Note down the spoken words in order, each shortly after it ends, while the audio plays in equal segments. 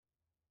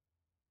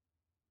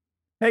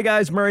Hey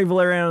guys, Murray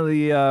Valeriano,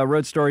 the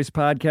Road Stories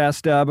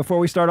podcast. Before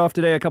we start off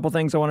today, a couple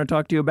things I want to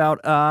talk to you about.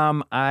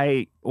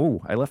 I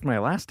left my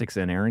elastics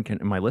in, Aaron.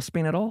 Am I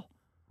lisping at all?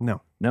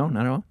 No. No,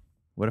 not at all.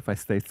 What if I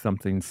say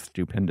something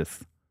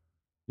stupendous?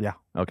 Yeah.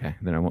 Okay,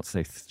 then I won't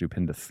say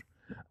stupendous.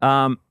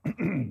 Murray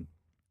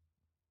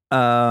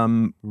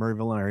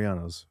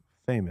Valeriano's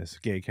famous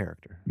gay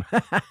character.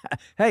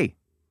 Hey,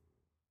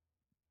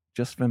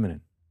 just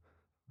feminine,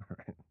 All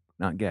right.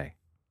 not gay.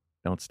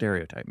 Don't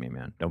stereotype me,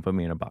 man. Don't put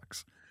me in a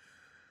box.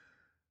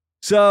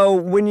 So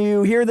when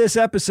you hear this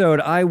episode,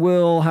 I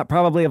will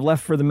probably have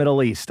left for the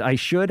Middle East. I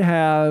should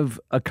have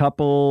a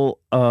couple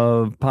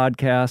of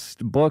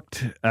podcasts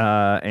booked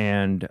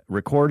and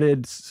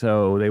recorded,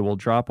 so they will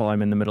drop while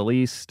I'm in the Middle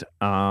East. If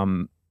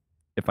I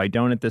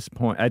don't at this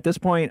point,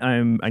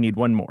 I need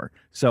one more.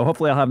 So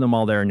hopefully I'll have them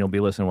all there, and you'll be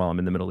listening while I'm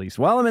in the Middle East.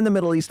 While I'm in the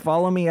Middle East,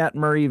 follow me at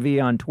Murray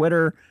V on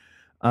Twitter.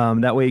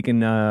 That way you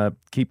can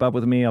keep up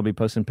with me. I'll be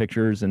posting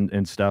pictures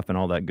and stuff and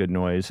all that good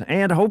noise,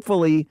 and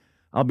hopefully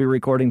I'll be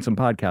recording some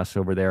podcasts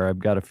over there. I've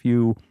got a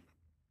few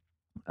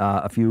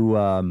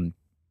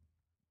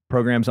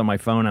programs on my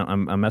phone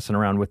I'm messing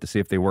around with to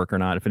see if they work or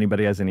not. If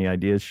anybody has any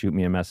ideas, shoot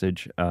me a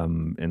message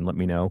and let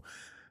me know.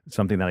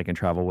 Something that I can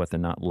travel with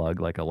and not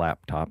lug, like a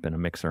laptop and a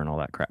mixer and all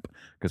that crap,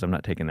 because I'm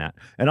not taking that.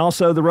 And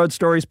also, the Road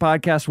Stories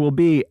podcast will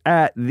be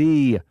at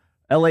the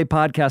LA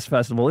Podcast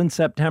Festival in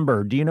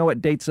September. Do you know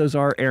what dates those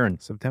are, Aaron?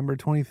 September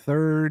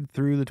 23rd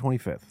through the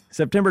 25th.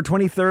 September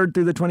 23rd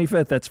through the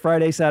 25th. That's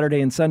Friday,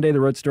 Saturday, and Sunday. The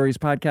Road Stories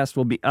podcast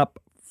will be up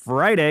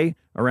Friday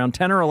around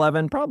 10 or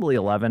 11, probably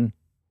 11.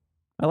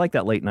 I like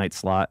that late night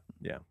slot.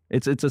 Yeah.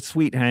 It's a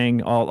sweet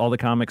hang. All the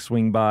comics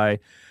swing by.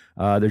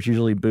 There's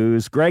usually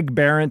booze. Greg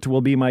Barrett will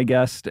be my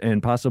guest,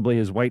 and possibly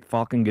his White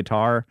Falcon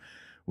guitar.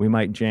 We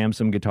might jam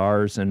some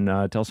guitars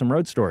and tell some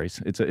road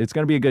stories. It's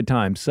going to be a good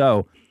time.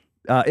 So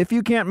if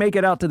you can't make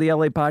it out to the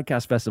LA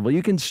Podcast Festival,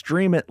 you can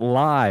stream it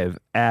live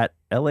at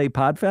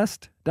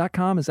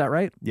lapodfest.com. Is that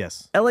right?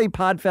 Yes.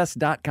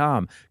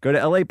 lapodfest.com. Go to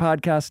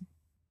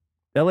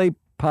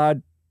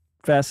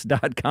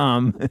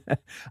lapodfest.com.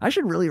 I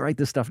should really write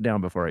this stuff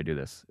down before I do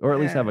this, or at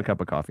least have a cup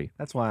of coffee.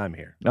 That's why I'm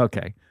here.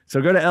 Okay.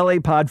 So go to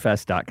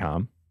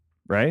lapodfest.com,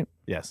 right?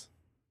 Yes.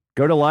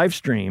 Go to live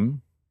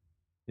stream.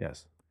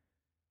 Yes.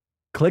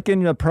 Click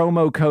in the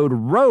promo code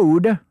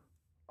ROAD,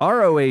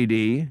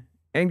 ROAD,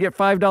 and get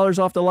 $5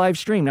 off the live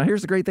stream. Now,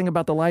 here's the great thing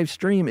about the live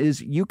stream is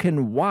you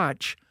can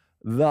watch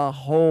the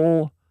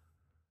whole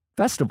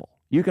festival.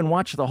 You can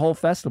watch the whole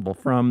festival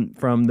from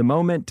the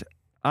moment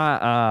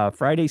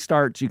Friday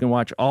starts. You can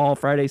watch all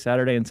Friday,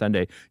 Saturday, and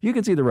Sunday. You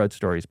can see the Road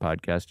Stories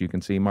podcast. You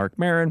can see Mark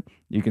Maron.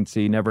 You can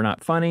see Never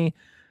Not Funny.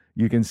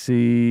 You can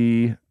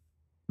see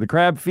the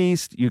Crab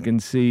Feast. You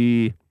can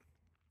see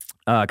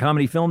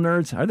Comedy Film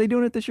Nerds. Are they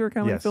doing it this year,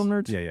 Comedy Film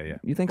Nerds? Yeah.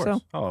 You think so?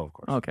 Oh, of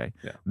course. Okay.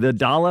 Yeah. The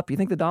Dollop. You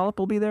think the Dollop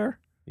will be there?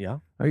 Yeah.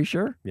 Are you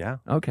sure? Yeah.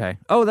 Okay.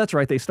 Oh, that's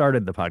right. They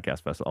started the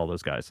podcast festival, all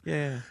those guys.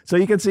 Yeah. So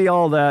you can see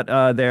all that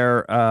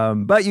there.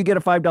 But you get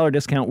a $5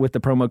 discount with the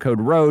promo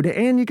code ROAD,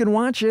 and you can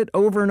watch it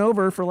over and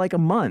over for like a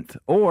month.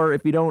 Or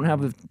if you don't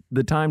have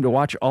the time to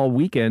watch all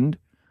weekend,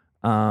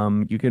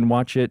 you can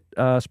watch it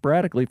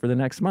sporadically for the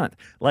next month.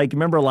 Like,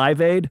 remember Live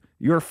Aid?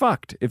 You're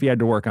fucked if you had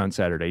to work on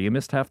Saturday. You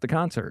missed half the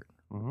concert,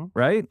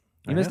 right?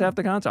 You missed half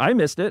the concert. I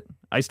missed it.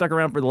 I stuck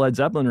around for the Led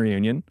Zeppelin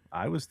reunion.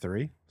 I was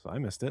 3, so I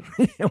missed it.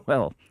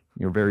 Well,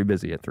 you're very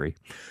busy at 3.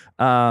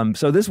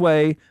 So this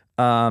way,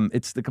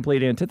 it's the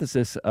complete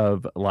antithesis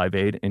of Live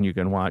Aid, and you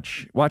can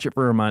watch it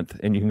for a month,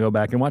 and you can go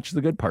back and watch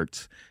the good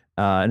parts.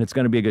 And it's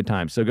going to be a good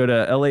time. So go to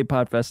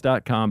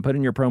lapodfest.com, put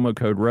in your promo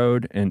code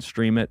ROAD, and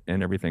stream it,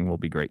 and everything will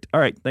be great. All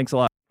right, thanks a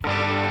lot. You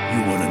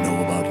want to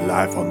know about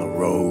life on the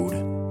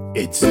road?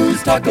 It's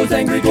booze, tacos,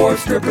 angry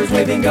dwarfs, strippers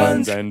waving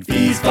guns, and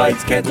fees,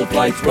 fights, canceled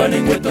flights,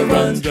 running with the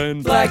runs,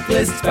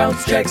 blacklists,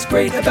 bounce checks,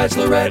 great, a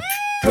bachelorette,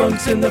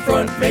 drunks in the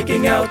front,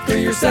 making out through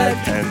your set,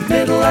 and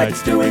middle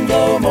acts doing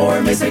blow more,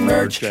 missing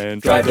merch,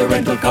 drive the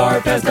rental car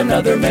past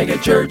another mega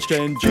church,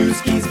 juice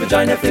keys,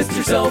 vagina fist,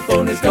 your cell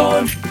phone is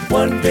gone,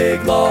 one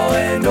big Law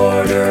and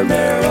Order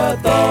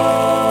marathon.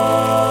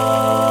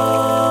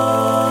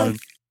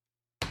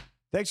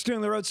 Thanks for tuning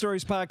to the Road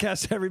Stories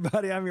podcast,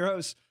 everybody. I'm your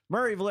host,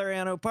 Murray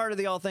Valeriano, part of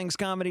the All Things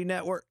Comedy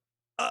Network.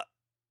 But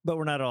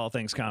we're not All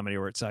Things Comedy.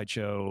 We're at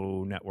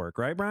Sideshow Network,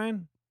 right,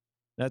 Brian?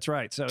 That's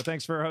right. So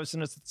thanks for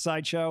hosting us at the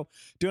Sideshow.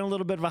 Doing a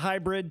little bit of a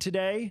hybrid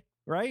today,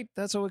 right?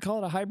 That's what we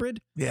call it, a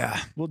hybrid?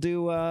 Yeah. We'll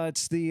do,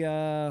 it's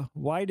the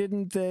Why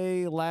Didn't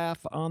They Laugh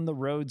on the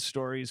Road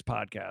Stories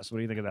podcast. What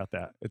do you think about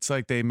that? It's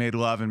like they made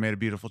love and made a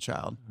beautiful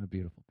child. A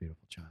beautiful,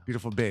 beautiful child.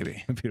 Beautiful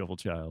baby. A beautiful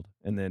child.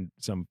 And then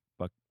some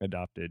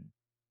adopted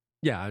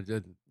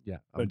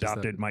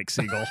Adopted Mike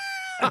Siegel.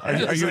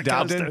 Are you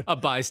adopted? A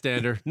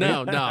bystander.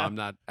 No, I'm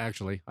not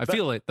actually. I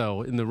feel it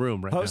though in the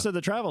room right Host now. of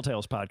the Travel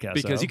Tales podcast.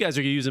 Because you guys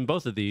are using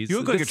both of these. You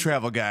look like a This-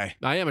 travel guy,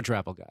 I am a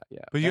travel guy. Yeah,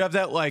 but you have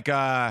that like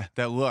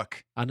that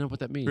look. I know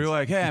what that means. You're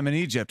like, hey, I'm in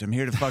Egypt. I'm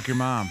here to fuck your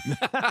mom.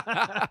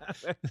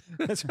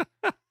 That's-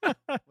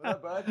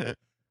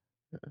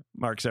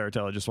 Mark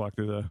Saratella just walked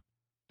through the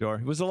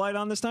door. Was the light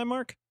on this time,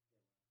 Mark?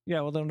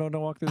 Yeah, well, then don't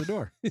walk through the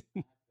door.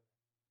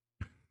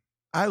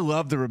 I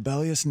love the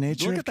rebellious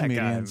nature Look of at that guy,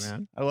 comedians.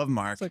 man. I love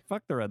Mark. It's like,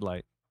 fuck the red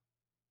light.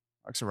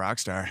 Mark's a rock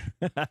star.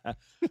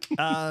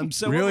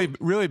 So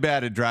really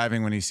bad at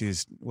driving when he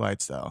sees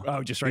lights, though.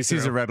 Oh, just He right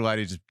sees a through. red light,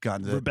 he just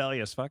guns it.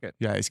 Rebellious. Fuck it.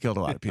 Yeah, he's killed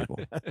a lot of people.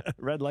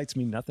 Red lights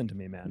mean nothing to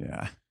me, man.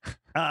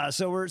 Yeah.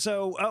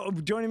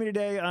 Joining me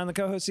today on the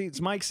co-host seat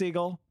is Mike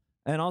Siegel,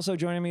 and also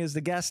joining me as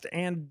the guest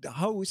and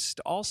host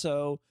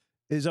also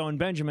is Owen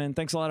Benjamin.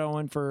 Thanks a lot,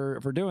 Owen, for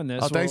doing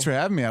this. Oh, thanks for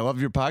having me. I love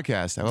your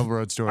podcast. I love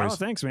Road Stories. Oh,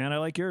 thanks, man. I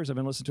like yours. I've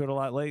been listening to it a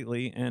lot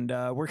lately, and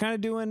we're kind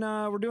of doing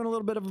we're doing a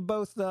little bit of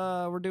both.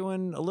 We're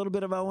doing a little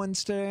bit of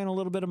Owen's today and a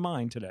little bit of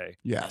mine today.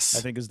 Yes.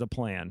 I think is the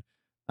plan.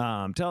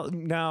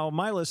 Now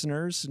my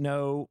listeners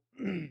know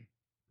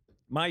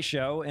my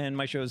show, and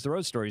my show is the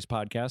Road Stories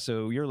podcast.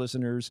 So your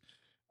listeners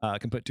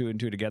can put two and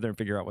two together and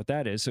figure out what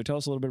that is. So tell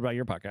us a little bit about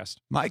your podcast.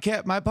 My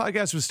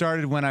podcast was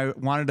started when I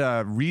wanted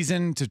a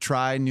reason to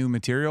try new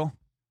material.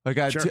 Like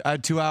I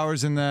had 2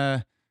 hours in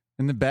the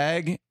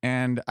bag,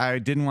 and I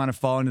didn't want to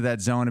fall into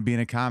that zone of being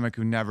a comic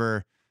who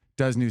never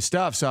does new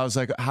stuff. So I was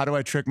like, how do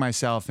I trick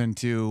myself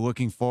into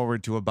looking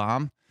forward to a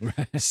bomb?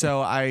 So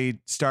I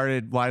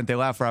started Why Didn't They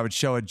Laugh, where I would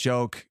show a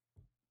joke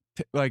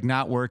like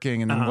not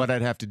working, and then what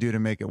I'd have to do to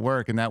make it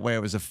work. And that way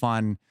it was a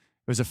fun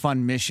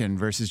mission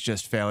versus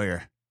just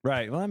failure.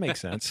 Right. Well, that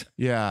makes sense.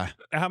 Yeah.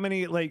 How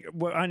many, like,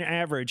 on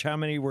average, how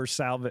many were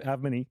salvaged? How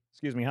many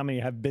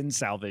have been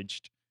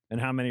salvaged? And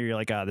how many are you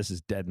like, this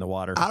is dead in the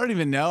water? I don't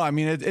even know. I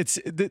mean, it's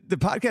the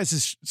podcast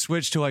has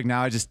switched to like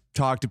now I just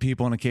talk to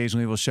people and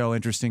occasionally we'll show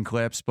interesting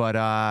clips, but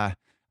a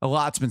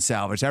lot's been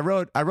salvaged. I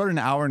wrote an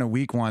hour in a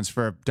week once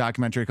for a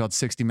documentary called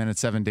 60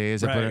 Minutes, 7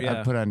 Days.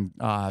 I put on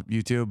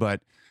YouTube,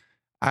 but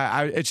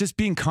it's just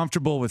being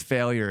comfortable with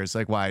failure is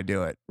like why I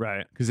do it.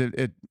 Right. Because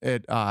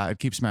it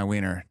keeps my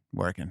wiener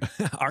working.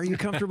 Are you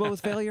comfortable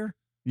with failure?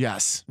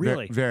 Yes.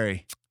 Really?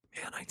 Very.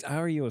 Man, how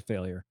are you a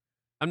failure?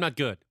 I'm not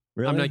good.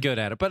 Really? I'm not good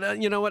at it.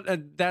 But you know what?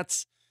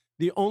 That's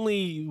the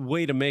only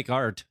way to make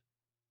art,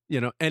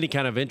 any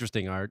kind of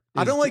interesting art.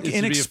 I don't like is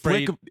to be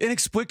afraid.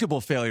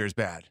 inexplicable failure is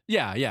bad.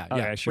 Yeah.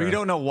 Okay, sure. Where you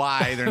don't know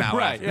why they're not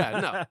Right. laughing. Yeah.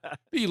 No.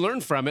 But you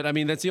learn from it. I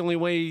mean, that's the only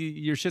way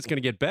your shit's going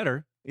to get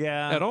better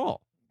Yeah. at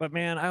all. But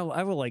man,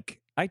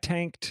 I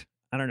tanked,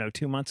 I don't know,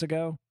 2 months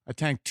ago. I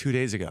tanked 2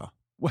 days ago.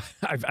 Well,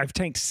 I've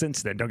tanked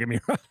since then. Don't get me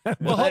wrong.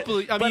 Well,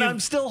 hopefully, but I'm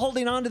still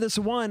holding on to this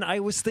one. I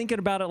was thinking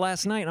about it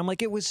last night. I'm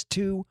like, it was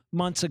 2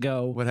 months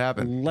ago. What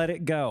happened? Let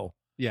it go.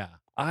 Yeah.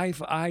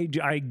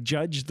 I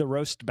judged the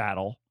roast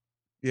battle,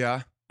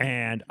 Yeah.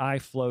 and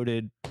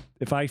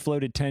if I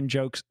floated 10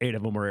 jokes, 8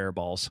 of them were air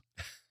balls.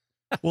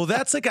 Well,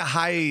 that's like a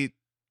high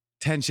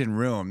tension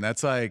room.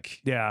 That's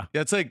like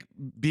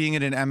being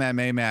in an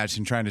MMA match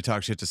and trying to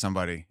talk shit to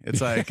somebody.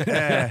 It's like,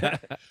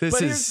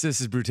 this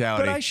is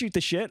brutality. But I shoot the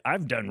shit.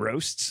 I've done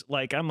roasts.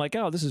 Like, I'm like,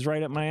 oh, this is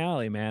right up my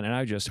alley, man. And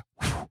I just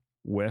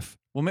whiff.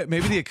 Well,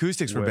 maybe the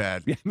acoustics were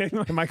bad. Yeah, maybe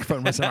my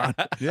microphone wasn't on.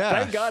 Yeah.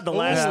 Thank God the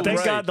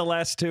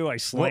last two I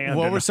slammed.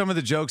 What were some of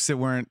the jokes that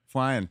weren't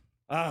flying?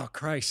 Oh,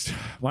 Christ.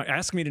 Well,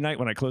 ask me tonight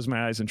when I close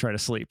my eyes and try to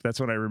sleep. That's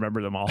when I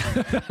remember them all.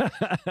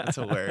 That's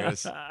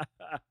hilarious.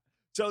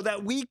 So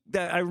that week,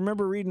 that I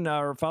remember reading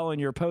or following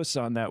your posts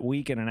on that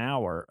week in an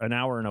hour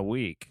and a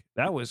week.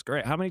 That was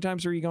great. How many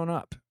times are you going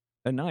up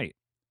a night?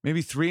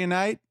 Maybe 3 a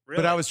night.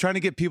 Really? But I was trying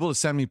to get people to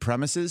send me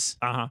premises.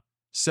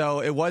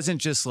 So it wasn't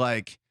just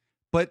like,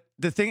 but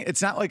the thing,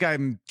 it's not like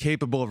I'm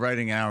capable of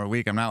writing an hour a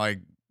week. I'm not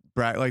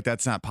like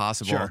that's not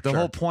possible. The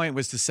whole point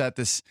was to set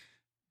this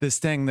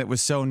thing that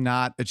was so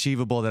not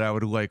achievable that I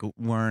would like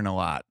learn a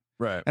lot.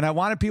 Right. And I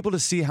wanted people to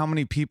see how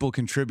many people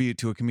contribute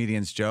to a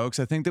comedian's jokes.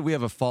 I think that we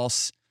have a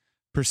false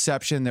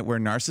perception that we're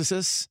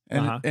narcissists,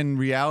 and in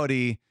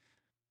reality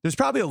there's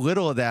probably a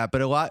little of that,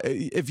 but a lot,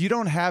 if you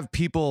don't have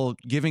people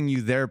giving you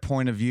their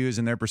point of views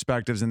and their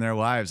perspectives in their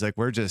lives, like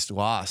we're just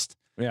lost.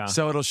 Yeah.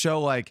 So it'll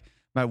show like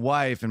my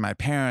wife and my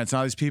parents and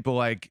all these people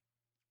like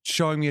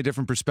showing me a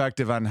different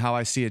perspective on how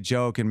I see a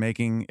joke and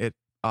making it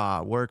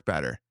work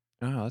better.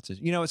 Oh,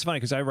 it's funny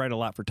because I write a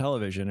lot for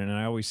television, and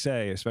I always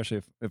say,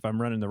 especially if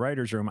I'm running the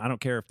writer's room, I don't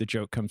care if the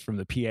joke comes from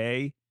the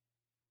PA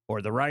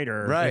or the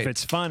writer. Right. If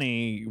it's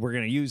funny, we're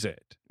going to use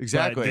it.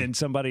 Exactly. But then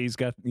somebody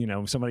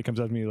comes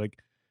up to me like,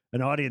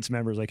 an audience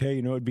member is like, hey,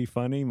 it'd be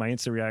funny. My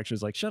instant reaction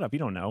is like, shut up. You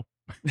don't know.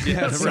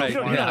 Yeah, right.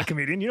 You're not a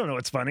comedian. You don't know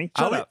what's funny.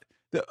 Shut up.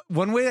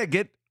 One way I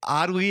get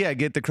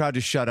the crowd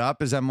to shut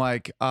up is I'm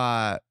like,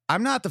 I'm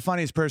not the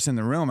funniest person in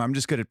the room. I'm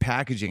just good at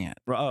packaging it.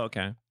 Oh,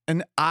 okay.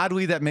 And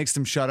oddly, that makes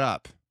them shut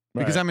up.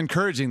 Because I'm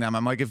encouraging them.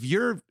 I'm like, if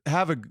you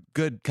have a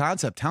good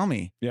concept, tell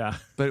me. Yeah.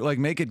 But like,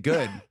 make it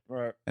good.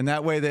 Right. And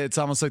that way, that it's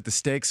almost like the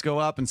stakes go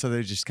up, and so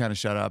they just kind of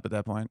shut up at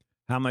that point.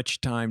 How much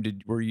time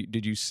did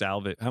you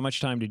salvage? How much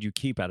time did you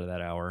keep out of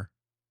that hour,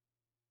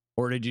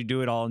 or did you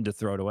do it all and to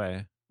throw it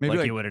away? Maybe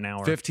like you would an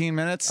hour. 15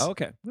 minutes.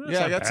 Okay. Well,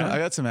 yeah, I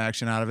got some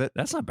action out of it.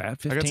 That's not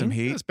bad. 15? I got some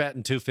heat. I was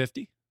batting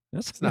 250.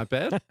 That's not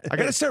bad. I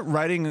got to start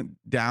writing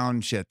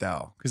down shit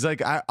though. Cause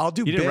like I'll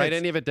do You didn't bits. write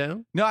any of it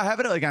down? No, I have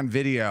it like on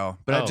video,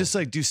 but I Oh. just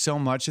like do so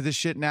much of this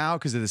shit now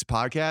because of this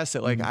podcast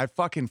that like I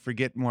fucking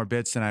forget more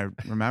bits than I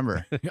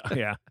remember.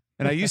 Yeah.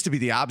 And I used to be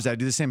the opposite. I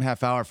do the same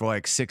half hour for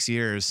like 6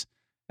 years.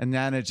 And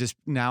then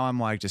now I'm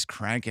like just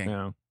cranking.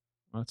 Yeah.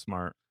 That's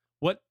smart.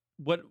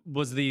 What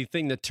was the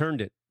thing that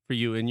turned it for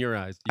you in your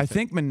eyes? I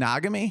think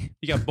monogamy.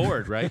 you got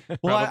bored, right?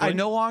 Well, I Probably?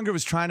 no longer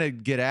was trying to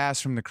get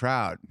ass from the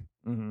crowd.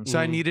 Mhm. So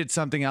I needed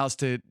something else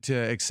to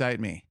excite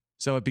me.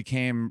 So it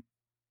became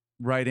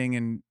writing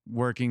and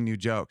working new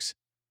jokes.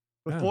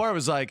 Before it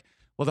was like,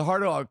 well, the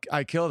harder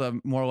I kill, the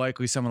more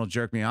likely someone will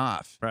jerk me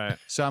off. Right.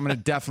 So I'm going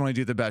to definitely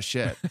do the best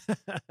shit.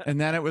 And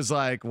then it was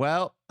like,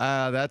 well,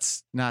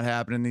 that's not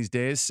happening these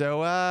days. So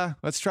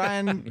let's try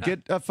and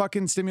get a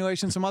fucking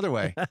stimulation some other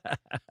way.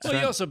 Well,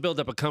 you also build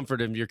up a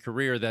comfort in your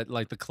career that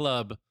like the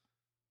club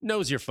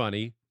knows you're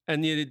funny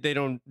and they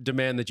don't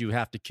demand that you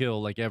have to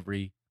kill like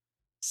every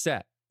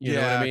set. You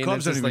know what I mean? Clubs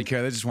It's don't just even like,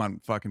 care. They just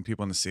want fucking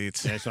people in the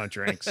seats. I just want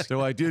drinks. They're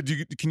like,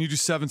 dude, can you do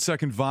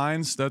 7-second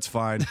vines? That's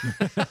fine.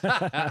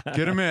 Get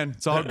them in.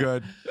 It's all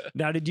good.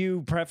 Now, did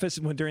you preface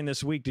during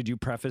this week? Did you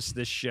preface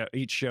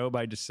each show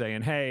by just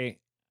saying, "Hey,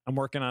 I'm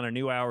working on a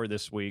new hour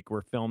this week.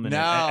 We're filming."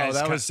 No, it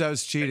that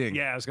was cheating.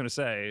 Yeah, I was gonna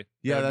say.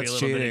 Yeah, that would be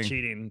that's a little bit of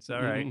cheating. cheating. It's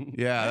all right.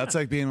 Yeah, that's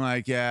like being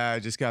like, yeah, I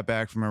just got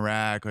back from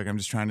Iraq. Like, I'm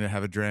just trying to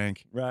have a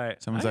drink.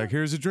 Right. Someone's like,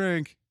 here's a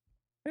drink.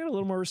 I got a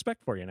little more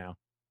respect for you now.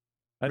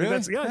 I think Really?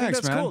 that's, I think Thanks,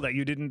 that's man. cool that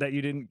you didn't.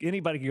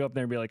 Anybody could go up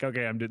there and be like,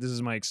 "Okay, this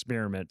is my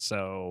experiment."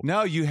 So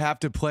No, you have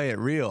to play it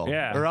real.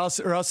 Yeah. Or else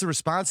the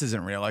response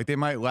isn't real. Like, they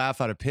might laugh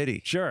out of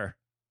pity. sure.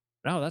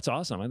 Oh, that's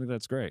awesome. I think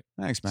that's great.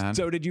 Thanks, man.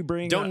 So did you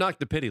bring? don't knock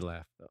the pity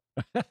laugh.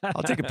 Though.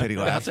 I'll take a pity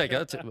I'll laugh. take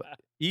it.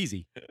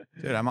 Easy.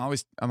 Dude, I'm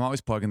always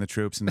plugging the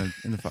troops and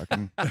the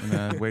fucking and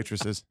the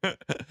waitresses.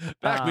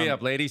 Back me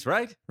up, ladies,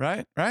 right?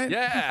 Right? Right?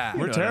 Yeah.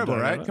 We're know terrible,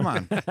 what I'm right?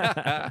 talking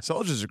Come on.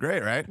 Soldiers are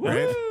great, right?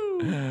 Right?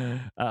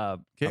 Caitlyn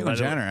Caitlyn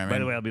Jenner, I By the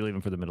mean. way, I'll be leaving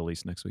for the Middle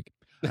East next week.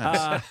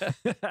 Nice.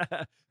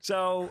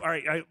 So, all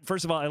right.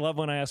 First of all, I love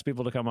when I ask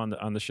people to come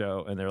on the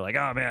show, and they're like,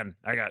 "Oh man,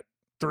 I got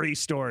 3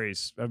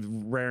 stories.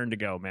 I'm raring to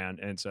go, man."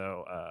 And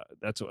so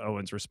that's what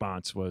Owen's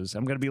response was.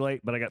 I'm going to be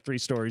late, but I got 3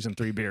 stories and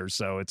 3 beers,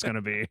 so it's going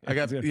to be. I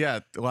got,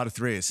 a lot of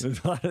threes. a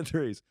lot of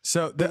threes.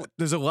 So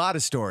there's a lot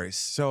of stories.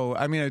 So,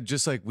 I mean,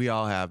 just like we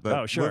all have. But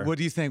Oh, sure. What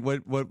do you think?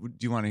 What do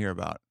you want to hear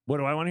about? What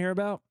do I want to hear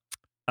about?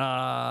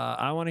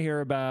 I want to hear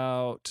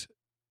about.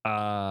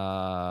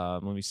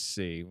 Let me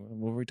see.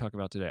 What were we talking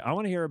about today? I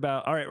want to hear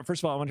about. All right.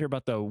 First of all, I want to hear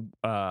about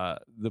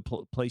the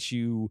place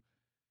you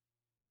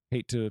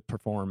hate to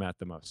perform at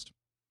the most.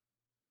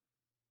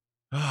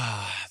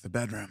 The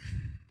bedroom.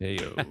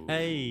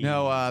 Hey.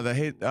 No, the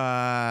hate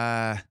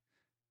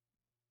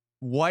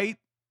white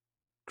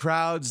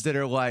crowds that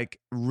are like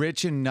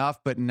rich enough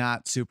but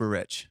not super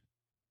rich.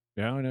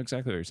 Yeah, I know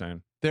exactly what you're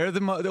saying. They're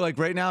they're like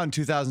right now in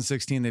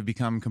 2016 they've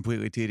become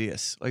completely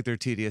tedious. Like they're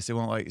tedious. They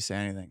won't let you say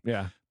anything.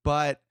 Yeah.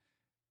 But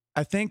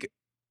I think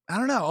I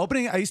don't know.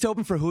 I used to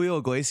open for Julio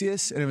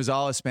Iglesias, and it was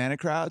all Hispanic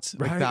crowds,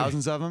 like Right.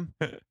 thousands of them.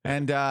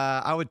 And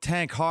I would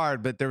tank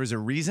hard, but there was a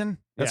reason.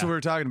 That's Yeah. what we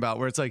were talking about.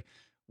 Where it's like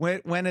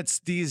when it's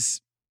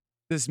this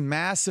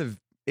mass of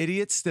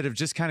idiots that have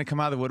just kind of come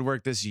out of the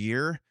woodwork this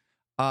year.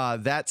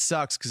 That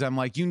sucks because I'm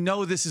like,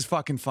 this is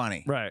fucking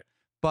funny, Right.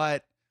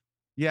 but.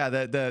 Yeah,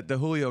 the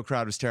Julio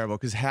crowd was terrible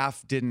because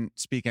half didn't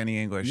speak any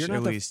English. You're at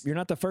not least you're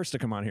not the first to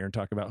come on here and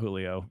talk about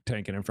Julio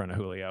tanking in front of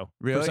Julio.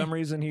 Really? For some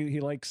reason, he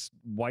likes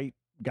white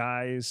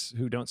guys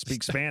who don't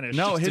speak Spanish.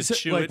 no, just to his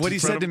chew like it what in he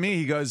front said of to me.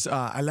 He goes,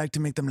 "I like to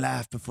make them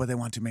laugh before they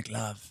want to make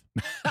love."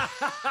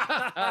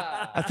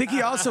 I think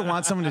he also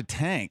wants someone to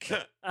tank.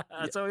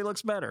 So he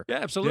looks better. Yeah,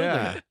 absolutely.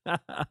 Yeah.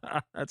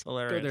 That's Go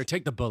hilarious. there,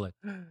 take the bullet.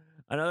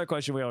 Another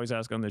question we always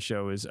ask on this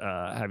show is,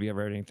 have you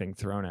ever had anything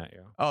thrown at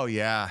you? Oh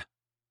yeah.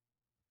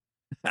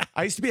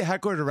 I used to be a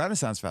heckler at a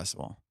Renaissance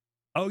festival.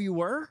 Oh, you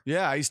were?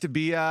 Yeah, I used to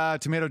be a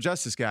tomato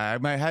justice guy.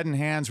 My head and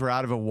hands were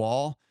out of a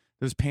wall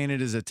that was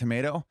painted as a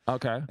tomato.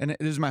 Okay. And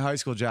this is my high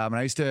school job. And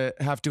I used to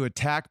have to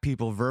attack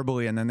people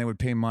verbally, and then they would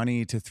pay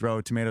money to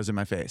throw tomatoes in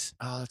my face.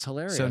 Oh, that's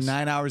hilarious. So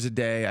 9 hours a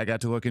day, I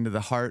got to look into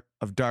the heart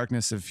of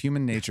darkness of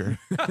human nature.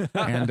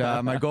 And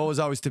my goal was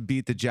always to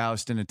beat the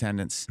joust in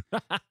attendance.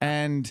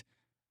 And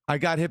I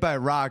got hit by a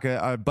rock.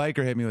 A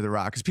biker hit me with a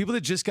rock. Because people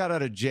that just got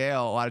out of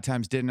jail a lot of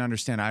times didn't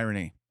understand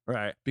irony.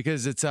 Right.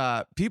 Because it's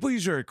people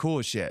usually are cool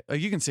as shit.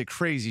 Like you can say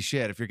crazy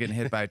shit if you're getting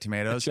hit by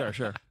tomatoes.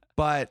 Sure.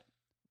 But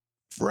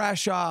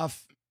fresh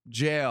off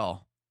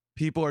jail,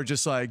 people are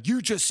just like,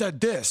 you just said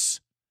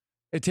this.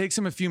 It takes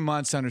them a few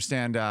months to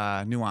understand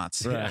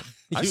nuance. Right.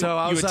 So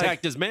I you was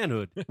attacked his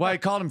manhood. Well, I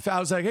called him. I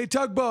was like, "Hey,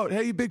 tugboat.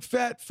 Hey, you big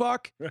fat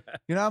fuck."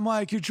 You know, I'm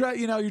like, you're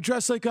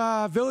dressed like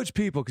village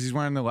people because he's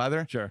wearing the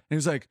leather. Sure. And he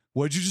was like,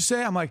 "What'd you just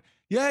say?" I'm like,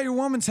 "Yeah, your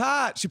woman's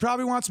hot. She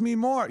probably wants me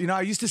more." You know,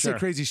 I used to say Sure.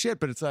 crazy shit,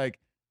 but it's like,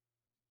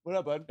 "What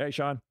up, bud?" Hey,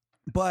 Sean.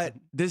 But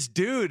this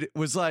dude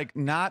was like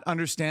not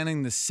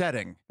understanding the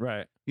setting.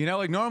 Right. You know,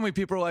 like normally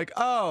people are like,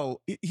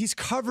 "Oh, he's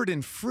covered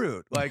in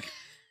fruit." Like,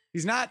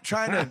 He's not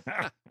trying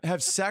to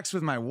have sex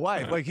with my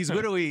wife. Like he's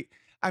literally,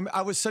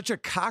 I was such a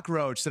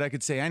cockroach that I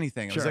could say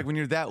anything. It was like when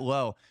you're that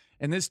low.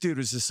 And this dude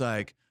was just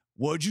like,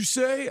 what'd you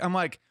say? I'm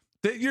like,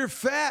 that you're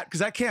fat.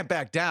 Cause I can't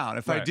back down.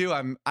 If I do,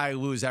 I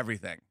lose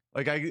everything.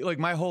 Like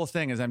my whole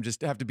thing is I'm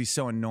just have to be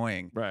so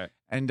annoying. Right.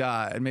 And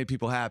it made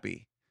people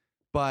happy.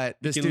 But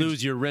this you can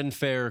lose your Ren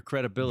Fair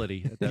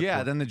credibility. At that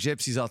point. Then the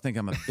gypsies all think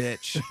I'm a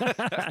bitch.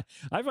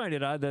 I find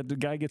it odd that the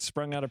guy gets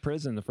sprung out of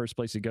prison. The first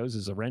place he goes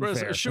is a Ren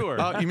Fair. Sure.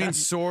 Oh, you mean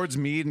swords,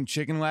 meat, and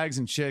chicken legs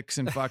and chicks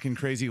and fucking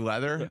crazy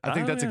leather? I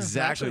think that's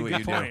exactly what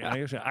you do. I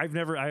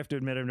have to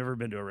admit, I've never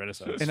been to a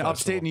Renaissance. In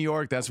upstate New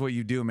York, that's what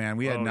you do, man.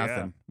 We had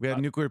nothing. Yeah. We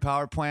had nuclear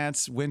power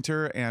plants,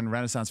 winter, and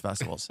Renaissance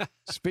festivals.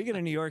 Speaking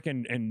of New York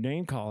and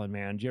name calling,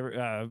 man, did you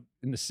ever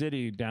in the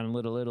city down in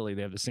Little Italy,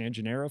 they have the San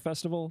Gennaro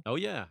Festival. Oh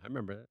yeah, I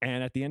remember that.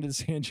 And at the end of the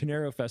San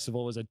Gennaro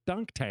Festival was a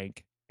dunk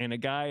tank and a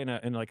guy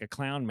in like a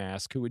clown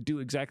mask who would do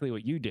exactly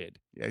what you did.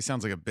 Yeah, he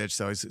sounds like a bitch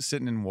though. He's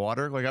sitting in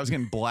water. Like I was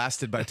getting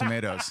blasted by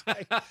tomatoes.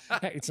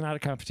 Hey, it's not a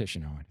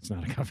competition, Owen. It's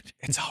not a competition.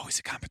 It's always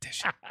a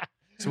competition.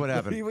 So what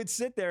happened? He would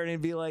sit there and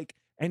he'd be like,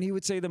 and he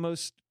would say the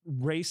most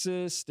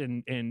racist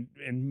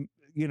and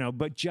you know,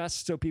 but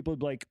just so people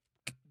would like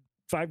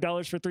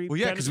 $5 for 3. Well,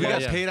 yeah, because we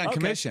got paid on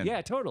commission.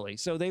 Yeah, totally.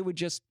 So they would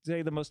just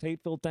say the most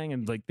hateful thing,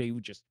 and like they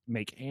would just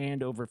make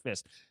hand over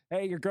fist.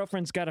 Hey, your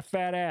girlfriend's got a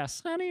fat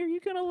ass, honey. Are you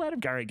gonna let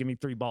him? All right, give me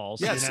 3 balls.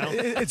 Yes, you know?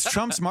 it's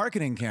Trump's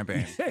marketing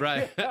campaign.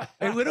 Right.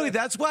 And literally,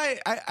 that's why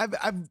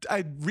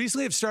I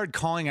recently have started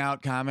calling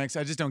out comics.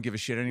 I just don't give a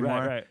shit anymore.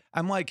 Right.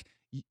 I'm like,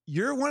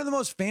 you're one of the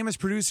most famous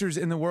producers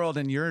in the world,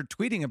 and you're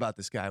tweeting about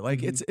this guy.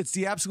 Like, it's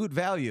the absolute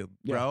value,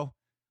 bro. Yeah.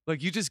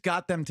 Like, you just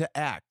got them to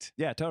act.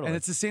 Yeah, totally. And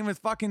it's the same with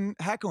fucking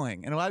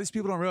heckling. And a lot of these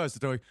people don't realize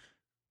that they're like,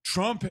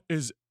 Trump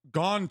is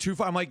gone too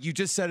far. I'm like, you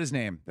just said his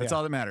name. That's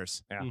all that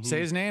matters. Yeah. Mhm. Say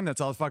his name. That's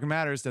all that fucking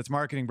matters. That's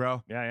marketing,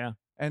 bro. Yeah.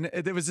 And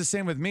it was the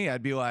same with me.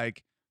 I'd be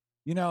like,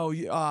 you know,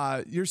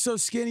 you're so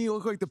skinny, you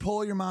look like the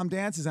pole your mom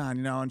dances on,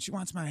 you know, and she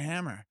wants my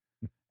hammer.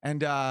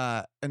 And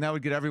that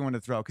would get everyone to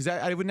throw. Because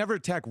I would never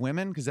attack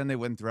women because then they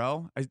wouldn't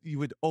throw. You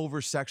would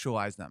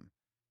over-sexualize them.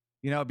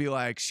 You know, it'd be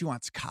like, she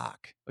wants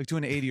cock, like to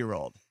an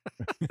 80-year-old.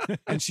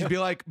 And she'd be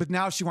like, but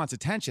now she wants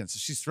attention, so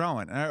she's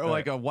throwing. Or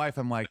like a wife,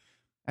 I'm like,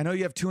 I know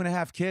you have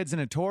 2.5 kids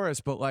and a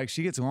Taurus, but like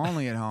she gets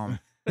lonely at home.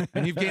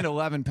 And you've gained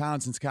 11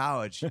 pounds since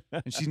college.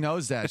 And she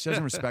knows that. She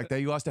doesn't respect that.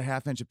 You lost a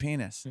 1/2 inch of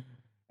penis.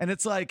 And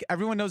it's like,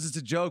 everyone knows it's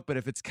a joke, but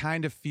if it's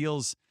kind of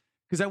feels,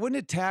 because I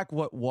wouldn't attack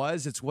what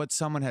was, it's what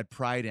someone had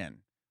pride in.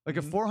 Like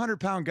a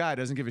 400-pound guy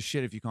doesn't give a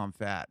shit if you call him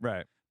fat.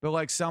 Right. But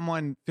like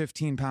someone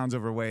 15 pounds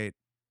overweight,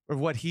 or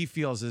what he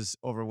feels is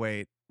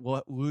overweight,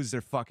 will lose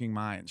their fucking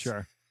minds.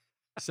 Sure.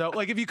 So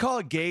like if you call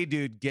a gay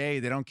dude gay,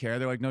 they don't care.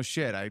 They're like, no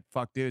shit, I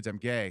fuck dudes, I'm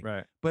gay.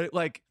 Right. But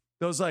like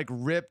those like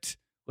ripped,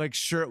 like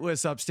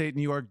shirtless upstate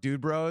New York dude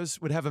bros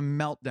would have a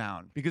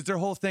meltdown because their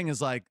whole thing is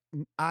like,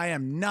 I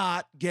am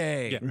not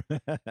gay.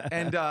 Yeah.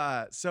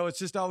 And so it's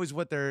just always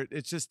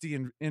it's just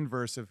the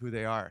inverse of who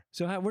they are.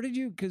 So where did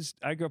you, because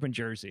I grew up in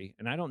Jersey,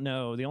 and I don't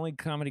know, the only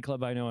comedy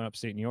club I know in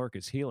upstate New York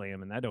is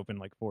Helium, and that opened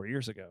like 4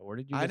 years ago. Where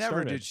did you get I never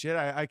started? did shit.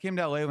 I came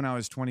to LA when I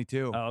was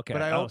 22. Oh, okay.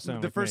 But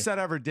same the with first me. set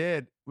I ever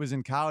did was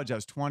in college. I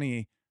was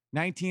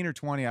 19 or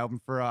 20. I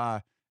opened for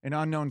an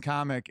unknown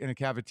comic in a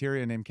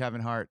cafeteria named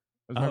Kevin Hart.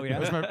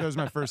 That was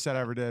my first set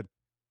I ever did.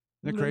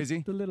 Isn't that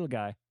crazy? The little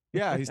guy.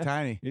 Yeah, he's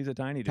tiny. He's a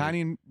tiny dude.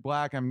 Tiny and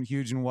black. I'm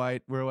huge and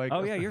white. We're like,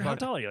 Oh, yeah. You're how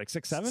tall are you? Like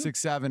 6'7"?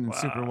 6'7" and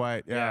super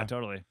white. Yeah.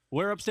 Totally.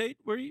 Where upstate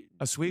were you?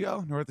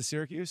 Oswego, north of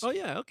Syracuse. Oh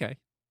yeah, okay.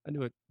 I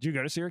knew it. Did you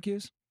go to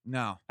Syracuse?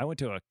 No. I went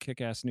to a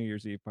kick-ass New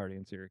Year's Eve party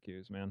in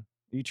Syracuse, man.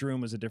 Each room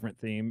was a different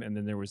theme, and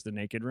then there was the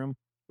naked room.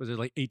 Was it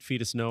like 8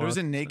 feet of snow? There was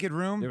a naked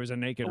room. There was a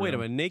naked Oh, wait a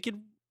room. minute,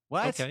 naked?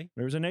 What? Okay.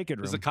 There was a naked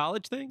It room. was a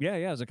college thing? Yeah,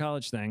 it was a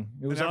college thing.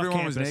 It was And off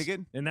everyone was campus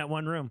naked? in that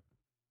one room.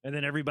 And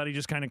then everybody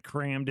just kind of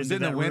crammed Was into it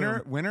in that the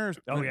winter? room. Winter?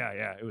 Oh,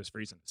 yeah. It was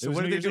freezing. It So was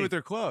what New did they Year's do Eve. with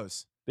their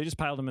clothes? They just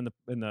piled them in the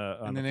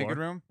naked floor.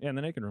 room? Yeah, in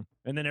the naked room.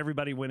 And then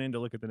everybody went in to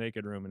look at the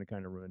naked room, and it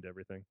kind of ruined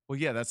everything. Well,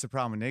 yeah, that's the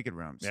problem with naked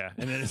rooms. Yeah,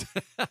 and then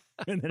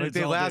and then Like it's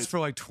they all last dudes. for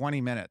like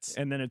 20 minutes.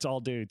 and then it's all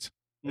dudes.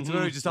 It's Mhm,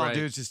 literally just all right.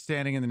 dudes just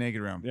standing in the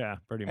naked room. Yeah,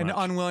 pretty much. And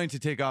unwilling to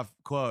take off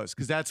clothes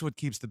because that's what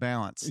keeps the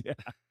balance. Yeah.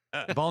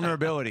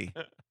 Vulnerability.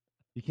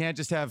 You can't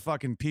just have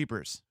fucking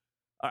peepers.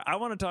 I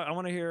want to talk. I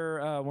want to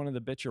hear one of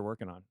the bits you're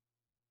working on.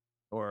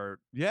 Or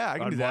Yeah, I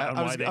can on do why- that. on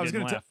I why was they going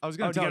didn't to laugh. I was Oh,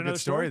 going do to you tell got a another good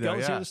story though.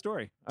 Let's hear Yeah. the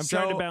story. I'm So-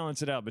 trying to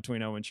balance it out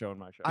between Owen's show and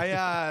my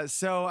show.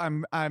 So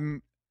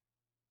I'm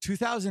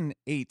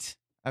 2008,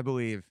 I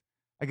believe.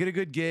 I get a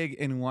good gig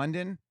in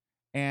London,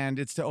 and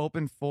it's to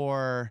open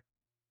for.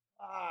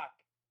 Fuck,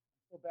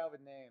 so bad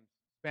with names.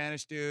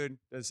 Spanish dude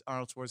does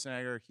Arnold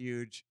Schwarzenegger,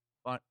 huge.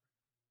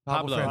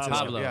 Pablo,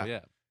 Francisco, yeah.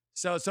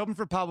 So it's open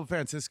for Pablo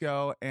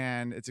Francisco,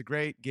 and it's a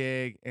great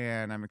gig,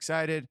 and I'm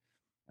excited.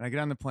 And I get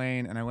on the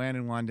plane, and I land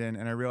in London,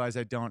 and I realize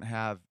I don't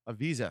have a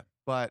visa.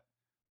 But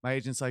my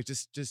agent's like,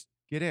 just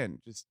get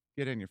in,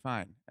 you're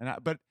fine.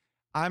 But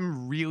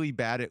I'm really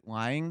bad at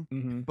lying,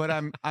 Mm-hmm. but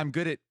I'm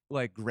good at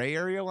like gray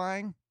area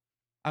lying.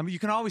 You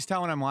can always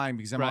tell when I'm lying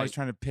because I'm always Right.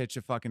 trying to pitch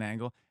a fucking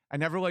angle. I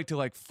never like to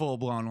like full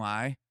blown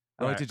lie.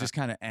 I like to just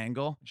kind of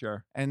angle.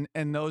 Sure. And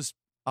those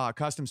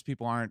customs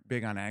people aren't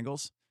big on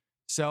angles.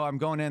 So I'm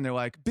going in, they're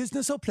like,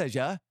 business or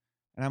pleasure?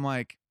 And I'm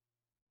like,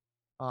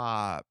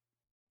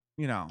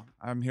 you know,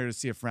 I'm here to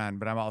see a friend,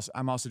 but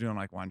I'm also doing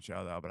like one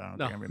show though, but I don't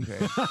think I'm getting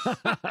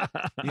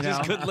paid. You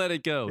just couldn't let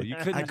it go. You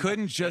couldn't. I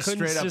couldn't just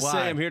straight up just lie.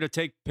 say I'm here to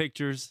take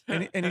pictures.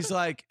 And he's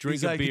like, Drink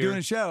he's a like, you beer. doing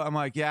a show? I'm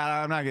like,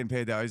 yeah, I'm not getting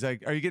paid though. He's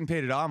like, are you getting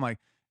paid at all? I'm like,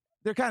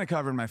 they're kind of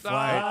covering my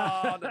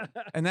flight. Oh,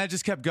 And that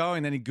just kept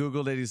going. Then he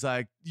Googled it. He's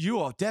like, you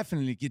are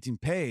definitely getting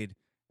paid.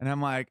 And I'm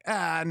like,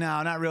 no,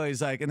 not really.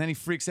 He's like, and then he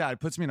freaks out. He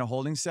puts me in a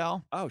holding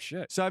cell. Oh,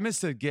 shit. So I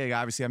missed the gig,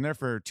 obviously. I'm there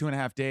for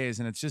 2.5 days,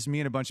 and it's just me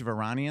and a bunch of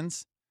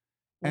Iranians.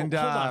 Well, And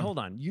hold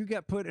on. You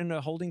got put in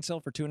a holding cell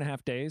for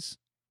 2.5 days?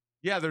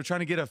 Yeah, they're trying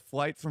to get a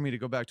flight for me to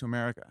go back to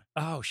America.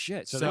 Oh,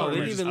 shit. So they they didn't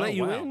were even let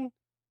you in.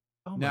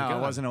 Oh my No, God. I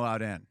wasn't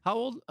allowed in. How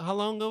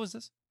long ago was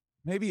this?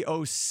 Maybe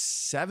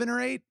 07 or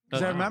 08.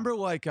 Because I Uh-huh. remember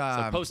like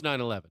So post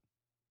 9/11.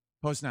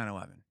 post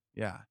 9/11.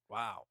 Yeah.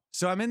 Wow.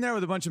 So I'm in there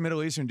with a bunch of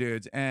Middle Eastern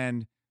dudes,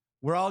 and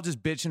we're all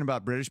just bitching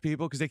about British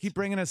people because they keep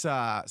bringing us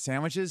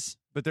sandwiches,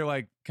 but they're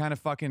like kind of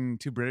fucking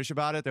too British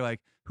about it. They're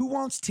like, "Who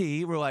wants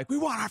tea?" We're like, "We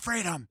want our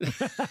freedom."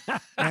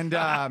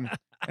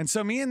 and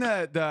so me and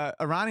the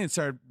Iranians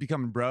started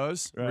becoming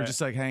bros. We're Right. just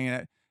like hanging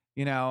out,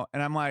 you know.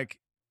 And I'm like,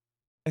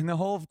 and the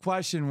whole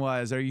question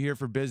was, "Are you here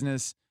for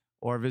business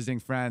or visiting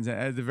friends?" And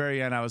at the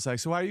very end, I was like,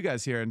 "So why are you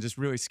guys here?" And just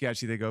really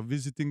sketchy, they go,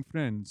 "Visiting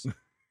friends."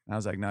 And I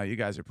was like, "No, you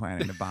guys are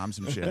planning to bomb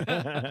some shit."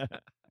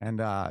 And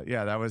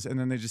yeah, that was, and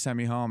then they just sent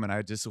me home, and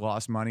I just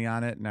lost money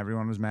on it, and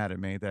everyone was mad at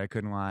me that I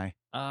couldn't lie.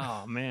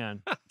 Oh,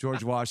 man.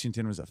 George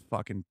Washington was a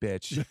fucking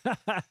bitch,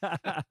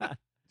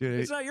 dude.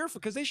 It's not your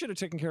fault because they should have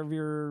taken care of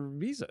your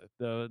visa,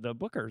 the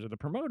bookers or the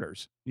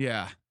promoters.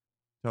 Yeah,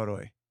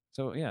 totally.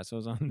 So, yeah, so it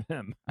was on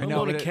them. I I'm know,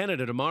 going but to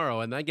Canada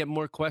tomorrow, and I get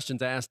more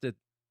questions asked at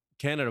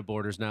Canada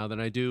borders now than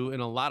I do in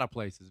a lot of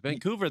places.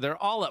 Vancouver,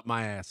 they're all up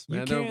my ass, You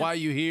man. They're, can't- why are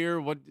you here?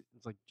 What?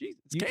 It's like, geez,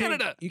 it's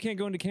Canada. You can't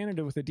go into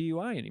Canada with a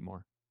DUI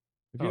anymore.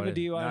 If you Oh, have a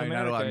yeah. DUI No, in you're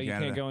not allowed America, in you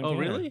can't Canada. go in Oh,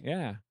 Canada. really?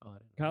 Yeah. Oh, I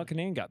didn't know Kyle that.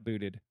 Kinane got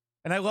booted.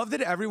 And I love that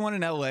everyone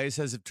in LA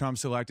says if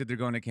Trump's elected, they're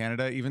going to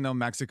Canada, even though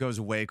Mexico's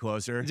way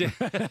closer.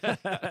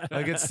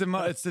 Like it's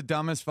the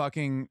dumbest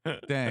fucking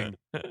thing.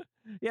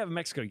 Yeah, but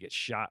Mexico gets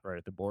shot right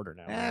at the border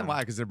now. And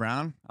why? Because they're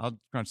brown. I'll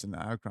crunch the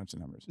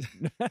numbers.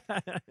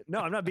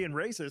 No, I'm not being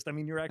racist. I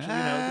mean, you're actually,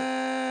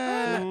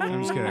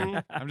 I'm just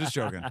kidding. I'm just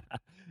joking.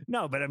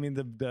 No, but I mean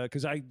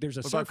because there's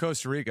a What about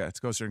Costa Rica? It's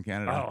closer in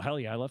Canada. Oh hell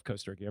yeah, I love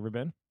Costa Rica. You ever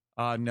been?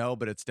 No,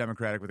 but it's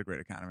democratic with a great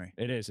economy.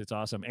 It is. It's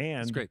awesome.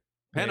 And It's great.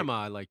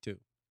 Panama, I like too.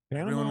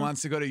 Panama? Everyone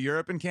wants to go to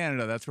Europe and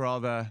Canada. That's where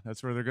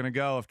they're gonna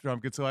go if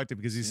Trump gets elected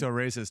because he's so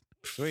racist.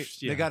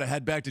 Sweet. Yeah. They got to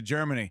head back to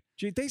Germany.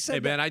 Gee, they said Hey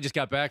man, I just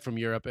got back from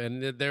Europe,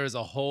 and there is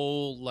a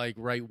whole like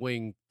right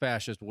wing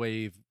fascist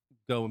wave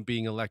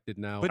being elected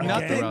now. But Again?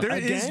 nothing.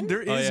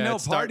 There Again? is no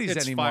parties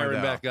it's anymore.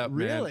 firing though. back up,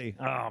 man. really?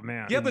 Oh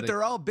man. Yeah, And but they-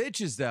 they're all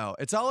bitches though.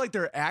 It's all like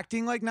they're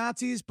acting like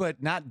Nazis,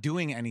 but not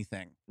doing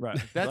anything.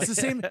 Right. That's the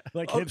same.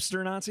 Like Oh.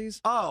 hipster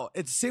Nazis. Oh,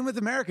 it's the same with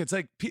America. It's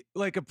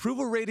like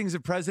approval ratings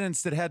of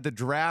presidents that had the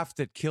draft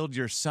that killed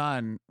your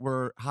son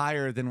were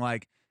higher than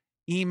like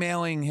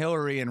emailing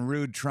Hillary and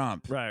rude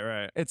Trump. Right.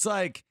 Right. It's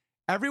like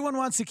everyone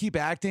wants to keep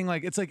acting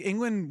like it's like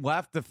England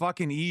left the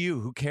fucking EU.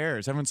 Who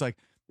cares? Everyone's like,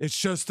 it's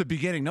just the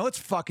beginning. No, it's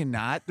fucking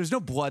not. There's no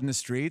blood in the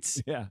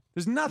streets. Yeah.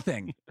 There's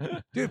nothing.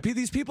 Dude,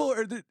 these people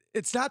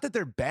it's not that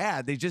they're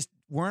bad. They just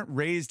weren't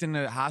raised in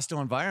a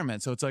hostile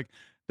environment. So it's like,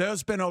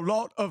 there's been a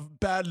lot of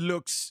bad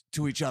looks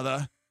to each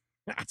other.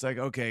 It's like,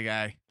 okay,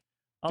 guy.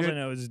 All I Dude.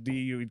 know is the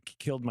EU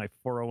killed my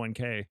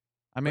 401k.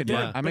 I made Yeah.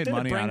 money, I made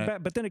money on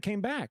it. But then it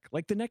came back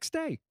like the next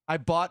day. I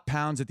bought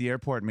pounds at the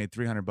airport and made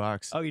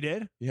 $300. Oh, you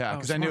did? Yeah, Oh,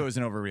 because I knew smart. it was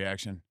an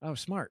overreaction. Oh,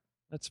 smart.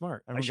 That's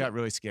smart. I Everyone should- got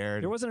really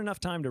scared. There wasn't enough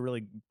time to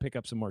really pick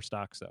up some more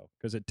stocks though,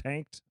 because it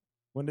tanked.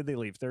 When did they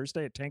leave?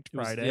 Thursday. It tanked It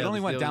was- Friday, It yeah, only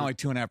went the- down like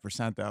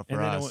 2.5% though for and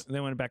then us. they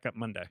went back up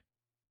Monday.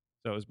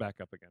 So it was back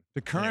up again.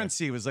 The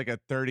currency was like a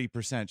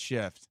 30%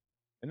 shift.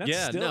 And that's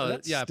Yeah, still, no,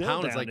 that's yeah, still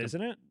pound is down, like a-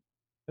 isn't it?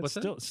 What's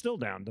It's still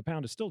down. The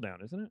pound is still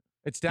down, isn't it?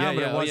 It's down, Yeah,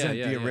 but yeah, it oh, wasn't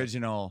yeah, the yeah.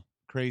 original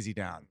crazy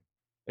down.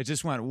 It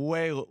just went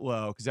way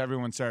low because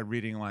everyone started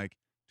reading like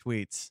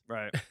tweets,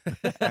 Right.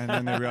 and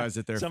then they realized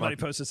that they're Somebody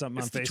fucking- posted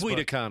something It's on the Facebook. tweet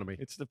economy.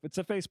 It's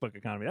a Facebook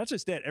economy. That's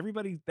just it.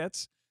 Everybody.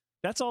 That's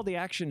all the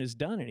action is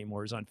done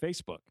anymore is on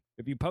Facebook.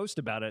 If you post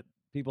about it,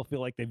 people feel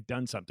like they've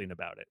done something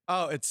about it.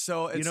 Oh, it's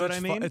know what I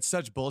mean? It's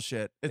such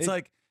bullshit. It's It-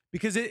 like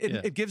because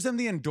Yeah. it gives them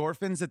the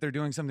endorphins that they're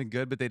doing something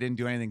good, but they didn't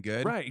do anything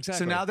good. Right. Exactly.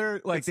 So now they're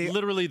like It's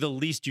literally the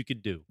least you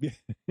could do.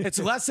 it's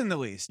less than the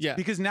least. Yeah.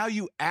 Because now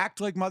you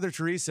act like Mother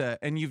Teresa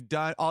and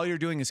all you're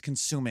doing is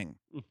consuming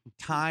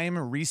time,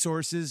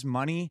 resources,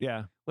 money.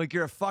 Yeah. Like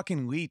you're a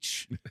fucking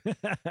leech. You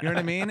know what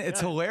I mean? It's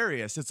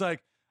hilarious. It's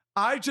like,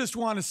 I just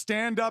want to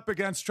stand up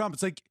against Trump.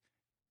 It's like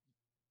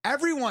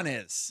everyone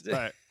is.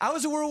 Right. I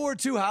was a World War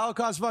II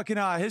Holocaust fucking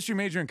history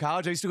major in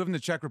college. I used to live in the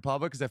Czech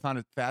Republic because I found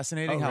it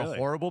fascinating Oh, how really?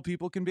 horrible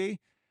people can be.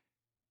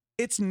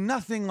 It's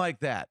nothing like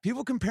that.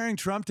 People comparing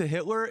Trump to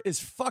Hitler is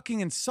fucking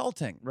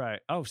insulting. Right.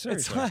 Oh,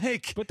 seriously. It's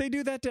like, but they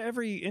do that to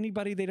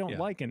anybody they don't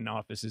like in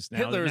offices now.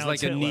 Hitler is Now like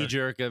it's a Hitler. knee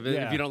jerk of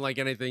Yeah. if you don't like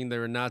anything,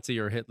 they're a Nazi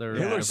or Hitler. Or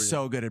Hitler's whatever.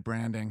 so good at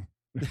branding.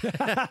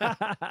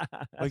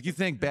 Like you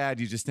think bad,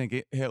 you just think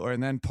Hitler.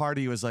 And then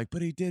Party was like,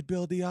 but he did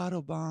build the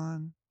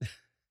Autobahn.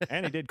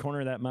 And he did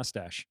corner that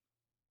mustache.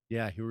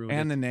 Yeah, he ruined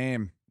And it. the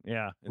name.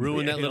 Yeah.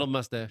 Ruined that little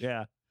mustache.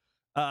 Yeah.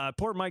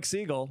 Poor Mike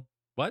Siegel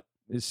What?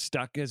 is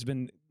stuck, has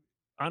been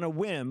on a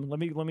whim. Let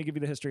me give you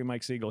the history of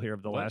Mike Siegel here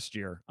of the What? last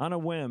year. On a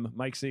whim,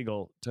 Mike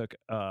Siegel took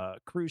a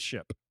cruise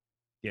ship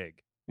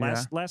gig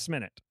last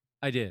minute.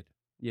 I did.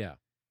 Yeah.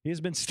 He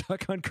has been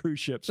stuck on cruise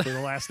ships for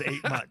the last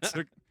 8 months.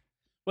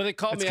 Well, they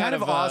called It's me kind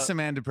out of awesome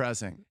and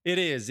depressing. It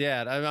is.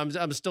 Yeah.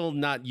 I'm still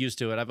not used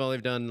to it. I've only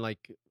done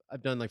like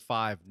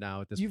 5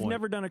 now at this You've point.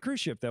 never done a cruise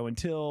ship though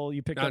until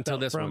you picked Not up until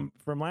that this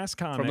from Last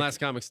Comic. From Last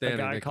Comic a Standing,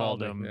 guy they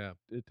called me. him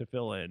Yeah. to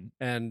fill in.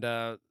 And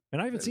I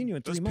haven't seen you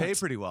in 3 Those months. pay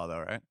pretty well, though,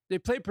 right? they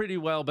play pretty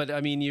well, but I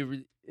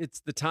mean,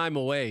 it's the time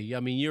away. I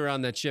mean, you're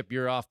on that ship,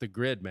 you're off the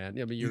grid, man.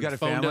 I mean, your got a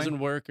phone family? doesn't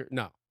work.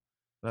 No.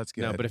 That's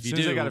good. No, but if as you soon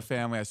as I do- got a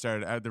family,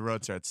 the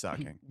road started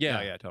sucking.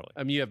 Yeah. Totally.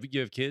 I mean, you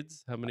have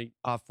kids? How many?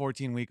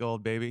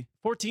 14-week-old baby.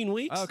 14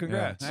 weeks? Oh,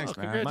 congrats. Yeah, thanks,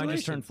 Oh, man. Mine just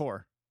congratulations. turned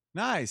 4.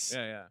 Nice.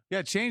 Yeah. Yeah,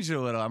 it changed it a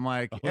little. I'm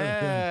like,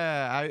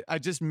 I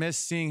just miss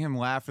seeing him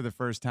laugh for the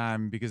first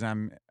time because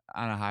I'm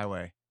on a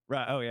highway.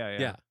 Right. Oh, yeah.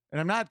 Yeah. And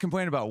I'm not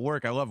complaining about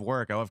work. I love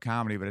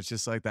comedy, but it's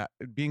just like that.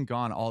 Being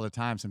gone all the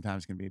time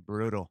sometimes can be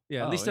brutal.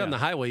 Yeah, at Oh, least on yeah. the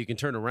highway you can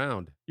turn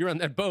around. You're on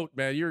that boat,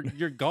 man. You're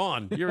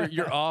gone.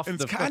 You're off And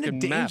the it's kind of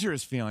fucking map.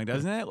 dangerous feeling,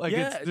 doesn't it? Like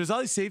Yeah. there's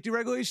all these safety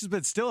regulations, but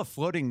it's still a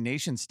floating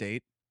nation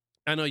state.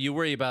 I know you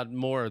worry about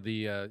more of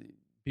the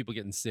people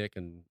getting sick,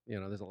 and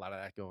there's a lot of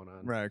that going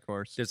on. Right. Of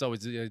course. There's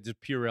always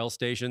just Purell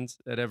stations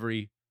at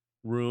every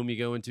room you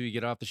go into. You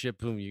get off the ship,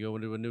 boom, you go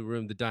into a new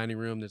room, the dining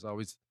room. There's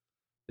always.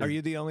 Are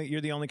you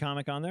you're the only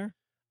comic on there?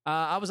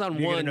 I was on You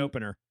get one an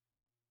opener.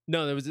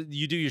 No,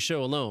 you do your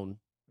show alone,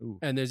 Ooh.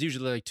 and there's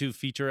usually like 2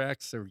 feature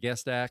acts or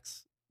guest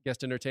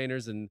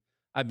entertainers, and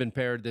I've been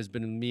paired. There's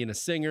been me and a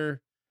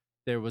singer.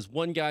 There was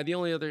one guy. There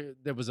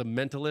was a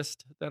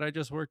mentalist that I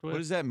just worked with. What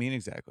does that mean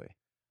exactly?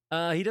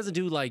 He doesn't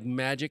do like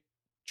magic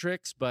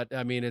tricks, but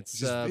I mean, it's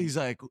He's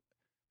like,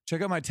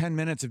 check out my 10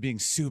 minutes of being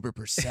super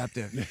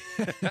perceptive.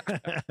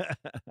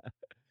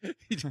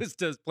 he just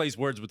plays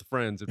words with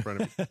friends in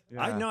front of me.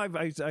 I know.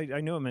 I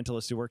know a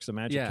mentalist who works the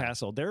Magic Yeah.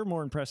 Castle. They're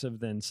more impressive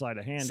than sleight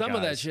of hand. Some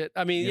of that guys. shit.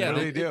 I mean, Yeah, yeah, what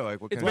do they do?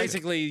 Like, what it's kind of-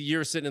 basically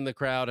you're sitting in the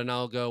crowd, and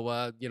I'll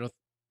go,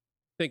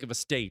 think of a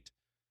state,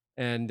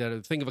 and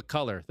think of a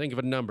color, think of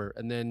a number,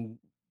 and then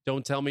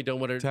don't tell me, don't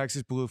want to.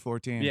 Texas Blue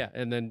 14. Yeah,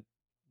 and then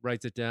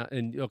writes it down,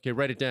 and okay,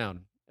 write it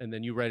down, and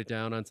then you write it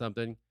down on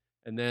something,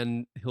 and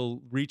then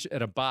he'll reach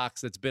at a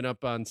box that's been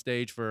up on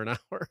stage for an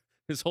hour,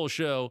 his whole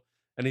show,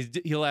 and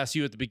he'll ask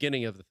you at the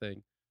beginning of the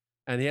thing,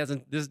 and he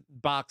hasn't. This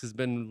box has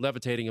been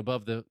levitating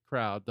above the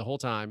crowd the whole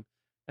time,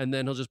 and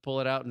then he'll just pull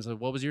it out and say,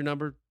 "What was your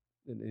number?"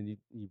 And you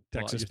pull out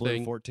Texas your Blue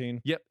thing.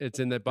 14. Yep, it's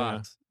in that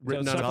box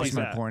written So on a stuff piece That's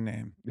like of. my porn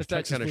name. It's that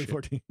Texas kind of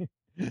Blue shit.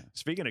 14.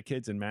 Speaking of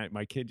kids and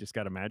my kid just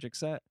got a magic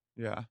set,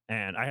 Yeah.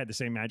 and I had the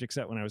same magic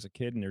set when I was a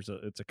kid. And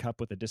it's a cup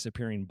with a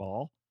disappearing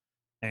ball,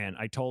 and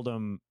I told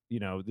him,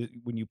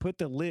 when you put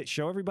the lid,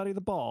 show everybody the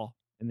ball,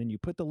 and then you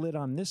put the lid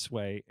on this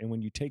way, and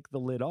when you take the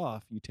lid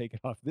off, you take it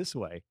off this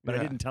way. But I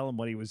Yeah. didn't tell him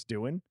what he was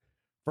doing.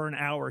 For an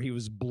hour, he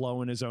was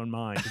blowing his own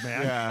mind,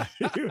 man.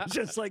 Yeah. He was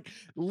just like,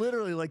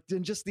 literally, like,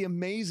 just the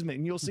amazement.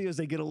 And you'll see as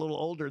they get a little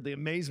older, the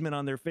amazement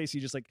on their face.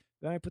 You just like,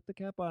 then I put the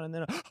cap on, and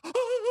then,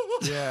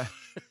 Yeah.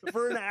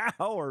 for an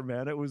hour,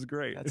 man, it was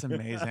great. That's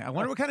amazing. I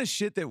wonder what kind of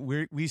shit that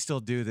we still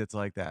do that's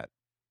like that.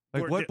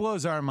 Like, Or what di-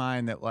 blows our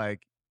mind that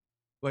like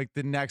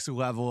the next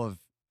level of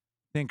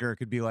thinker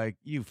could be like,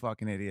 you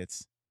fucking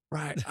idiots.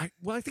 Right. I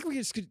think we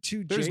just get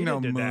too There's jaded no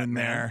to that, moon man.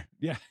 there.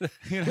 Yeah.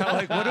 You know,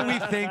 like, what do we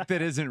think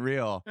that isn't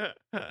real?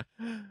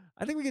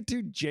 I think we get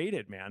too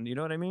jaded, man. You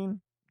know what I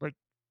mean? Like,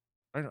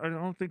 I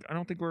don't think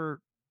we're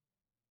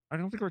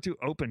too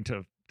open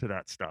to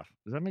that stuff.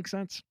 Does that make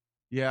sense?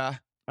 Yeah.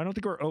 I don't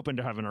think we're open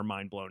to having our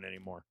mind blown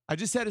anymore. I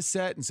just had a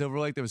set in Silver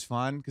Lake that was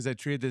fun because I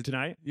treated the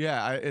Tonight?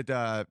 Yeah,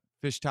 at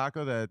Fish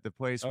Taco, the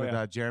place Oh, with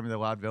yeah. Jeremy the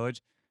Loud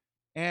Village.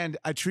 And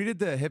I treated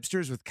the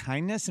hipsters with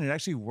kindness, and it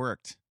actually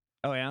worked.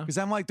 Oh yeah. Because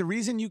I'm like, the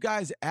reason you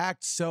guys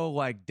act so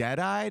like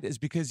dead-eyed is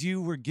because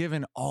you were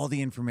given all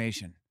the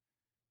information.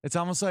 It's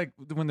almost like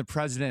when the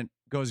president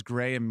goes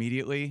gray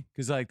immediately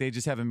because like they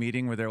just have a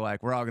meeting where they're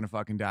like, we're all gonna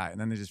fucking die, and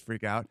then they just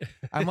freak out.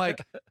 I'm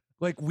like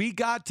we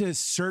got to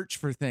search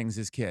for things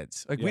as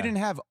kids. Like we Yeah. didn't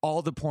have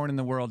all the porn in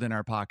the world in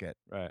our pocket.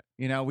 Right.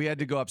 You know, we had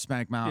to go up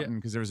Spank Mountain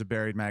because there was a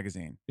buried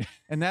magazine.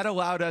 And that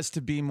allowed us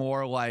to be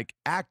more like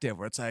active,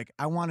 where it's like,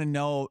 I want to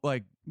know,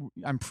 like,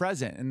 I'm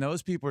present. And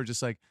those people are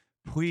just like,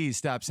 please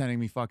stop sending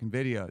me fucking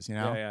videos, you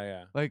know?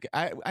 Yeah. Like,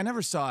 I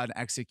never saw an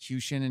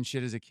execution and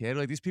shit as a kid.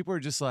 Like, these people are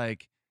just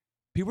like,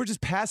 people were just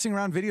passing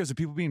around videos of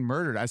people being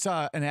murdered. I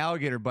saw an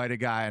alligator bite a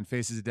guy on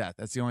Faces of Death.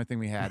 That's the only thing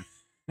we had.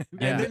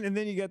 Yeah. And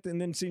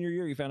then senior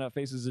year, you found out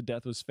Faces of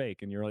Death was fake,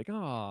 and you're like,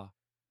 oh.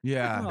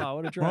 Yeah. Oh,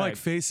 what a drag. More like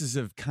faces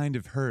of kind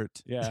of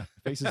hurt. Yeah,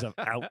 faces of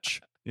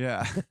ouch.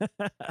 Yeah.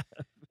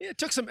 It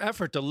took some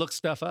effort to look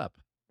stuff up.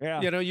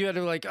 Yeah. You know, you had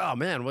to like, oh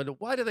man,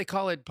 why do they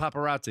call it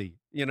paparazzi?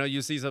 You know,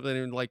 you see something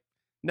and like,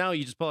 now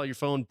you just pull out your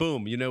phone,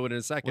 boom, you know it in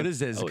a second. What is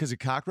this? Because of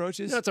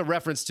cockroaches? That's a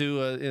reference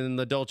to in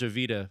the Dolce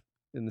Vita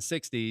in the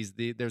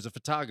 60s. There's a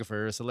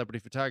photographer, a celebrity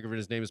photographer, and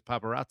his name is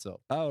Paparazzo.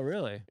 Oh,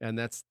 really? And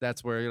that's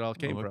where it all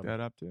came I'll from. look that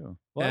up too.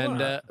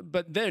 And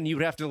but then you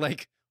would have to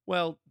like,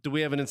 well, do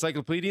we have an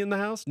encyclopedia in the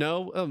house?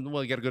 No.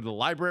 Well, you got to go to the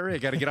library. I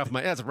got to get off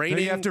my. It's raining.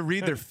 No, you have to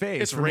read their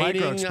face. It's for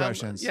raining. micro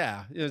expressions.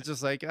 Yeah, it's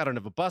just like I don't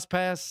have a bus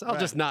pass. I'll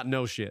just not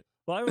know shit.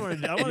 Well, I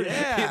wanted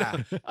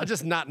Yeah. I'll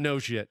just not know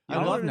shit. I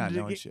love wanted not to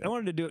knowing get- shit. I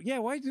wanted to do it. Yeah,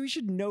 we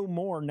should know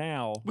more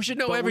now. We should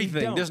know but we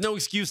everything. don't. There's no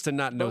excuse to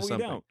not know But we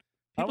something. don't.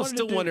 People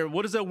still wonder,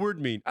 what does that word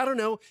mean? I don't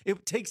know.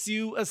 It takes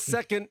you a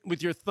second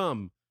with your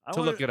thumb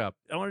to look it up.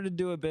 I wanted to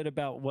do a bit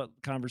about what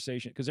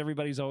conversation, because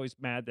everybody's always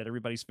mad that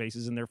everybody's face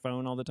is in their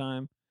phone all the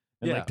time.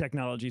 And Yeah. like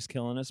technology's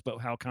killing us, but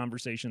how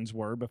conversations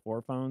were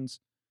before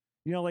phones.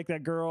 You know, like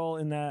that girl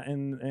in that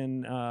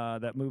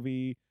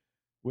movie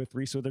with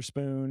Reese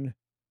Witherspoon.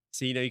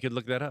 See, now you could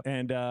look that up.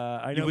 And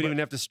I You know, wouldn't even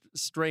have to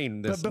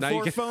strain this. but Now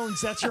you before can.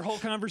 phones, that's your whole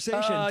conversation.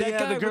 Oh, that yeah,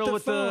 guy the girl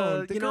with the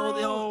phone, the you know,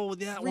 girl,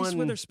 that Reese one.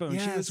 Witherspoon. She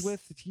was Yes.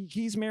 with.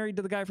 He's married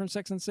to the guy from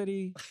Sex and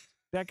City.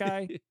 That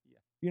guy.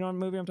 You know what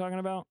movie I'm talking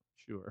about?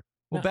 Sure.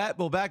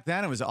 Well, back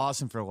then it was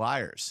awesome for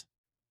liars.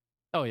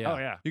 Oh yeah. Oh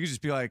yeah. You could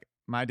just be like,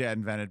 my dad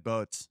invented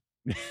boats.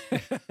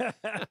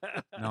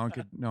 No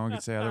one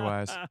could say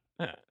otherwise.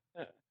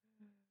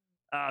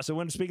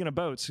 So speaking of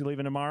boats, you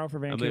leaving tomorrow for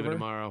I'm Vancouver? leaving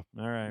tomorrow.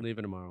 All right. I'm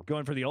leaving tomorrow.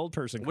 Going for the old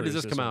person. When does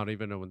cruise this come one. out? I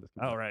even know when this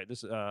comes Oh out. right.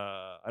 This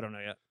I don't know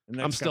yet. The I'm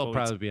next still couple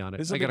proud weeks. to be on it.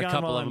 This'll I be got a gone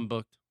couple while of them I'm-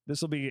 booked.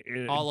 This will be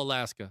All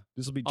Alaska.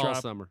 This will be All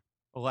dropped. summer.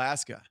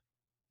 Alaska.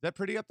 Is that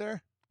pretty up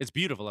there? It's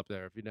beautiful up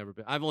there if you've never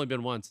been. I've only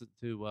been once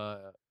to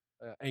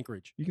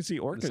Anchorage. You can see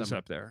orcas summer.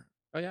 up there.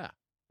 Oh yeah.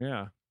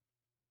 Yeah.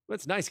 Well,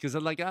 it's nice because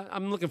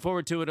I'm looking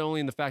forward to it only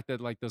in the fact that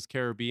like those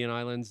Caribbean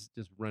islands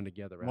just run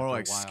together. More after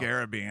like a while.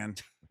 Caribbean.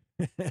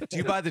 Do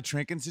you buy the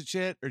trinkets and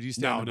shit, or do you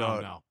stay on the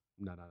boat?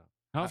 No.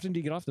 How often do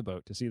you get off the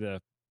boat to see the?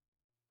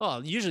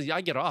 Well, usually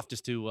I get off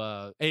just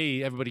to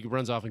everybody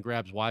runs off and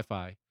grabs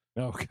Wi-Fi.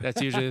 Oh, That's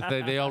usually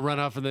they all run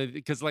off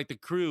because like the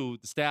crew,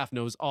 the staff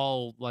knows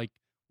all like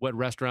what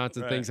restaurants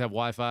and Right. things have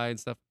Wi-Fi and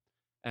stuff.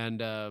 And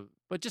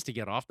but just to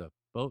get off the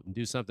boat and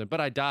do something. But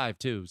I dive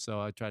too, so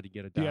I try to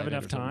get a dive. do you have in or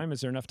enough something. time? Is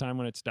there enough time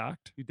when it's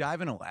docked? You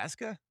dive in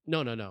Alaska?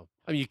 No.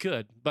 I mean, you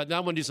could, but I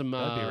want to do some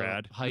That'd be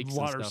rad. hikes The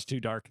water's and stuff. too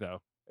dark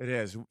though. It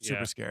is super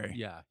Yeah. scary.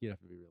 Yeah, you have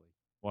to be really.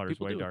 Water's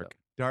People way do it, dark.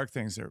 Dark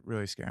things that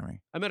really scare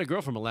me. I met a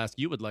girl from Alaska.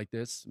 You would like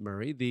this,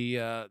 Murray.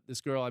 This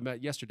girl I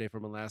met yesterday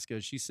from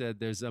Alaska. She said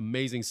there's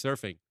amazing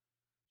surfing.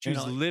 She's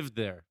In Al- lived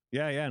there,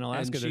 Yeah, in Alaska,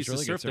 and she there's used to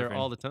really good surf there surfing.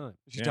 all the time.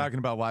 She's Yeah. talking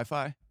about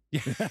Wi-Fi.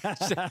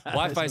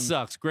 Wi-Fi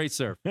sucks. Great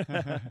surf.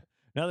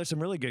 No, there's some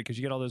really good because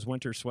you get all those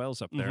winter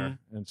swells up there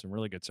Mm-hmm. and some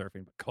really good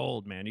surfing. But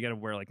cold, man, you got to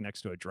wear like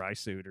next to a dry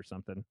suit or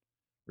something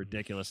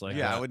ridiculous like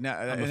Yeah, I that. would not.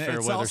 I'm a And fair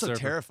it's weather also surfer.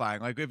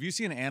 terrifying. Like if you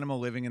see an animal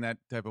living in that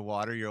type of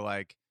water, you're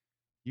like,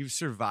 you've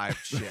survived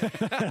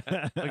shit.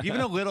 Like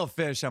even a little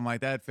fish, I'm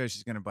like, that fish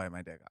is gonna bite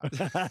my dick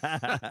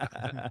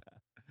off.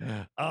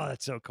 Oh,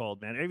 that's so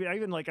cold, man. I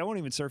even like I won't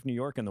even surf New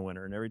York in the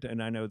winter, and every time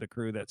and I know the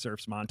crew that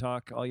surfs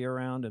Montauk all year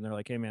round, and they're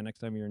like, "Hey, man, next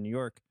time you're in New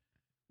York,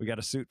 we got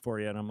a suit for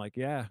you." And I'm like,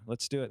 "Yeah,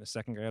 let's do it." And the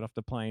second I got off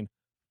the plane,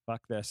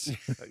 fuck this.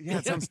 Yeah,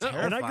 it sounds no.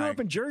 terrifying. And I grew up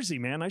in Jersey,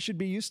 man. I should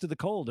be used to the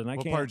cold, and I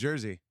what can't. part of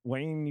Jersey?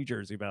 Wayne, New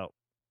Jersey, about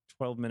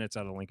 12 minutes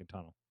out of Lincoln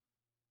Tunnel.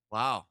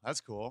 Wow,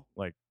 that's cool.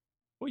 Well,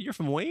 you're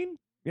from Wayne?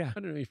 Yeah. I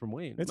didn't know you're from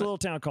Wayne. It's a little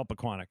town called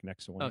Pequannock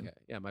next to Wayne. Okay.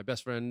 Yeah, my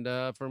best friend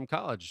from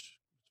college is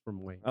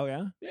from Wayne. Oh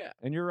yeah. Yeah.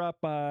 And you're up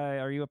by?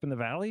 Are you up in the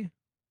valley?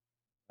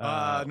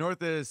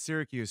 North of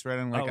Syracuse, right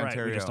on Lake oh, right.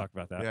 Ontario. We just talked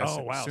about that. Yeah,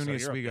 oh wow. So SUNY you're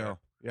up Oswego. there.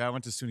 Yeah, I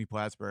went to SUNY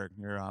Plattsburgh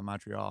near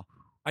Montreal.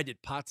 I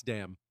did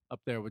Potsdam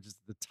up there, which is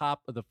the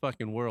top of the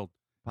fucking world.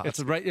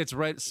 It's Potsdam.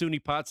 right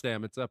SUNY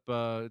Potsdam. It's up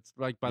it's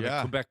right by the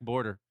Yeah. Quebec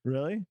border.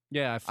 Really?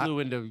 Yeah, I flew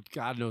into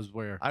God knows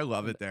where. I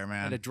love it there, I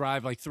had to man.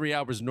 drive like 3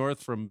 hours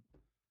north from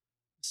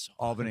so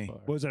Albany. far.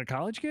 Was it a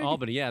college gig?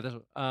 Albany, yeah.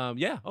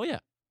 Yeah. Oh yeah.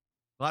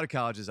 A lot of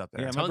colleges up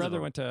there. Yeah, my Tons of brother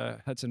them. went to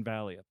Hudson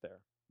Valley up there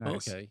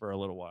Nice. Okay. for a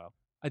little while.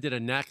 I did a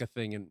NACA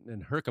thing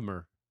in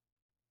Herkimer,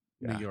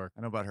 Yeah, New York.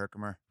 I know about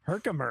Herkimer.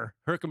 Herkimer.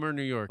 Herkimer,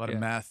 New A York. lot yeah.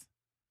 of meth.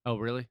 Oh,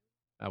 really?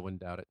 I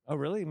wouldn't doubt it. Oh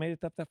really? You made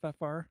it up that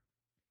far?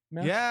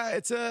 Meth? Yeah,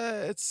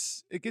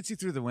 it gets you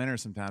through the winter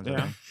sometimes. I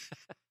Yeah. think.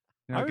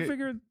 You know, I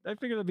figured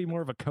it'd be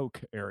more of a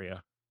coke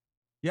area.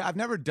 yeah, I've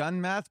never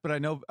done meth, but I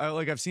know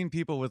I've seen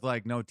people with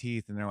like no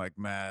teeth and they're like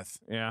meth.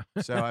 Yeah.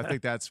 So I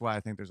think that's why I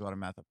think there's a lot of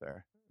meth up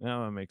there.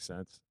 No, that makes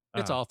sense.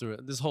 It's all through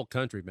it. This whole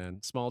country,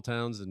 man. Small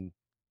towns and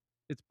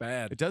it's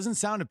bad. It doesn't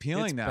sound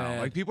appealing It's now. bad.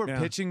 Like people are Yeah.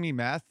 pitching me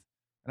meth,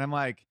 and I'm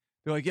like,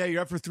 they're like, yeah,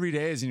 you're up for 3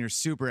 days and you're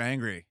super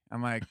angry.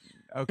 I'm like,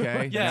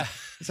 okay, Yeah.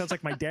 It sounds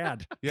like my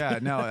dad. yeah,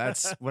 no,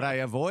 that's what I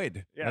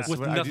avoid. Yeah. That's With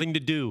what I do. nothing to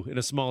do in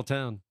a small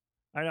town.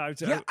 I know.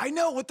 Yeah, I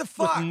know. What the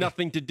fuck? With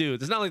nothing to do.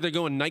 It's not like they're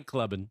going night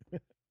clubbing.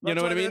 You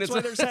know what I mean? That's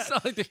why there's it's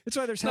not like, That's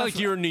why there's it's not like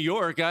you're in New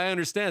York. I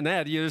understand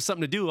that. There's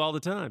something to do all the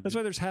time. That's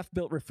why there's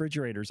half-built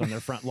refrigerators on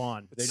their front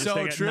lawn. They just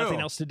they got true. nothing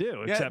else to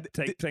do except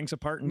take things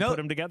apart and put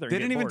them together. They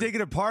didn't even take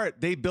it apart.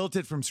 They built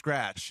it from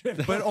scratch,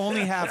 but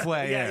only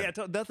halfway. Yeah.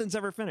 Nothing's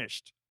ever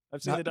finished.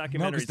 I've seen the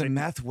documentary. No, because the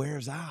meth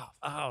wears off.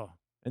 Oh.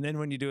 And then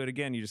when you do it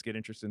again, you just get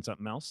interested in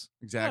something else.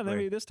 Exactly. Yeah,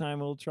 maybe this time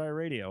we'll try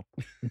radio.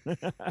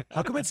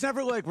 How come it's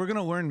never like we're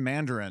gonna learn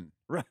Mandarin?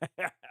 Right.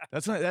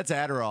 That's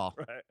Adderall.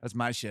 Right. That's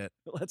my shit.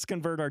 Let's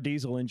convert our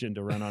diesel engine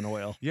to run on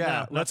oil.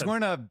 Yeah. No, let's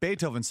nothing. learn a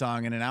Beethoven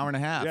song in an hour and a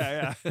half.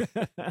 Yeah.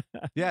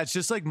 Yeah. It's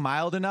just like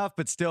mild enough,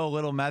 but still a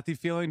little methy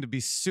feeling to be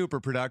super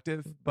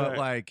productive. But Right.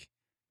 like,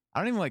 I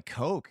don't even like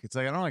Coke. It's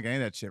like I don't like any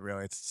of that shit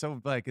really. It's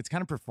so like it's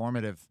kind of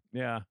performative.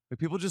 Yeah. Like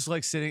people just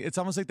like sitting. It's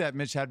almost like that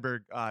Mitch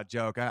Hedberg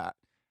joke. I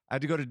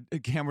had to go to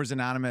Gamblers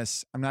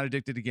Anonymous. I'm not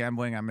addicted to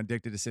gambling. I'm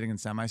addicted to sitting in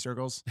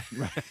semicircles.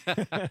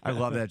 I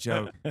love that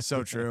joke.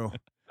 So true.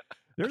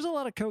 There's a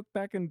lot of Coke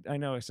back in. I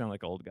know I sound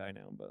like an old guy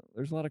now, but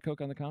there's a lot of Coke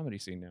on the comedy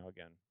scene now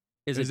again.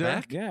 Is it there?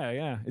 back?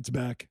 Yeah. It's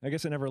back. I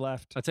guess it never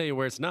left. I'll tell you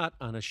where it's not,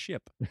 on a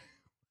ship.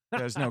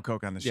 There's no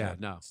Coke on the ship. Yeah,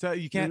 no. So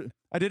you can't.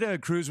 I did a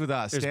cruise with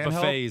us. There's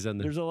buffets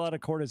and There's a lot of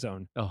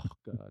cortisone. oh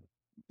god.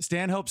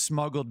 Stanhope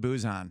smuggled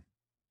booze on.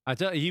 I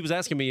tell you, he was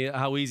asking me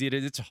how easy it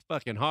is. It's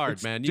fucking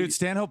hard, man. Dude,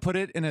 Stanhope put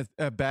it in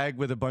a bag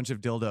with a bunch of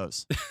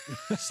dildos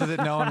so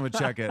that no one would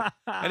check it.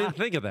 I didn't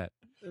think of that.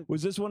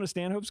 Was this one of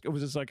Stanhope's?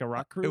 Was this like a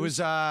rock cruise? It was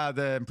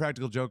the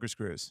Impractical Jokers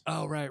cruise.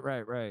 Oh, right.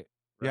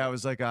 Yeah, it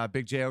was like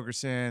Big J.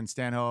 Ogerson,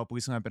 Stanhope,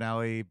 Lisa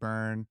Lampanelli,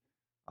 Byrne,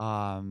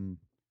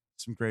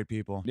 some great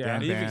people. Yeah,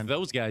 Dan Even Band. if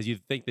those guys,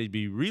 you'd think they'd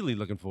be really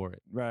looking for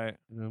it, Right.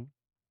 you know?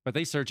 But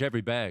they search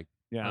every bag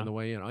Yeah. on the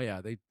way in. Oh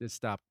yeah, they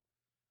stop.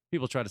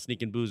 People try to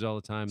sneak in booze all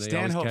the time. They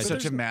Stanhope's always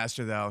catch such a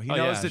master, though. He Oh,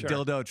 knows yeah, the sure.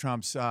 dildo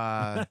trumps.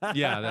 yeah,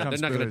 they're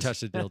Trump's not going to booze. touch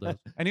the dildos.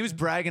 And he was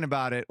bragging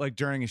about it like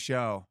during a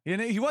show.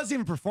 And he wasn't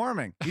even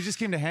performing. He just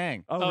came to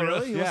hang. Oh, Oh, really?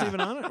 really? He Yeah. wasn't even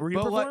on it? Were you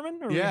But what-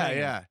 performing? Or were you Yeah, hanging?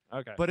 yeah.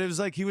 Okay. But it was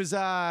like he was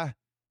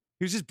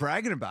just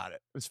bragging about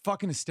it. It was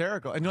fucking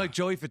hysterical. And like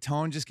Joey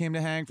Fatone just came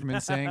to hang from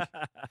NSYNC.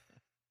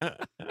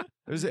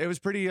 It was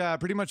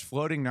pretty much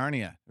floating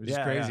Narnia. It was just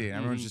Yeah, crazy. yeah.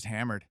 Everyone's Mhm. just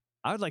hammered.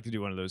 I would like to do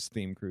one of those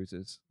theme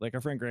cruises. Like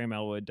our friend Graham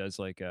Elwood does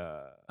like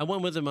I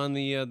went with him on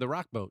the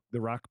rock boat.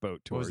 the rock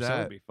boat tour. was So it that?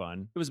 would be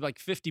fun. It was like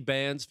 50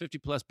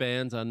 plus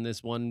bands on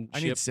this one I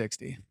ship. need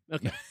 60.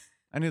 Okay,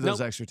 I need those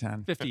Nope. extra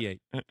 10. 58.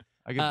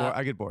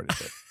 I get bored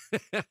of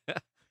it.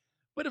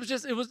 But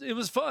it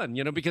was fun,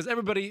 you know, because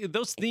everybody,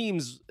 those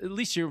themes, at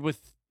least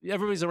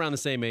everybody's around the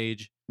same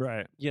age.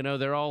 Right. You know,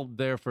 they're all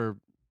there for,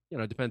 you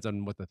know, it depends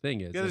on what the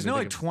thing is. Yeah, there's I mean, no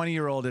like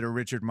 20-year-old at a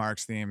Richard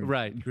Marx theme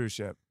Right. cruise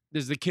ship.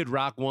 There's the Kid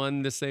Rock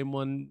one, the same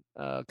one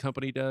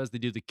company does. They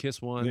do the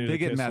Kiss one. Yeah. They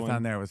get Kiss meth one.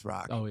 on there with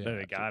rock. Oh yeah,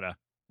 They gotta.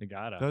 They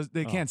gotta.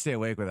 They Oh. can't stay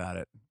awake without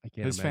it. I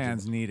can't His imagine.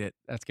 fans need it.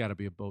 That's got to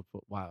be a boat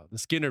full. Wow, the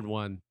Skinner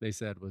one they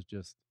said was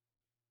just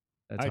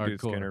that's I'd hardcore. do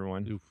the Skinner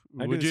one. Oof.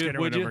 I would do you? Skinner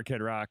Would one you? over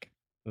Kid Rock.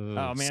 Ugh.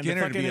 Oh man,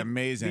 Skinner would be the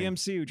amazing.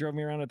 MC who drove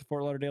me around at the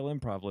Fort Lauderdale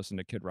Improv listening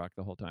to Kid Rock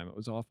the whole time. It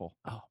was awful.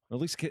 Oh. At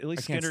least I can't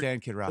Skinner.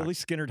 stand Kid Rock. At least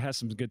Skinner has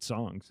some good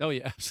songs. Oh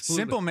yeah,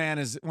 absolutely. Simple Man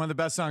is one of the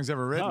best songs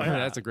ever written. Oh, Yeah, yeah.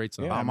 that's a great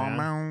song. Yeah,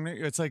 man.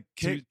 It's like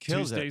kills it.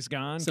 Tuesday's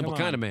Gone. Simple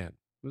Come Kind of on. Man.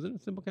 Was it a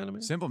Simple Kind of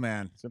Man? Simple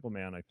Man. Simple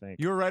Man, I think.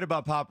 You were right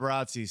about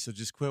paparazzi, so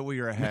just quit while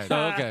you're ahead.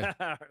 Oh, okay.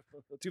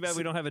 Too bad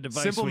we don't have a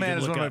device. Simple we Man can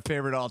is look one of my up.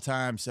 favorite all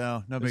time,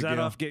 so no Is big that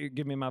deal. off?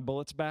 Give me my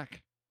bullets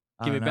back.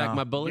 I Give me don't back know.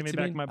 my bullets. Give me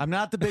you back mean? my. I'm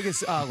not the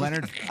biggest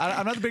Leonard.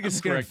 I'm not the biggest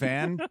Skinner correct.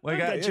 fan. Like,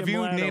 Got if Jim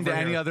you Ladd named over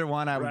any here. other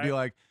one, I would be Right.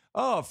 like,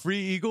 oh, Free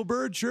Eagle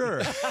Bird,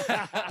 sure.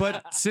 But What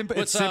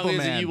it's song Simple is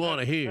Man. it you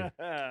want to hear?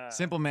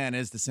 Simple Man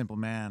is the Simple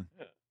Man.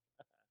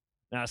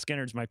 Nah,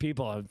 Skinner's my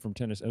people. I'm from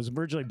Tennessee. I was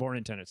originally born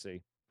in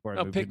Tennessee. before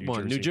I Oh, moved pick to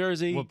one. New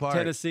Jersey, What part?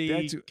 Tennessee.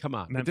 That's- Come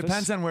on. It Memphis.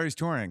 depends on where he's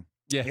touring.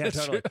 Yeah, Yeah, that's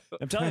totally. true.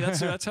 I'm telling you, that's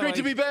how Great I,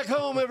 to be back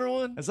home,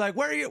 everyone. It's like,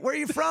 where are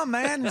you from,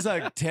 man? He's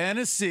like,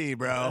 Tennessee,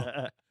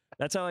 bro.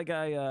 That's how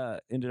I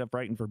ended up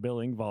writing for Bill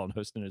Engvall and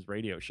hosting his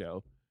radio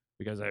show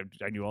because I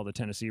knew all the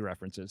Tennessee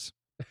references.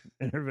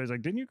 And everybody's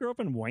like, "Didn't you grow up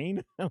in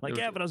Wayne?" I'm like,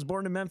 "Yeah, but I was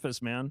born in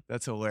Memphis, man.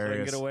 That's So I can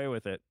hilarious. get away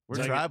with it." We're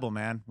So I tribal,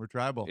 man. We're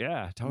tribal. get-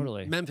 Yeah,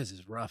 totally. Memphis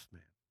is rough,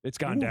 man. It's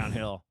gone Ooh.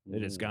 downhill.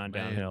 It has Ooh, gone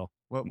man. downhill.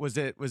 What was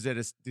it? Was it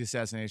the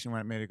assassination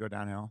when it made it go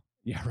downhill?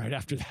 Yeah, right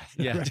after that.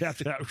 Yeah. right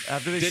after that.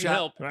 After they Didn't shot,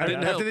 help. Right. Didn't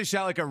after help. they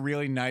shot like a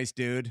really nice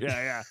dude.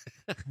 yeah.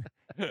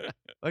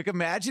 Like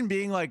imagine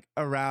being like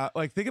around.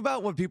 Like think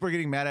about what people are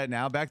getting mad at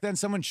now. Back then,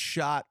 someone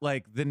shot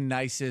like the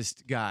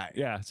nicest guy.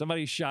 Yeah,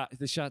 they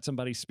shot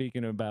somebody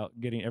speaking about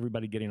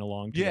everybody getting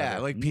along Yeah,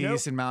 together. like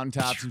peace and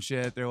mountaintops and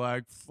shit. They're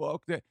like,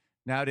 fuck that.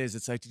 Nowadays,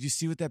 it's like, did you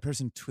see what that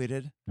person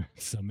tweeted?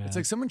 So mad. It's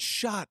like someone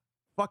shot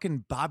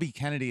fucking Bobby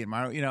Kennedy and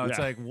Mario. You know, it's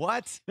Yeah. like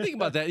what? Think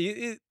about that.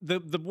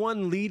 The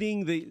one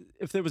leading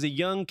if there was a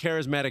young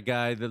charismatic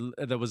guy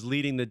that was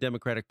leading the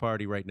Democratic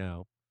Party right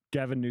now.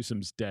 Gavin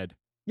Newsom's dead.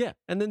 Yeah,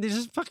 and then they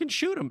just fucking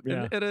shoot him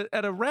Yeah.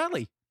 at a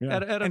rally. Yeah.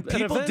 At And an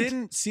people event.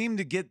 didn't seem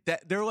to get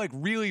that. They're like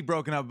really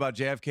broken up about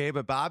JFK,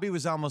 but Bobby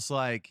was almost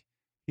like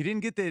he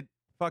didn't get the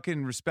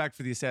fucking respect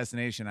for the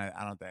assassination.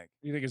 I don't think.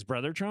 You think his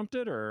brother trumped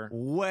it, or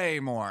Way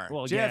more.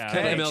 Well, JFK yeah.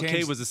 And MLK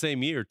changed- was the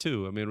same year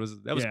too. I mean,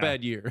 that was a Yeah.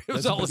 bad year. It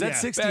was That's- all was that bad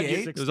 68?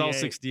 year. It was all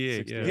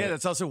 68. Yeah. Yeah,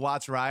 that's also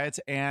Watts riots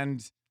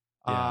and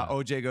Yeah.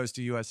 OJ goes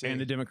to USC. and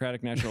the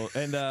Democratic National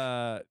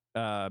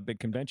and big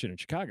convention in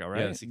Chicago,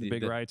 right? Yes, the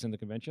big riots in the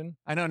convention.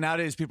 I know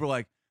nowadays people are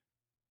like,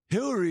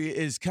 Hillary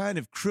is kind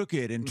of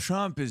crooked and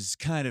Trump is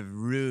kind of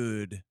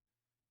rude.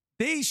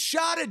 They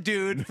shot a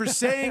dude for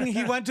saying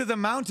he went to the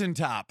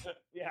mountaintop,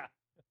 Yeah,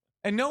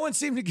 and no one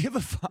seemed to give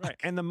a fuck. right.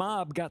 And the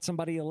mob got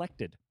somebody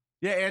elected.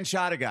 Yeah, and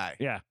shot a guy.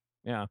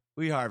 Yeah,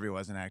 Lee Harvey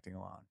wasn't acting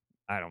alone.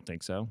 I don't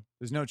think so.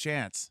 There's no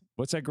chance.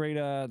 What's that great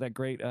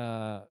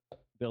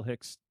Bill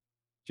Hicks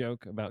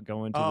joke about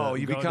going to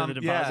You going become to the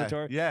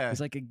depository? Yeah.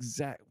 It's like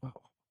exact. Whoa.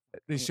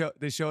 They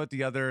show it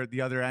the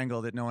other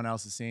angle that no one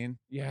else has seen.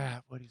 Yeah,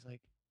 what he's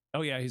like.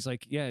 Oh yeah, he's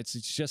like, yeah, it's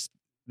just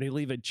they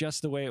leave it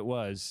just the way it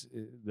was.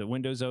 The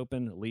window's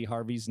open. Lee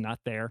Harvey's not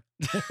there.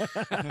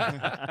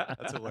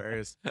 That's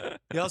hilarious.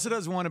 He also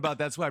does one about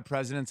that's why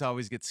presidents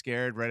always get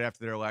scared right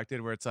after they're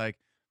elected, where it's like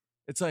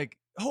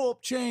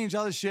hope, change,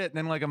 all this shit, and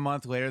then like a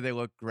month later they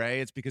look gray.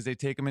 It's because they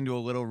take them into a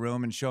little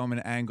room and show them an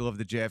angle of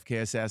the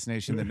JFK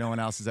assassination that no one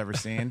else has ever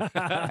seen,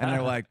 and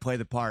they're like, play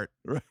the part.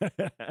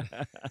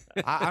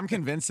 I'm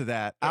convinced of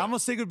that. I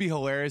almost think it would be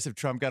hilarious if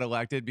Trump got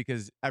elected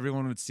because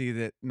everyone would see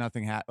that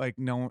nothing happened. Like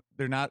no,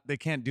 they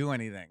can't do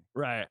anything.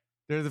 Right.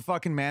 They're the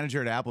fucking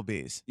manager at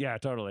Applebee's. Yeah,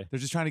 totally. They're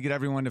just trying to get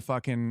everyone to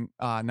fucking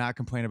not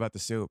complain about the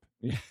soup.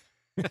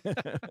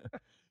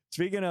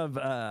 Speaking of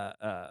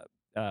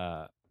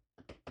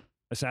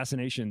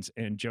assassinations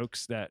and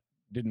jokes that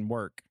didn't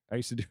work, I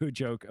used to do a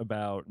joke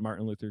about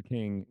Martin Luther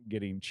King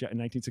getting shot in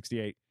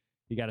 1968.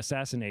 He got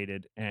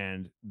assassinated,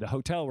 and the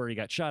hotel where he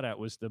got shot at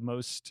was the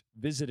most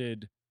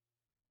visited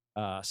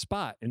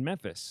spot in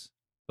Memphis.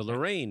 The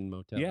Lorraine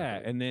Motel. Yeah,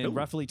 and then Ooh,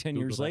 roughly 10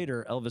 Google years that.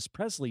 later, Elvis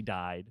Presley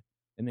died,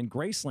 and then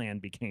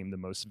Graceland became the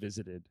most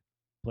visited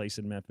place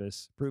in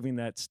Memphis, proving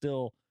that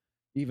still,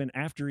 even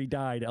after he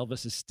died,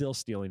 Elvis is still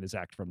stealing his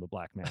act from the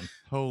black man.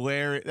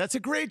 Hilarious. That's a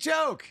great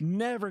joke.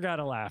 Never got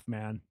a laugh,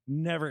 man.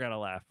 Never got a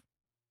laugh.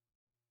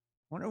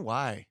 Wonder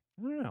why.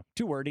 I don't know.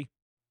 Too wordy.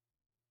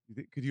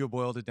 Could you have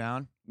boiled it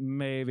down?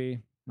 Maybe.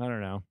 I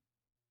don't know.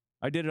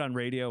 I did it on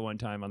radio one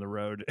time on the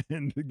road,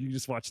 and you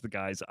just watch the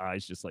guy's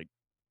eyes just like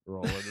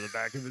roll into the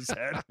back of his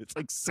head. It's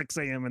like 6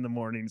 a.m. in the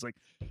morning. He's like,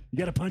 you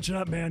got to punch it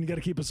up, man. You got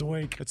to keep us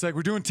awake. It's like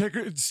we're doing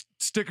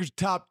Stickers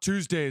Top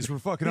Tuesdays. We're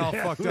fucking all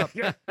fucked up.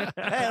 Hey,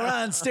 we're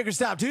on Stickers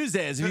Top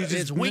Tuesdays. If you just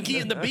It's Winky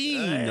and the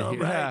Bean. All right.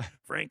 Yeah.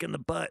 Frank in the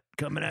butt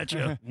coming at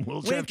you.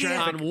 We'll have Winky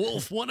traffic. on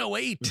Wolf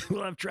 108.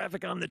 We'll have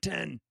traffic on the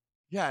 10.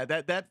 Yeah,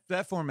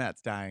 that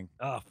format's dying.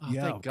 Oh,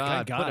 yeah. thank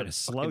God. God. Put Put a a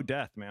slow fucking-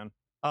 death, man.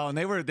 Oh, and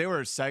they were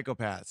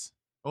psychopaths.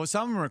 Well,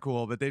 some of them were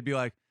cool, but they'd be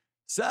like,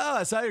 so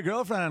I saw your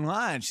girlfriend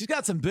online. She's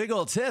got some big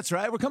old tits,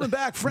 right? We're coming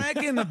back,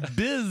 Frankie in the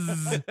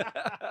biz.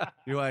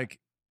 You're like,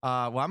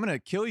 well, I'm gonna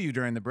kill you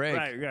during the break.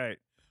 Right.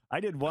 I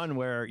did one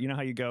where, you know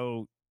how you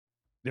go,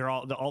 they're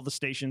all the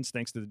stations,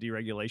 thanks to the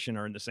deregulation,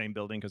 are in the same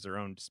building because they're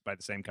owned by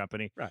the same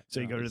company. Right. So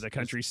you go to the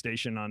country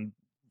station on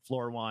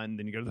floor 1,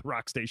 then you go to the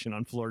rock station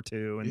on floor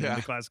 2, and Yeah. then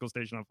the classical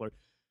station on floor.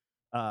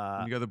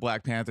 And you go the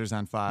Black Panthers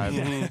on 5.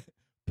 Yeah.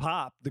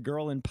 Pop, the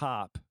girl in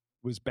Pop,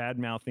 was bad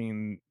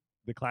mouthing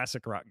the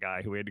classic rock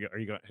guy who had to go.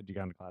 Had you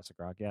gone to classic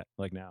rock yet?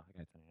 Like, no, I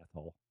got an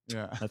asshole.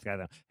 Yeah. That's the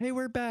guy. Hey,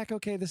 we're back.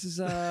 Okay, this is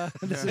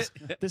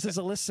this is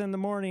Alyssa in the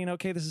morning.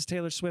 Okay, this is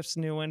Taylor Swift's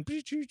new one.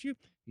 He's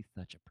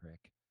such a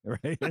prick,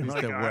 right? And He's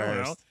I'm the like, I don't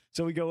know. worst.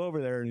 So we go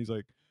over there, and he's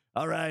like,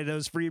 "All right, that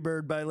was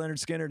Freebird by Leonard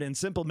Skinner and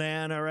Simple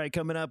Man. All right,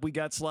 coming up, we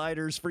got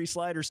sliders, free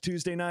sliders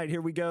Tuesday night.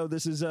 Here we go.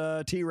 This is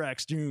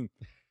T-Rex June."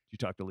 You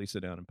talk to Lisa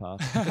down in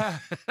Pop.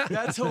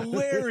 That's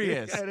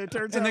hilarious. And it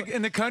turns And out,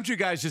 the country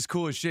guy's just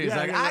cool as shit. He's Yeah,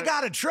 like, yeah, I yeah.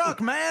 got a truck,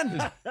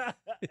 man. and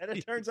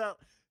it turns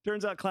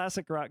out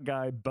classic rock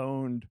guy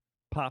boned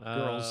Pop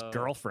Girl's Oh.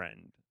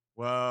 girlfriend.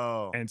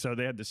 Whoa. And so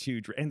they had this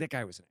huge, and that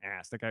guy was an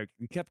ass. That guy,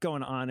 he kept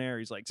going on air.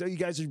 He's like, so you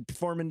guys are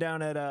performing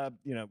down at,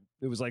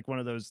 it was like one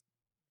of those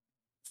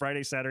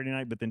Friday, Saturday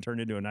night, but then turned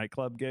into a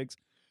nightclub gigs.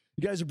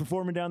 You guys are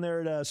performing down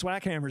there at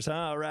Swackhammers, huh?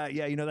 All right.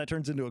 Yeah, that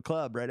turns into a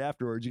club right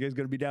afterwards. You guys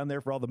going to be down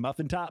there for all the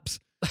muffin tops?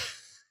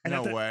 And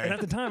No way. And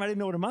at the time, I didn't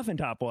know what a muffin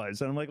top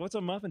was. And I'm like, what's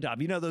a muffin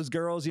top? You know those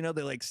girls, they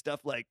like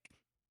stuff like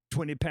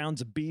 20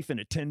 pounds of beef in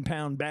a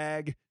 10-pound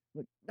bag?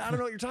 Like, I don't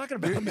know what you're talking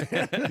about,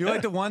 man. You're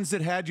like the ones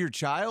that had your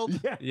child?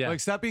 Yeah. Yeah.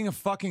 Like, stop being a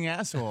fucking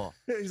asshole.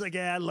 He's like,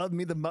 yeah, I love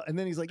me and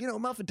then he's like,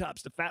 muffin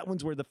tops, the fat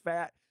ones were the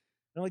fat.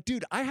 And I'm like,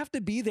 dude, I have to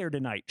be there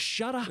tonight.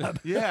 Shut up.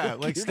 Yeah,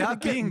 like, You're gonna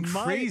stop get being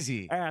my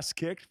crazy. Ass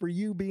kicked for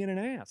you being an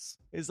ass.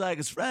 It's like,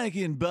 it's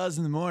Frankie and Buzz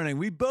in the morning.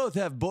 We both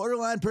have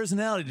borderline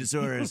personality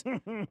disorders.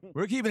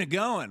 We're keeping it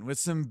going with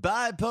some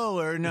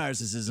bipolar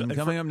narcissism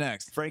coming up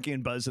next. Frankie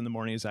and Buzz in the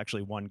morning is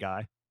actually one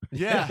guy.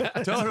 Yeah,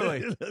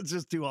 totally. It's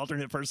just two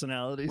alternate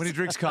personalities. When he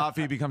drinks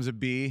coffee, he becomes a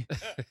bee.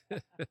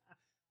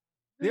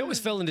 They always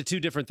fell into two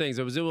different things.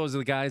 It was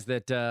the guys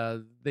that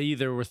they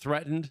either were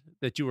threatened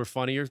that you were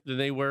funnier than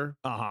they were,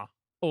 Uh-huh.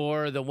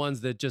 or the ones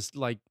that just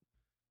like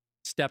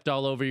stepped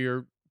all over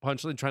your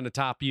punchline trying to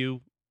top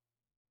you.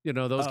 You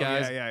know, those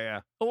guys.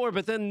 Yeah. Or,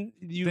 but then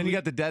you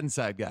got the dead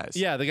inside guys.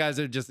 Yeah, the guys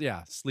that are just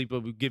sleep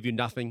will give you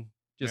nothing.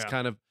 Just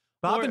kind of.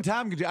 Bob and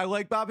Tom. I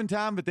like Bob and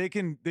Tom, but they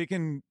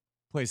can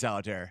play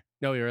solitaire.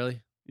 No, you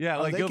really? Yeah,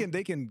 like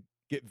they can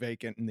get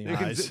vacant in the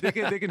eyes. They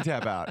can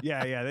tap out.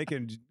 Yeah, they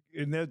can.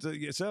 And that's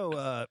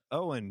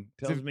Owen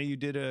tells me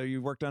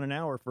you worked on an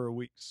hour for a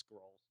week.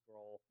 Scroll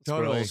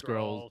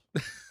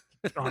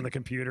on the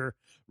computer.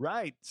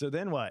 Right. So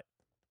then what?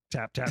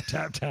 Tap.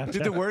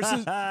 Dude, the worst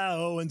is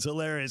Owen's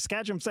hilarious.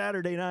 Catch him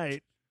Saturday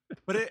night.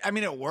 But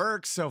it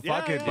works, so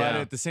fuck it. Yeah. But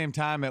at the same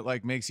time, it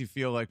like makes you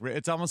feel like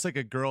it's almost like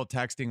a girl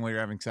texting while you're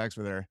having sex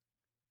with her.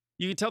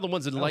 You can tell the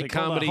ones that like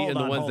comedy and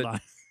the ones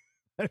that.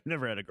 I've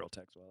never had a girl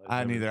text while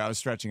I neither. I was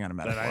stretching on a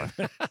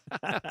metaphor.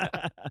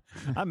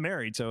 I'm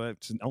married, so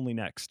it's only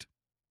next.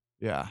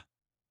 Yeah.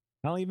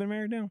 How long you been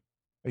married now?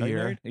 A year.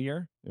 Married? A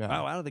year? Yeah.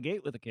 Wow, out of the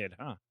gate with a kid,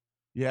 huh?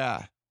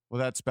 Yeah. Well,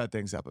 that sped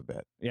things up a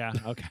bit. Yeah.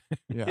 Okay.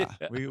 Yeah.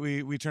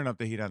 We turned up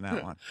the heat on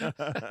that one.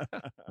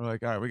 We're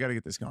like, all right, we got to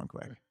get this going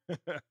quick. A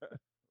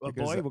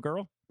boy, a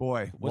girl?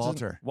 Boy,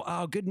 Walter.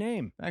 Oh, good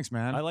name. Thanks,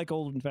 man. I like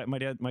old. In fact,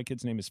 my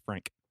kid's name is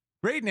Frank.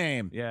 Great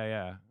name.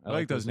 Yeah. I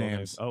like those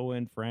names.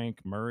 Owen,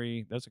 Frank,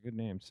 Murray. Those are good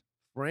names.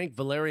 Frank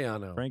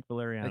Valeriano.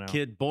 A A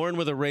kid born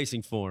with a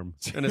racing form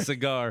and a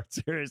cigar.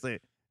 Seriously.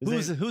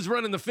 Who's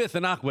running the fifth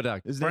in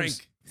Aqueduct?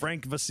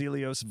 Frank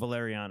Vasilios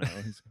Valeriano.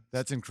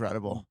 That's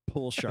incredible.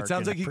 Pool shark. It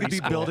sounds like he could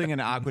be building an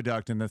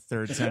aqueduct in the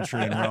 3rd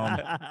century in Rome.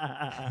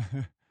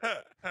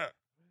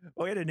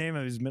 Well, he had a name.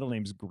 His middle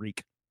name's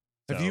Greek.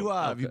 Have you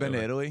been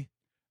to Italy?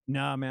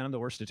 No, man, I'm the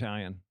worst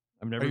Italian.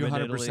 I've never been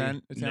to Italy.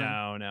 100%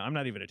 Italian? No, I'm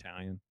not even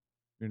Italian.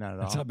 You're not at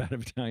all. That's how bad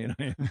of Italian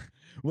I am.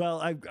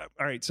 Well, all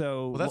right.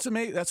 So that's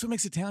what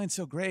makes Italians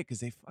so great, because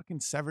they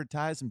fucking severed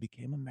ties and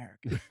became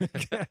American.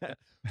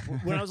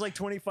 When I was like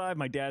 25,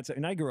 my dad said,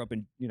 and I grew up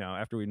in,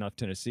 after we left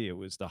Tennessee, it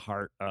was the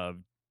heart of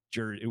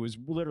Jersey. It was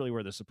literally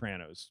where The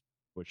Sopranos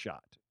was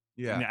shot.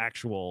 Yeah. An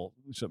actual,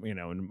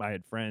 and I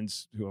had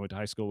friends who I went to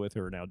high school with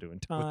who are now doing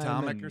time.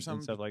 Potomac or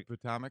something? Stuff like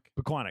Potomac?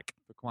 Pequannock.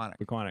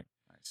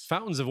 Nice.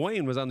 Fountains of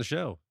Wayne was on the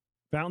show.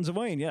 Fountains of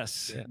Wayne,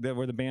 yes. Yeah.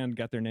 Where the band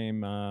got their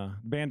name,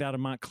 band out of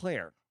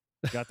Montclair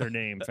got their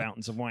name,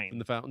 Fountains of Wayne. In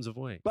the Fountains of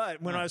Wayne.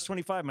 But when I was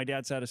 25, my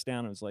dad sat us down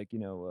and was like,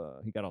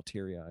 he got all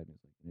teary-eyed.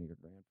 He was like,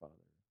 your grandfather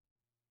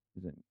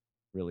isn't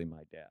really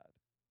my dad.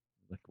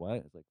 I was like, what? I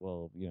was like,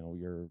 well,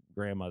 your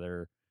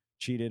grandmother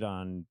cheated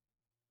on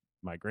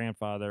my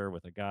grandfather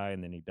with a guy,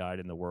 and then he died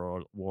in the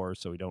World War,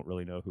 so we don't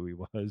really know who he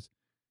was.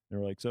 And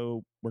we're like,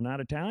 so we're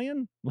not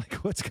Italian? Like,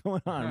 what's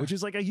going on? Which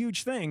is like a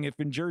huge thing if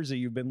in Jersey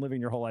you've been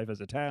living your whole life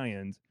as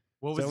Italians.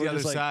 What was the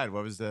other side?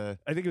 What was the...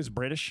 I think it was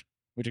British,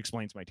 which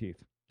explains my teeth.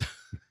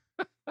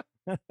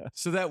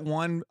 So that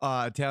one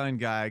Italian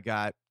guy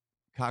got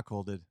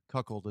cuckolded.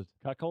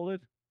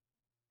 Cuckolded?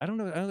 I don't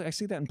know. I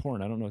see that in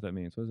porn. I don't know what that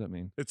means. What does that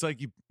mean? It's like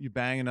you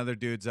bang another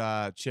dude's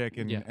chick,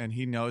 and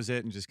he knows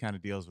it and just kind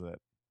of deals with it.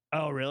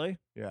 Oh, really?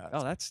 Yeah.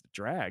 Oh, that's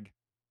drag.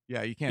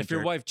 Yeah, you can't. If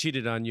your wife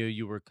cheated on you,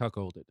 you were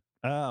cuckolded.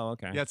 Oh,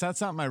 okay. Yeah, it's not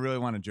something I really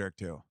want to jerk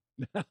to.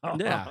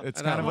 Yeah,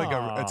 it's kind of like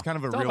a it's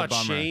real all about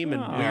bummer. shame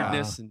and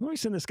weirdness. Let me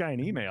send this guy an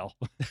email.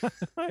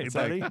 Hey,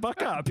 buddy,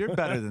 buck up. You're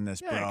better than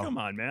this, bro. Yeah, come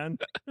on, man.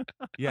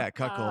 Yeah,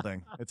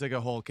 cuckolding. It's like a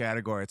whole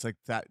category. It's like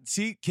that.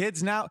 See,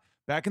 kids now.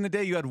 Back in the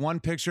day, you had one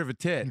picture of a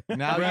tit.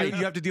 Now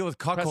you have to deal with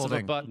Press of a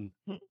cuckolding. button.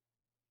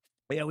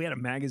 Yeah, we had a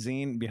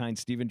magazine behind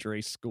Stephen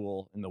Dre's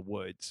school in the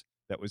woods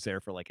that was there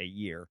for like a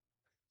year.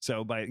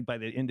 So by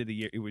the end of the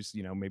year, it was,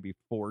 maybe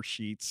 4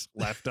 sheets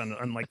left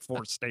on like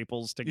 4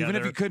 staples together.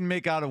 Even if you couldn't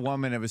make out a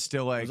woman, it was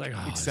still like,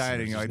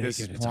 exciting. This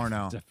is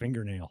porno. It's a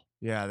fingernail.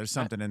 Yeah, there's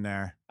something in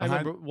there. I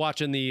remember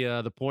watching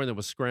the porn that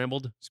was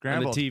scrambled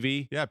on the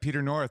TV. Yeah,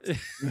 Peter North.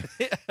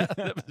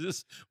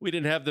 We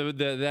didn't have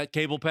that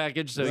cable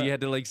package, so you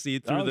had to like see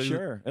it through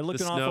sure. It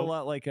looked an awful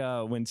lot like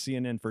when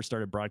CNN first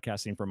started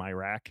broadcasting from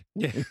Iraq.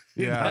 Yeah.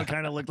 It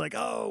kind of looked like,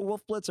 oh,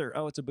 Wolf Blitzer.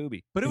 Oh, it's a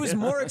booby. But it was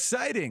more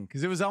exciting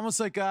because it was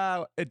almost like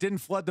it didn't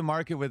flood the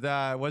market with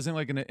it wasn't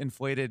like an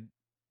inflated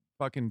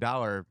fucking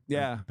dollar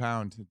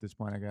pound at this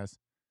point, I guess.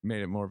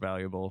 Made it more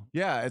valuable.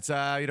 Yeah, it's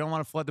you don't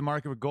want to flood the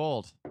market with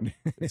gold.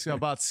 It's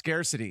about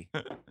scarcity.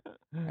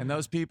 And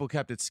those people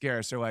kept it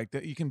scarce. They're like,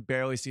 you can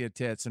barely see a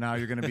tit, so now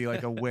you're going to be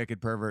like a wicked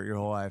pervert your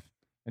whole life.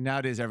 And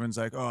nowadays everyone's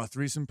like, oh,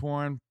 threesome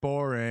porn,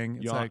 boring.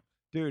 It's like,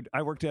 dude,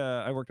 I worked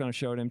on a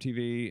show at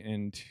MTV,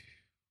 and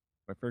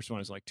my first one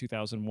was like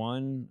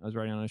 2001. I was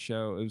writing on a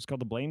show. It was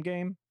called The Blame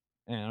Game,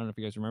 and I don't know if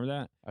you guys remember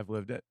that. I've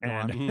lived it.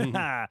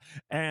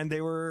 And they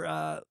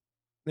were.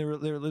 There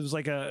was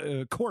like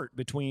a court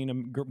between a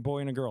boy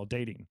and a girl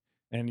dating,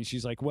 and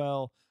she's like,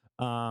 "Well,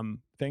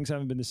 things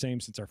haven't been the same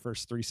since our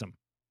first threesome."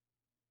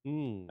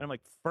 And I'm like,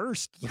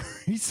 "First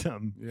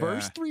threesome? Yeah.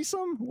 First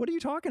threesome? What are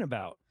you talking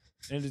about?"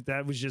 And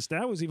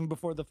that was even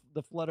before the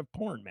flood of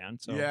porn, man.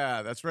 So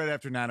yeah, that's right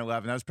after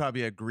 9/11. That was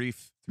probably a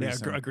grief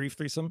threesome. Yeah, a grief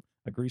threesome,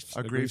 a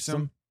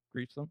griefsome.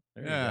 Griefsome.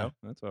 There you go.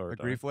 That's what we're a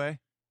grief way.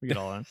 We get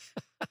all on.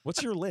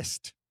 What's your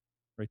list?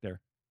 Right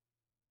there.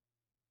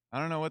 I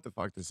don't know what the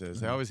fuck this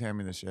is. They always hand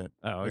me this shit.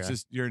 Oh, okay. It's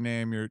just your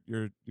name, your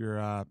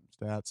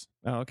stats.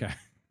 Oh, okay.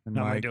 And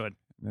How am I Mike. doing?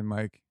 And then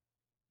Mike.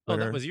 Oh, that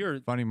Twitter, was your.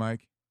 Funny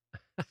Mike.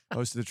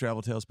 Host of the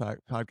Travel Tales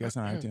podcast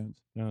on iTunes.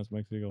 No, it's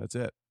Mike Siegel. That's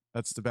it.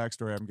 That's the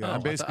backstory I'm getting. Oh,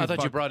 I'm basically I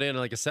thought you brought in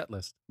like a set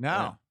list.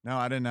 No,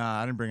 I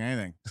didn't bring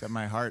anything except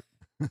my heart.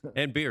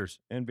 And beers.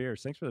 And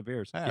beers. Thanks for the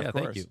beers. Yeah, Yeah, of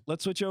thank course. you.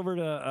 Let's switch over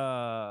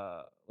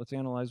to let's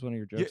analyze one of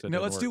your Yeah, jokes. that no,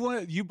 didn't let's work. do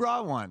one. You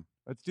brought one.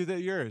 Let's do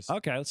that yours.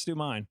 Okay, let's do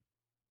mine.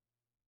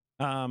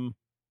 Out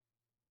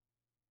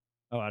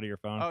of your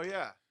phone. Oh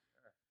yeah.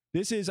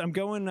 This is I'm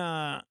going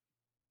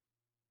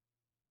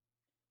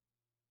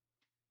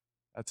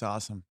That's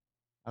awesome.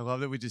 I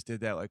love that we just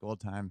did that like old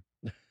timey.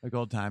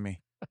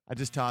 I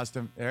just tossed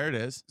him. There it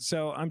is.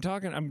 so I'm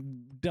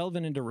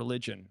delving into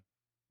religion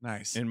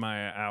Nice. in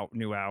my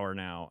new hour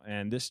now,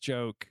 and this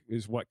joke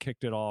is what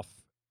kicked it off.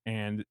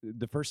 And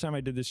the first time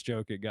I did this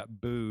joke, it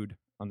got booed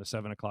on the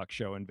 7:00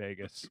 show in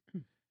Vegas,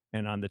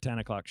 and on the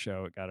 10:00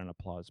 show, it got an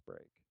applause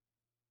break.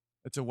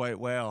 It's a white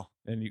whale.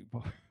 And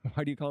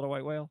why do you call it a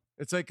white whale?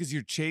 It's like because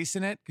you're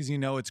chasing it because you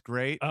know it's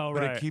great, Oh,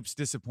 but right. it keeps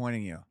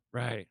disappointing you.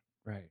 Right.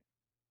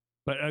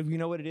 But you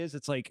know what it is?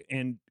 It's like,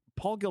 and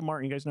Paul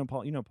Gilmartin, you guys know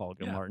Paul, Paul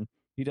Gilmartin.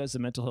 He does the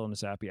Mental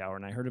Illness Happy Hour,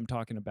 and I heard him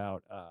talking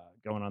about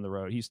going on the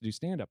road. He used to do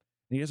stand-up,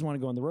 and he doesn't want to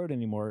go on the road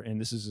anymore,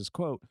 and this is his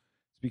quote.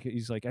 It's because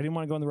he's like, I didn't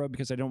want to go on the road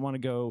because I don't want to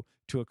go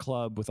to a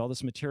club with all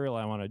this material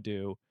I want to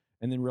do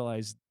and then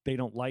realize they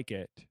don't like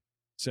it.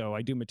 So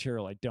I do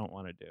material I don't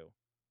want to do.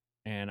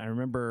 And I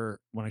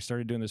remember when I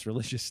started doing this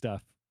religious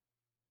stuff,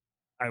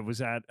 I was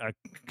at a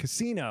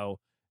casino,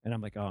 and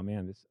I'm like, oh,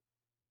 man, this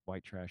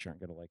white trash aren't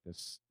going to like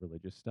this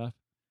religious stuff.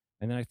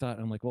 And then I thought,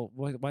 I'm like, well,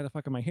 why the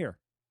fuck am I here?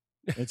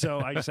 And so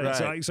I said,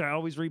 Right. so I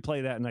always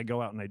replay that, and I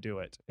go out and I do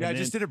it. Yeah, And I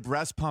just did a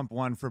breast pump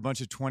one for a bunch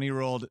of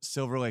 20-year-old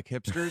Silver Lake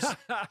hipsters.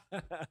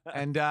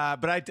 And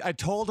but I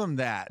told them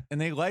that,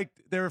 and they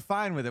were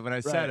fine with it when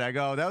I said it. I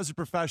go, that was a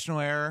professional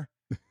error.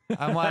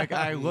 I'm like,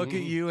 I look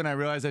at you and I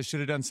realize I should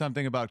have done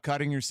something about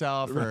cutting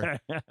yourself,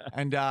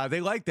 and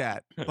they like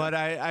that. But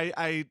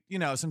I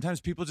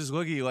sometimes people just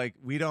look at you like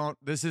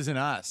this isn't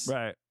us.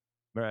 Right.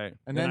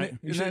 And then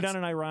you should have done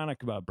an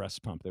ironic about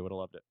breast pump. They would have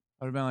loved it.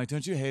 I would have been like,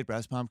 don't you hate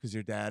breast pump because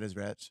your dad is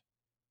rich?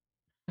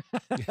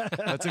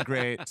 That's a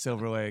great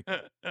Silver Lake.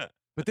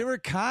 But they were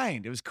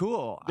kind. It was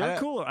cool. They're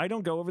cool. I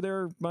don't go over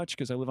there much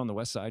because I live on the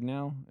west side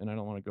now, and I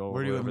don't want to go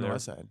Where do you live over on the there.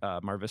 west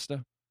side? Mar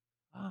Vista.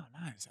 Oh,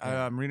 nice.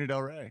 Yeah. Marina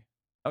Del Rey.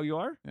 Oh, you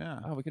are? Yeah.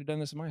 Oh, we could have done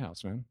this at my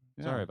house, man.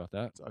 Yeah. Sorry about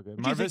that. It's all good. It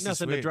Mar takes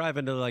Vista's nothing to sweet. drive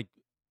into like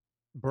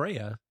Brea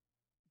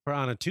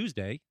on a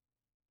Tuesday.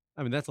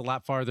 I mean, that's a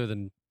lot farther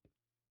than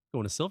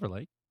going to Silver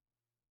Lake.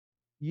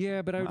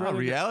 Yeah, but I would Wow, rather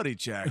reality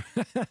check.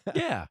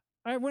 Yeah.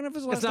 when was the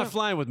It's last not time?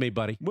 flying with me,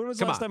 buddy. When was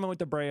the Come last on. time I went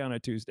to Brea on a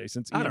Tuesday?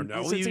 Since I don't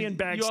know. Since Ian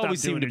Bagg you stopped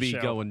always seem doing to his be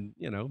show. going,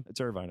 It's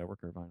Irvine. I work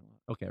Irvine a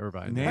lot. Okay,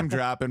 Irvine. Name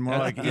dropping, more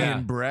like Yeah.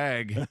 Ian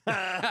Bragg. All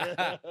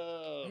right,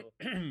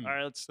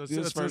 let's do this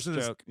Let's first listen to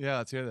this. joke. Yeah,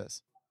 let's hear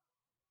this.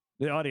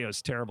 The audio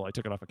is terrible. I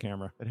took it off a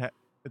camera.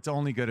 It's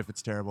only good if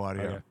it's terrible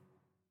audio. Okay.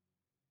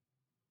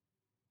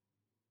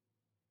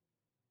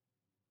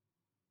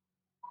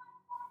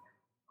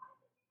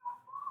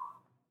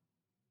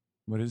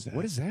 What is that?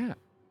 What is that?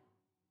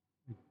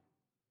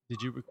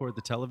 Did you record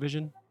the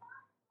television?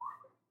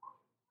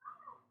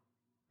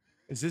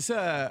 Is this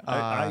a?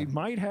 I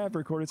might have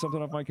recorded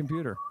something off my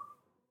computer.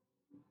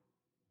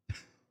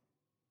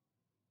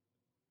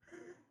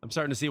 I'm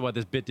starting to see why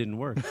this bit didn't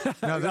work.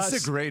 no, this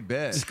is a great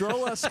bit.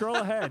 Scroll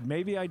ahead.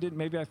 Maybe I did.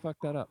 Maybe I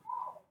fucked that up.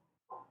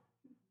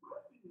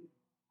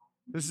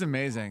 This is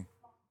amazing.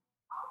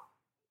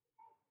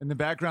 In the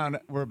background,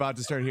 we're about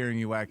to start hearing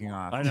you whacking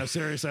off. I know.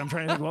 Seriously, I'm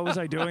trying to think. What was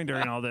I doing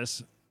during all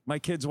this? My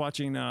kid's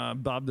watching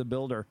Bob the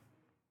Builder.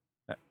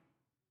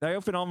 I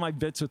open all my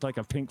bits with like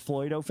a Pink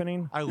Floyd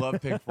opening. I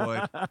love Pink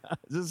Floyd.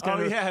 This is Oh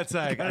kind of, yeah, it's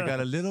like I got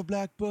a little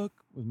black book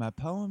with my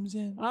poems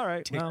in. all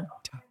right. Well,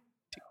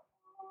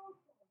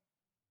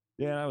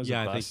 yeah, that was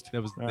Yeah, a I bust. think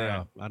that was. All Yeah,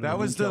 right. I don't That know.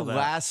 was the Until that.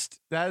 last.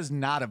 That is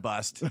not a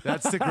bust.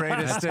 That's the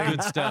greatest thing.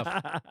 good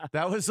stuff.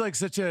 That was like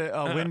such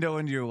a window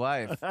into your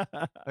life.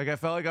 Like I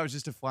felt like I was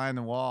just a fly on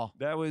the wall.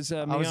 That was me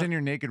I was on, in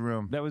your naked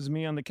room. that was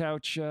me on the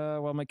couch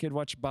while my kid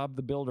watched Bob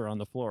the Builder on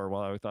the floor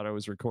while I thought I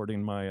was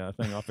recording my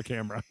thing off the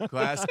camera.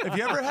 Class. Have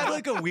you ever had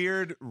like a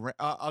weird?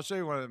 I'll show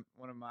you one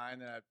of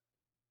mine.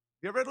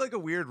 You ever had like a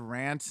weird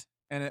rant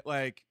and it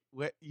like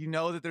you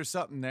know that there's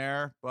something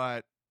there,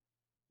 but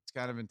it's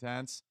kind of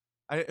intense.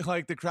 I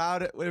like the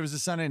crowd. It was a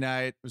Sunday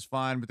night. It was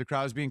fun, but the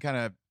crowd was being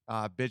kind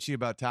of bitchy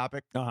about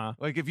topic.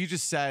 Like if you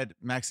just said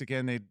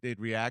Mexican, they'd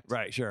react.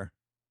 Right. Sure.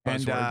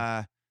 And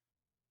Buzzword.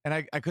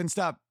 I couldn't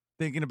stop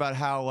thinking about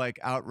how like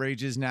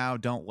outrages now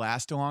don't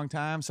last a long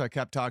time. So I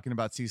kept talking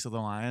about Cecil the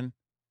Lion.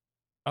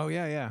 Oh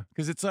yeah, yeah.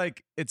 Because it's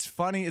like, it's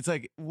funny. It's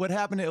like, what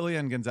happened to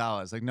Ilian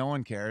Gonzalez? Like, no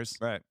one cares.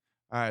 Right.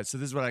 All right. So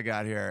this is what I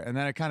got here. And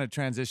then I kind of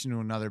transitioned to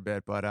another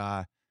bit,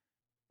 but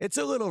it's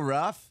a little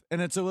rough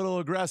and it's a little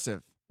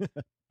aggressive.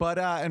 But,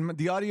 and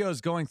the audio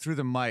is going through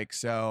the mic.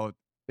 So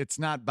it's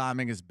not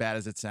bombing as bad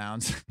as it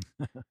sounds.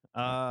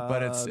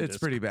 But it's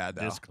pretty bad,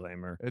 though.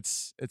 Disclaimer.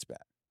 It's bad.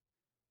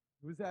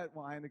 Who's that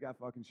lion that got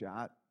fucking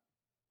shot?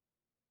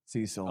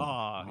 Cecil.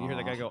 Aw, you hear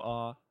the guy go,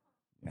 aw.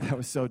 Yeah, that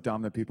was so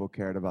dumb that people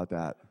cared about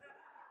that.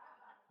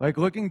 Like,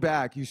 looking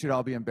back, you should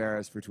all be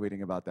embarrassed for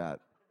tweeting about that.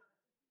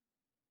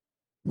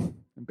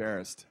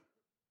 Embarrassed.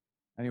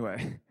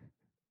 Anyway.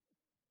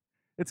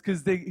 It's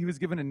because he was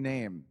given a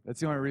name. That's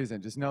the only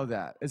reason. Just know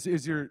that. As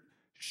you're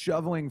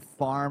shoveling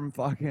farm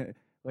fucking,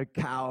 like,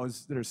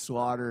 cows that are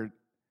slaughtered.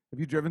 Have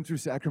you driven through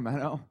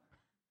Sacramento?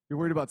 You're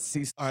worried about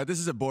Cecil. All right, this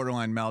is a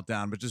borderline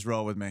meltdown, but just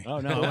roll with me. Oh,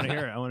 no, I want to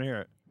hear it. I want to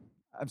hear it.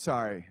 I'm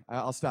sorry.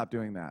 I'll stop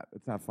doing that.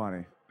 It's not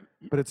funny.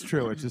 But it's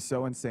true. It's just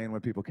so insane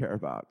what people care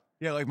about.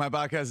 Yeah, like my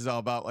podcast is all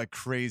about like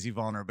crazy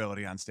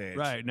vulnerability on stage.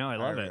 Right. No, I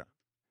love it.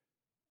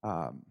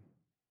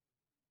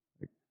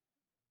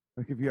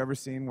 Like, have you ever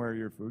seen where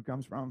your food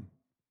comes from?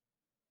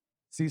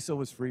 Cecil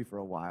was free for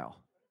a while.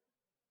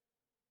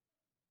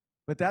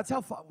 But that's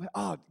how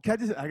I got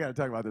to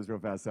talk about this real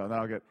fast, though, and then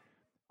I'll get...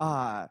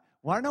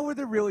 Want to know where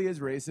there really is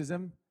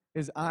racism?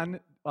 Is on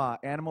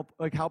animal,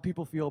 like how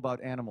people feel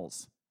about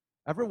animals.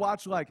 Ever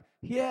watch, like,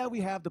 here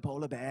we have the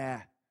polar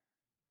bear.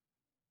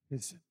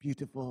 His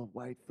beautiful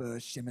white fur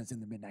shimmers in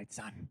the midnight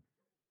sun.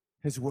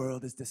 His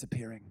world is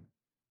disappearing.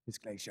 His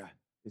glacier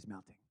is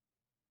melting.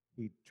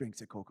 He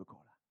drinks a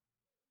Coca-Cola.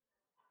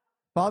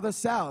 Farther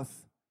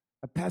south,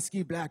 a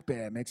pesky black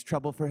bear makes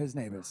trouble for his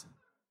neighbors.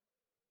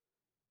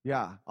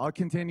 Yeah, I'll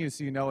continue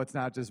so you know it's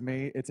not just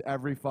me. It's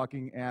every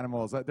fucking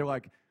animal. They're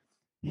like,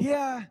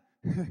 yeah,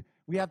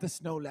 we have the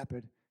snow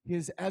leopard. He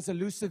is as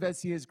elusive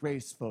as he is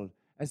graceful,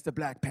 as the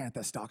Black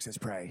Panther stalks his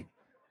prey.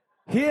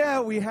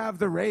 Here we have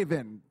the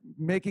raven,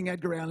 making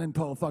Edgar Allan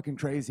Poe fucking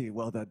crazy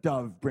while the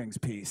dove brings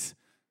peace.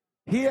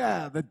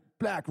 Here, the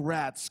black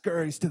rat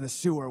scurries to the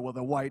sewer while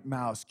the white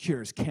mouse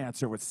cures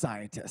cancer with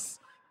scientists.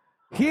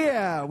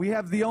 Here, we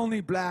have the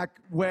only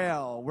black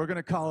whale. We're going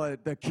to call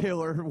it the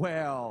killer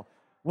whale.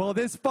 Well,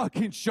 this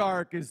fucking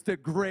shark is the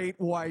great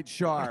white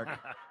shark.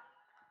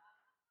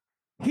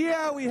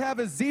 Here, we have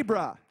a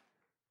zebra,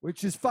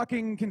 which is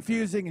fucking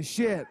confusing as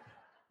shit.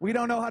 We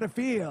don't know how to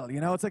feel,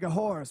 you know? It's like a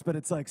horse, but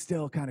it's like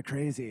still kind of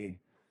crazy.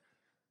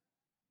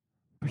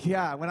 But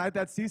yeah, when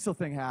that Cecil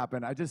thing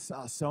happened, I just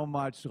saw so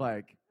much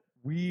like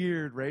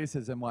weird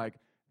racism. Like,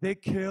 they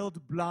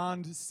killed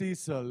blonde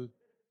Cecil.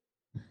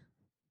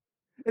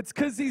 It's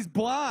because he's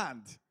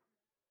blonde.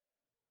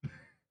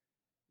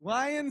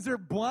 Lions are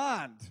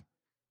blonde.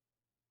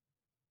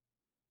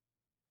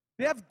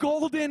 They have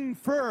golden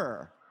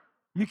fur.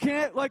 You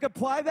can't, like,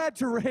 apply that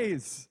to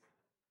race.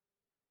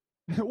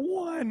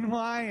 One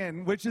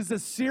lion, which is a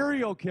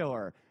serial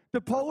killer.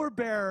 The polar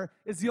bear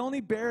is the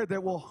only bear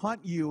that will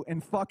hunt you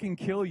and fucking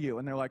kill you.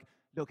 And they're like,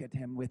 look at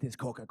him with his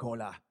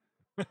Coca-Cola.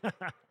 All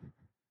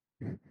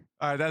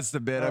right, that's the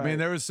bit. All I mean, right.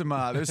 there was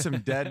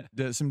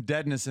some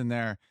deadness in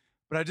there,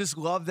 but I just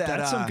love that.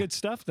 That's some good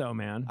stuff, though,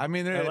 man. I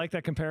mean, I like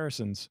that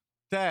comparisons.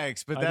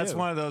 Thanks, but I that's do.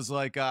 one of those,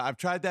 like, I've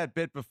tried that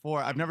bit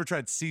before. I've never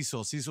tried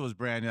Cecil. Cecil was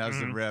brand new. That was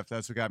the riff.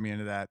 That's what got me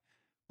into that.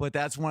 But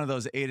that's one of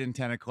those 8 and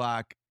 10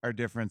 o'clock are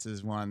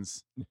differences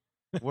ones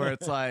where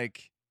it's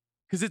like,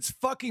 because it's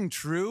fucking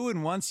true.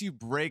 And once you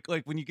break,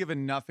 like when you give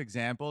enough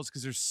examples,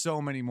 because there's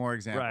so many more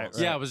examples.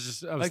 Right. Yeah, I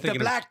was Like the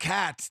thinking black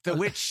cat, the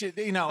witch,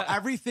 you know,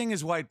 everything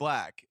is white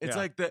black. It's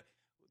Yeah. like the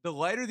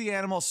lighter the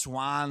animal,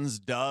 swans,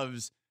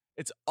 doves,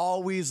 it's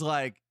always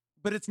like,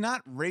 but it's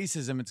not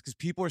racism. It's because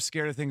people are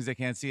scared of things they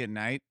can't see at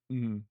night.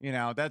 Mm-hmm. You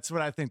know, that's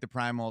what I think the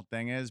primal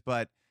thing is,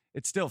 but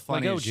it's still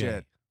funny Like as OJ.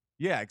 shit.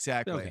 Yeah,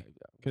 exactly. Okay.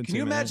 Can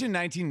you imagine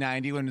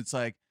 1990 when it's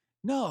like,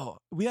 no,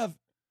 we have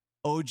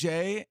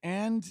OJ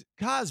and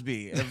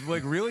Cosby have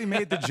like really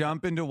made the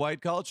jump into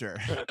white culture.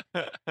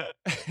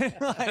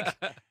 Like,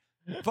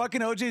 fucking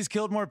OJ's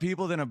killed more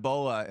people than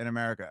Ebola in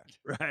America.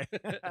 Right.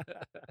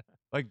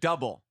 Like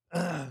double.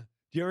 Do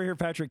you ever hear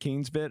Patrick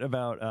Keen's bit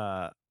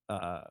about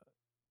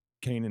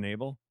Cain and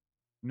Abel?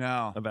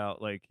 No.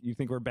 About, like, you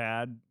think we're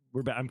bad?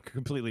 We're bad. I'm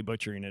completely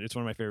butchering it. It's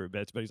one of my favorite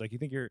bits, but he's like, you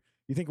think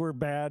we're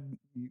bad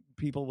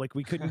people? Like,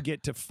 we couldn't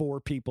get to 4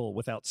 people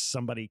without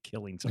somebody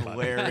killing somebody.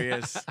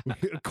 Hilarious.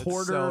 A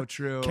quarter. so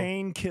true.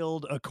 Cain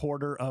killed a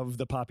quarter of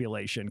the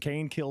population.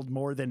 Cain killed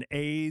more than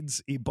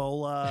AIDS,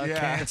 Ebola, Yeah.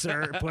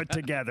 cancer put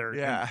together.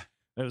 Yeah.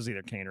 It was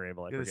either Cain or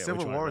Abel. I Yeah, the forget Civil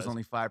which one War it was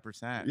only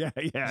 5%. Yeah.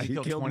 He He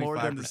killed killed more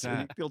than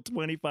 25%. he killed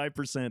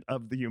 25%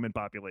 of the human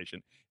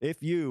population.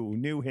 If you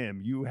knew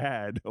him, you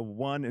had a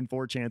 1 in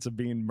 4 chance of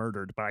being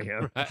murdered by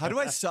him. How do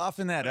I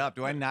soften that up?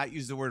 Do I not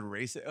use the word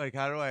racist? Like,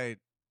 what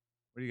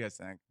do you guys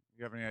think?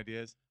 You have any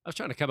ideas? I was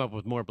trying to come up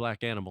with more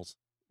black animals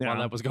Yeah. while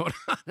that was going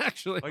on.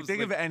 Actually, I Like, was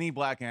think of any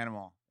black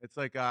animal. It's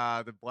like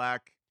the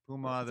black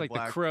puma, it's the like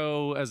black. the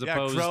crow as Yeah,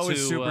 opposed crow to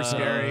is super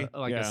scary.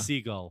 like Yeah. a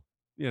seagull,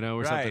 you know,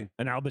 or Right. something.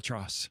 An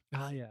albatross.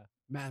 Ah, yeah,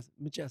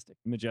 majestic.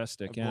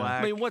 Majestic. A Yeah.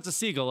 black- I mean, what's a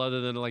seagull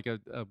other than like a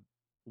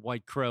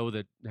white crow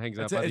that hangs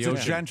out It's, by it's the a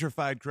ocean?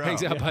 gentrified crow.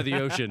 Hangs out by the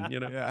ocean, you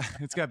know. Yeah,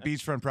 it's got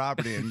beachfront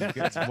property and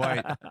it's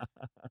white.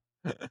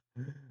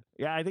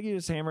 Yeah, I think you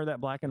just hammer that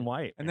black and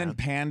white. And man. then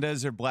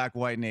pandas are black,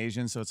 white, and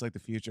Asian, so it's like the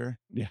future.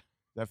 Yeah. Is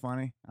that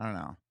funny? I don't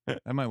know.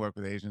 That might work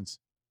with Asians.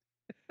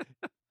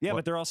 yeah,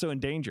 but they're also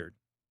endangered.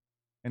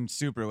 and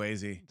super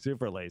lazy.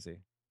 Super lazy.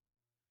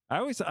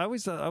 I used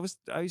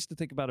to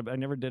think about it. I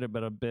never did it,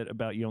 but a bit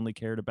about you only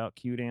cared about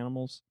cute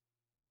animals.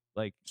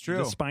 Like It's true.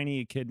 the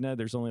spiny echidna,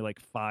 there's only like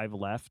 5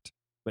 left,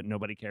 but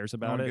nobody cares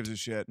about No one it. gives a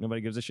shit.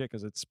 Nobody gives a shit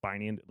because it's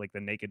spiny, and like the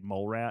naked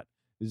mole rat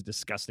is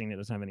disgusting. It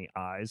doesn't have any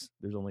eyes.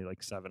 There's only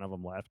like 7 of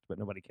them left, but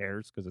nobody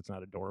cares because it's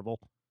not adorable.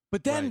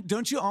 But then, Right.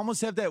 don't you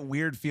almost have that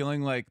weird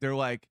feeling like they're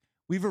like,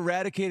 we've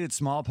eradicated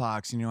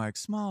smallpox, and you're like,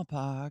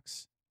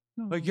 smallpox?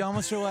 Like you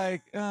almost are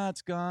like, oh,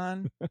 it's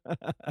gone.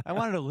 I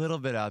wanted a little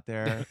bit out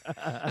there.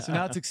 So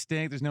now it's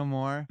extinct. There's no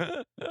more.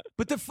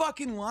 But the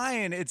fucking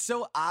lion, it's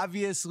so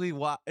obviously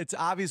it's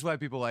obvious why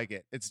people like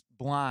it. It's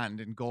blonde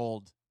and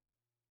gold.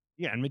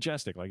 Yeah, and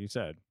majestic, like you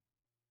said.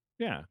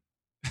 Yeah.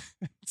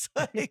 It's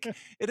like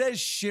it has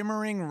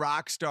shimmering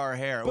rock star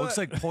hair. It looks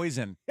like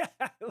poison.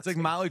 It's like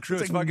Molly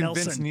Cruz, like fucking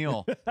Vince Nelson.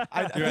 Neil.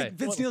 I think Right.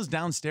 Vince Neil's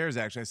downstairs.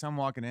 Actually, I saw him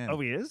walking in. Oh,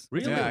 he is?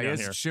 Really? yeah, he Down has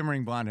here.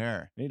 shimmering blonde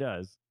hair. He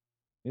does.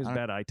 He has I don't-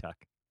 bad eye tuck.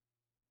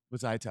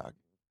 What's eye talk?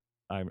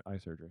 Eye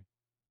surgery.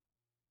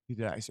 He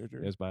did eye He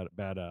surgery. has bad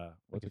what's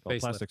Like it a called? facelift.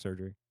 Plastic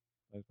surgery.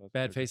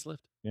 Bad surgery. facelift.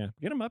 Yeah.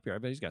 Get him up here. I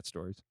bet he's got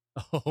stories.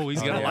 Oh,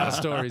 he's got a lot of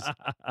stories.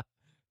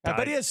 I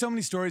bet he has so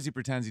many stories he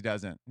pretends he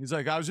doesn't. He's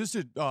like, I was just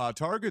at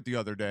Target the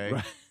other day.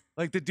 Right.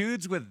 Like the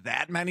dudes with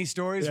that many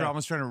stories are Yeah.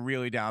 almost trying to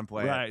really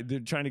downplay it. Right. They're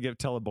trying to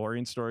tell a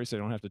boring story so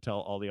they don't have to tell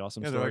all the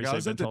awesome Yeah, they're like, stories I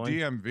was they've at the been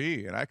telling.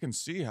 DMV and I can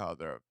see how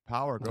the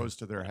power goes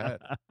to their head.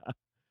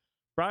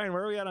 Brian,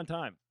 where are we at on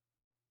time?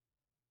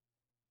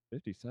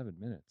 57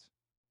 minutes.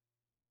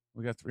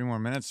 We got 3 more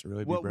minutes to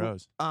really be Well,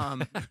 bros.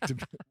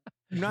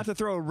 Not to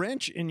throw a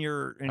wrench in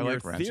your I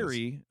like wrenches.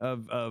 theory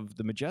of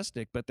the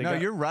majestic, but they No,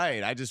 got, you're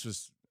right.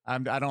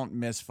 I don't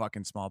miss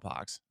fucking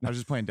smallpox. I was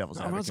just playing devil's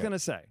I advocate. was gonna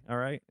say, all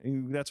right,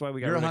 that's why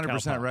we got. You're rid of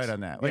 100% right cowpox. on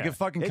that. Like Yeah. if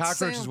fucking It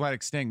cockroaches sound- went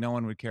extinct, no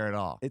one would care at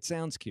all. It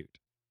sounds cute.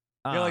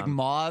 You're like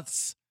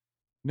moths,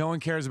 no one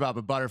cares about,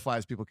 but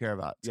butterflies people care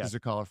about because Yeah. they're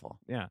colorful.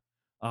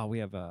 Oh, we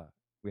have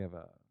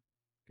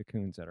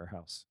cocoons at our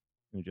house,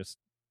 and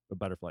a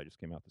butterfly just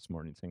came out this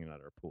morning singing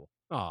at our pool.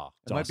 Oh,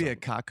 It might be a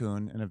awesome.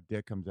 cocoon, and if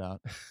dick comes out,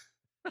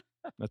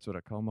 That's what I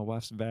call my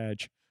wife's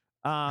vag.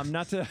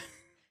 Not to,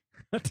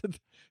 not to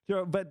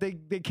throw, but they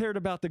cared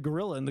about the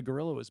gorilla, and the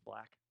gorilla was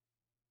black.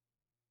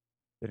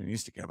 they didn't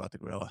used to care about the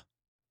gorilla.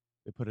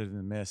 They put it in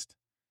the mist.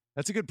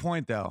 That's a good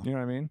point, though. You know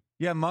what I mean?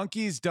 Yeah,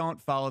 monkeys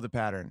don't follow the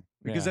pattern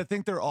because Yeah. I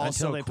think they're all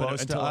Until so they put it- close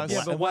to until a us. yeah,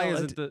 Well, but why well,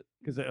 isn't the?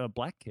 Because a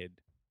black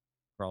kid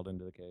crawled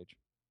into the cage.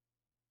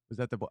 Was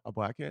that a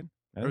black kid?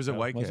 I Or was think it a so.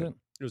 white Was kid? it?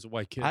 It was a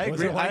white kid. I Was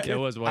agree. it a white It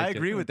was a white I kid.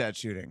 agree with that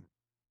shooting.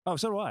 Oh,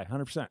 so do I.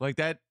 100%. Like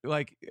that.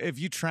 Like if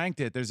you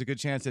tranked it, there's a good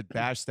chance it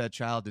bashed that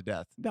child to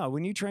death. No,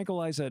 when you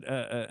tranquilize an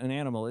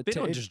animal, They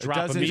don't just drop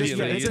doesn't-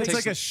 immediately. it It's takes-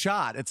 like a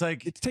shot. It's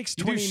like it takes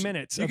you do 20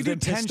 minutes. You of can do them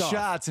 10 pissed off.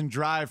 shots and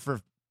drive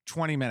for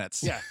 20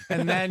 minutes. Yeah.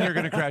 And then you're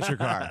going to crash your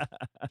car.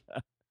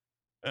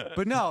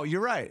 But no,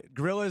 you're right.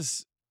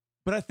 Gorillas,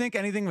 but I think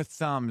anything with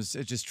thumbs,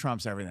 it just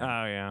trumps everything.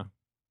 Oh, yeah.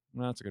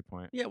 Well, that's a good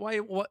point. Yeah, why?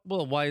 Well,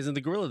 why isn't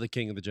the gorilla the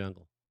king of the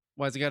jungle?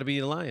 Why has it got to be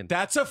a lion?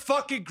 That's a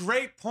fucking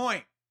great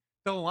point.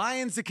 The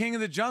lion's the king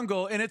of the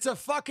jungle, and it's a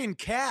fucking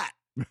cat.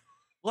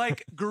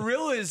 Like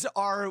gorillas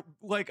are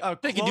like a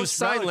They can do close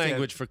sign relative.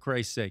 language for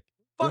Christ's sake.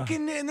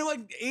 Fucking, and they're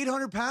like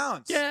 800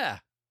 pounds. Yeah,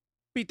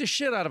 beat the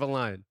shit out of a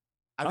lion.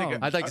 I think Oh,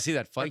 I'd like to see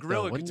that a fight.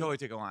 gorilla though, could wouldn't it? totally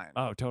take a lion.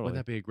 Oh, totally. Wouldn't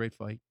that be a great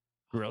fight?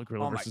 Gorilla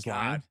Oh my versus God.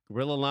 lion.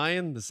 Gorilla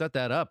lion, to set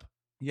that up.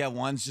 Yeah,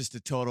 one's just a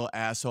total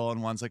asshole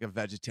and one's like a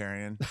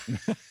vegetarian.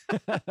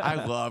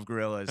 I love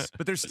gorillas,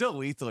 but they're still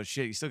lethal as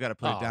shit. You still got to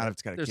put it Oh, down if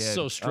it's got a They're kid.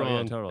 so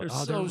strong. totally. They're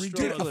Oh, so they're strong. Dude,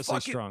 a ridiculously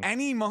fucking, strong.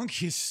 any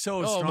monkey is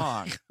so Oh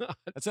strong. my God.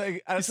 That's like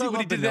You that's see why I what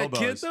he love the did that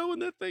kid Bonobos. though in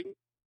that thing?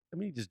 I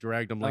mean, he just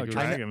dragged him Oh, like it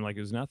drag was. him like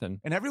it was nothing.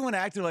 And everyone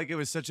acted like it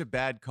was such a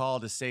bad call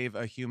to save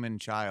a human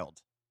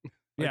child. Like,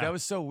 Yeah. that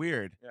was so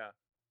weird. Yeah.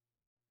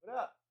 What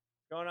up?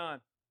 What's going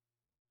on?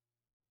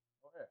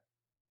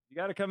 You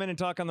got to come in and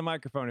talk on the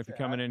microphone if you're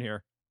coming in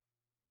here.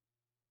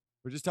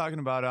 We're just talking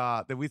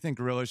about that we think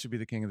gorillas should be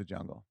the king of the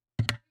jungle.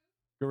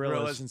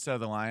 Gorillas instead of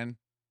the lion.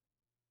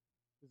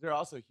 Because they're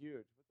also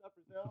huge. What's up,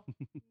 Brazil?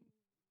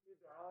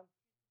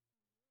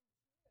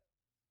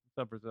 What's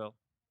up, Brazil?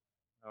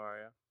 How are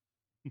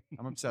you?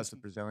 I'm obsessed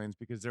with Brazilians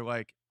because they're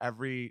like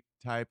every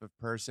type of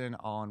person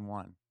all in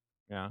one.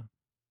 Yeah.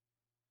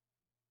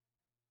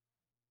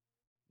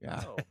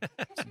 Yeah.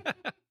 Oh.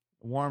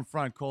 Warm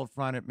front, cold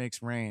front, it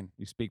makes rain.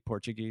 You speak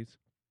Portuguese?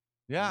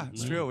 Yeah,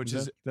 it's true. Which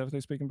is, that what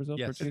they speak in Brazil?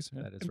 Yes, Portuguese?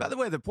 Yeah. that is and by right. the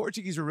way, the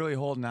Portuguese are really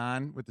holding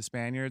on with the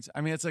Spaniards.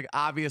 I mean, it's like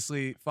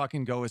obviously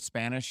fucking go with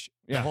Spanish,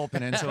 the Yeah. whole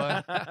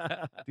peninsula,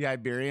 the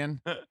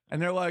Iberian.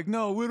 And they're like,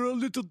 no, we're a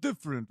little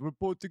different. We're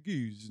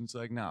Portuguese. And it's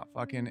like, no,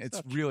 fucking, it's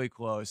Stop- really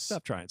close.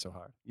 Stop trying so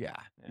hard. Yeah.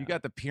 Yeah. You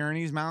got the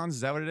Pyrenees Mountains.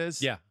 Is that what it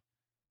is? Yeah.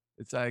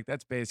 It's like,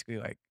 that's basically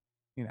like,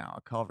 you know,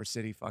 a Culver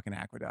City fucking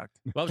aqueduct.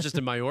 Well, I was just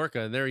in Mallorca,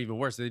 and they're even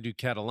worse. They do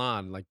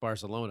Catalan like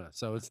Barcelona,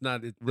 so it's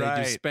not. They do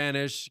Right.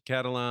 Spanish,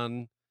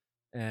 Catalan,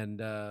 and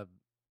there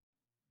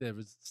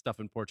was stuff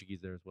in Portuguese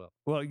there as well.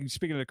 Well,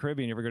 speaking of the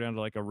Caribbean, you ever go down to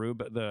like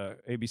Aruba, the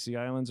ABC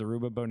Islands,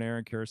 Aruba, Bonaire,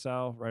 and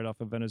Curacao, right off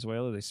of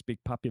Venezuela? They speak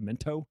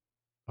Papiamento.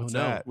 Oh What's no.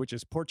 that? which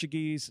is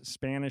Portuguese,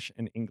 Spanish,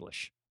 and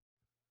English.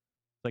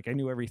 Like I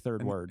knew every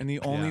third word. And the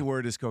only Yeah.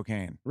 word is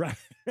cocaine. Right.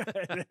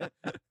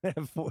 They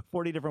have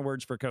 40 different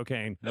words for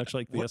cocaine, much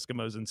like the What-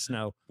 Eskimos in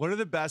snow. What are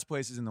the best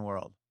places in the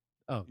world?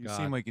 Oh You God.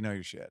 seem like you know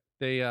your shit.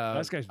 They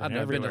This guy's I been don't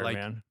know, I've been to everywhere, like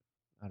man.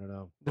 I don't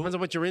know. Depends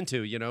on what you're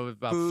into, you know,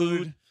 about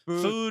Food.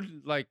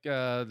 food like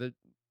the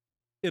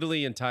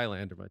Italy and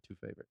Thailand are my two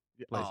favorite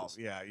Oh, places.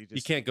 yeah. You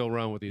You can't go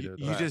wrong with either You, of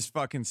you those. just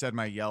fucking said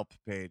my Yelp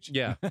page.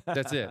 Yeah,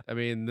 that's it. I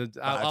mean, Five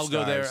I'll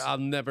go there. stars. I'll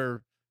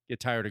never get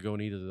tired of going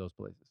to either of those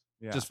places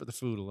Yeah. just for the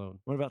food alone.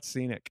 What about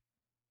scenic?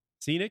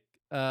 Scenic,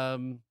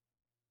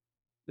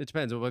 it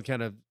depends on what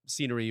kind of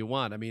scenery you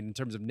want. I mean, in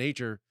terms of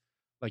nature,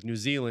 like New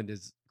Zealand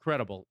is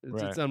incredible.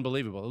 It's Right.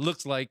 unbelievable. It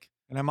looks like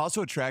And I'm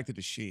also attracted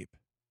to sheep.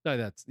 no,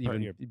 that's Part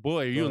of even your-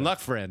 boy. Are you in Right. luck,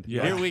 friend?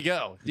 Yeah. Here we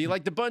go. Do you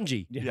like the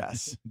bungee?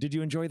 Yes. Did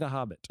you enjoy The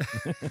Hobbit?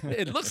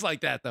 It looks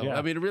like that though. Yeah.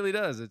 I mean, it really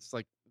does. It's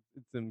like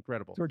it's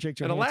incredible. That's where Jake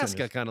And Johansson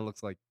Alaska is. kind of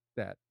looks like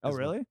that. Oh, as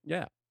well. really?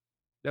 Yeah.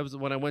 That was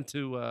when I went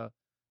to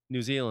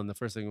New Zealand. The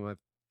first thing I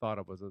thought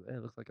of was, hey,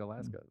 it looks like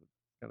Alaska.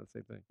 Kind of the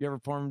same thing. You ever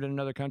performed in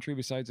another country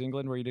besides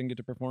England where you didn't get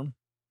to perform?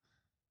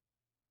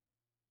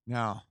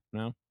 No.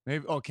 No?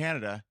 Maybe. Oh,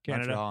 Canada.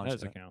 Canada? Montreal and That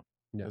doesn't shit. count.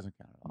 Yeah. Doesn't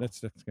count at all.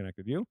 That's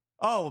connected. You?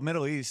 Oh,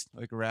 Middle East,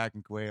 like Iraq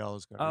and Kuwait, all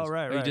those countries. Oh,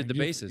 right, Oh, you right. did the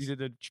bases. You did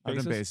the I've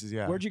bases? done bases,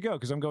 yeah. Where'd you go?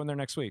 Because I'm going there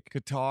next week.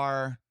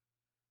 Qatar,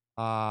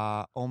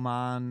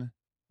 Oman,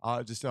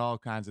 just all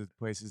kinds of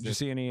places. Did you that-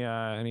 see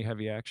any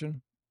heavy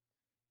action?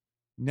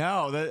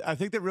 No, I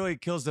think that really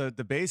kills the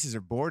bases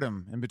or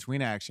boredom in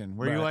between action,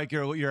 where you're Right.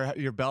 like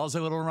your bell's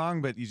a little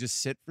wrong, but you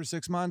just sit for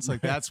 6 months.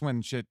 Like that's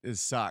when shit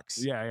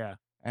sucks. Yeah, yeah.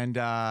 And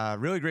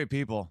really great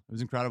people. It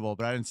was incredible,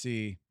 but I didn't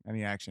see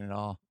any action at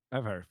all.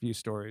 I've heard a few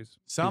stories.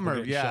 Some People are,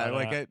 getting yeah, shot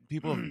like at.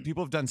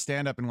 people have done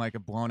stand up in like a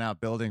blown out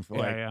building for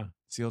Yeah, like yeah,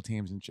 SEAL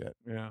teams and shit.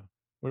 yeah.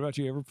 What about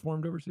you? Ever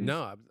performed overseas?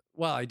 No,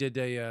 well, I did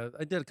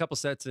a couple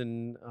sets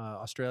in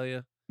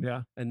Australia,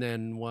 Yeah. and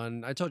then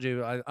one. I told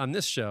you on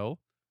this show.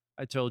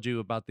 I told you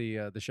about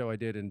the show I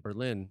did in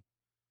Berlin.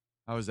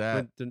 How was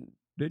that?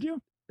 Did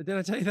you? Did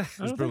I tell you that? I Was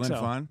don't think Berlin so.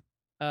 fun?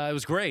 It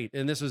was great,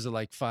 and this was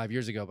like 5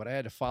 years ago. But I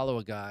had to follow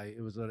a guy. It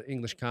was an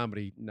English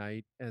comedy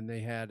night, and they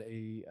had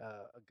a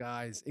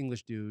guy's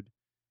English dude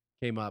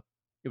came up.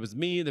 It was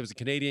me. There was a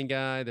Canadian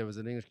guy. There was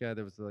an English guy.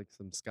 There was like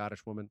some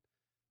Scottish woman,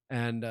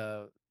 and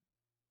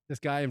this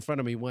guy in front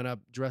of me went up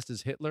dressed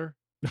as Hitler.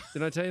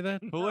 Did I tell you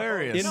that?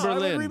 Hilarious. In No, I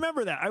Berlin. would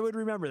remember that. I would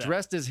remember that.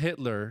 Dressed as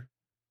Hitler,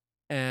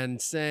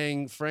 and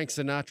sang Frank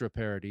Sinatra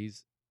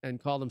parodies, and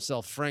called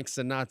himself Frank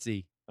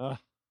Sinazi, Uh,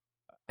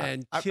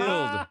 and I-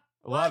 killed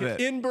Love it.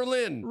 in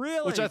Berlin.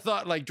 Really? Which I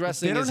thought like They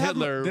dressing don't as have,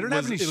 Hitler they don't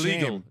have was any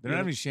illegal. shame. They don't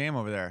have any shame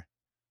over there,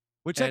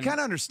 which I And- kind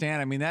of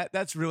understand. I mean,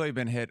 that's really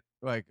been hit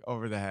like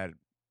over the head.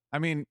 I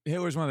mean,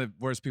 Hitler's one of the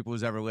worst people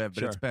who's ever lived,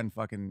 but it's Sure. been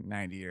fucking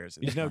 90 years.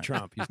 at He's this no point.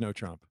 Trump. He's no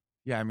Trump.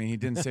 Yeah, I mean, he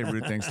didn't say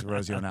rude things to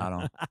Rosie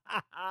O'Donnell,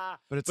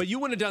 but it's But you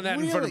wouldn't have done that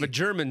in front of a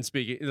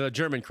Really? the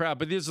German crowd.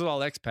 But these are all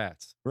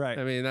expats. Right.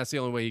 I mean, that's the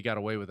only way you got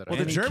away with it. I well,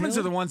 the think. Germans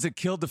are killed- the ones that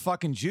killed the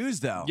fucking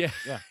Jews, though. yeah,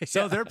 Yeah.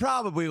 So they're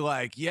probably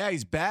like, yeah,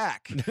 he's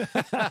back.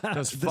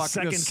 Those the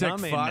second sick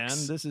coming, fucks.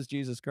 man. This is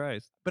Jesus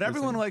Christ. But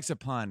everyone likes a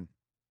pun.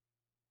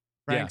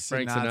 Yeah, Frank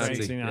Frank Sinatra. Frank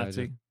Sinatra.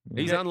 Sinatra.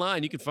 he's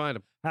online. You can find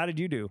him. How did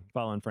you do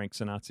following Frank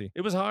Sinatra?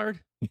 It was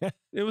hard. Yeah.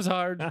 It was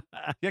hard. Yeah,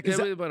 It because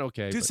went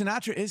okay. dude, but-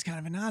 Sinatra is kind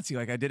of a Nazi.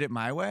 Like I did it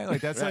my way.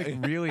 Like that's like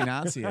really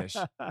Nazi-ish.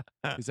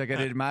 He's like I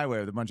did it my way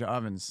with a bunch of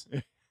ovens.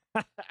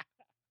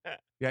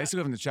 Yeah, I used to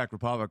live in the Czech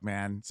Republic,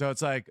 man. So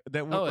it's like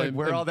that, Oh, like and-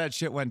 where and- all that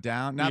shit went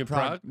down. You Not in Prague,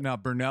 Prague? no,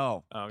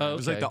 Brno. Oh, Oh, It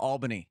was like okay. the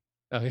Albany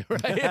Oh,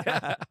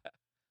 right.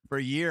 for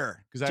a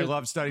year because I Just-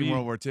 loved studying you-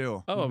 World War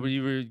II. Oh, were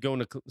you were going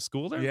to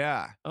school there?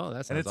 Yeah, Oh, that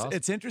and sounds awesome.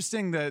 it's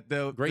interesting that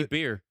the Great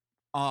beer.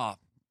 oh,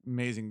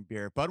 amazing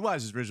beer. Budweiser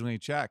is originally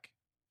Czech.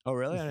 Oh,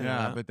 really? I didn't know Yeah,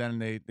 that. but then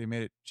they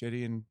made it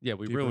shitty and Yeah,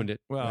 we cheaper. ruined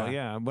it. Well,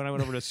 Yeah. yeah. When I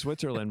went over to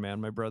Switzerland,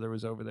 man, my brother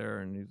was over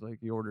there and he's like,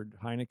 he ordered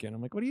Heineken.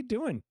 I'm like, what are you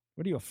doing?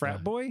 What are you, a frat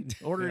Yeah. boy?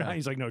 Ordered Yeah. Heineken.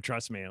 He's like, no,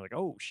 trust me. I'm like,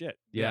 oh, shit.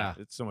 Yeah.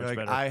 It's so much like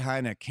better. I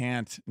Heine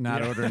can't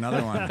not Yeah. order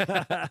another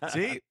one.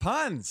 See,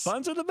 puns.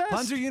 Puns are the best.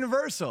 Puns are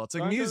universal. It's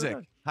like Puns are the music.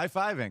 best. High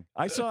fiving.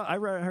 I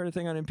heard a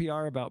thing on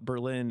NPR about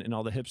Berlin and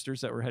all the hipsters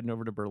that were heading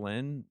over to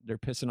Berlin. They're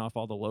pissing off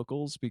all the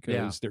locals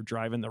because they're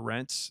driving the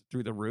rents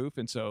through the roof.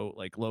 And so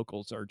like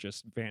locals are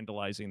just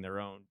vandalizing their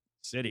own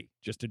city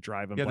just to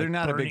drive them. Yeah, they're like,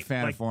 not a big burning-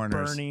 fan of like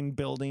foreigners. Burning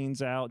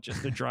buildings out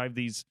just to drive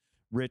these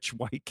rich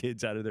white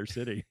kids out of their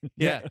city.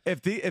 Yeah.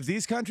 If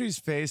these countries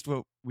faced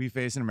what we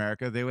face in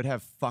America, they would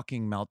have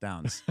fucking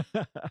meltdowns.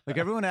 Like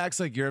everyone acts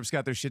like Europe's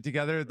got their shit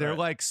together. They're Right.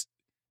 like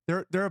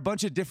they're a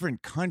bunch of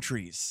different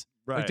countries.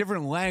 Right. Like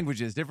different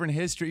languages, different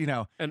history, you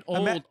know. An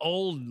Ima-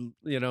 old,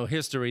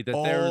 history that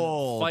Old. they're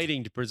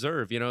fighting to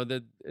preserve. You know,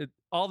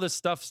 all this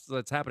stuff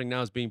that's happening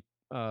now is being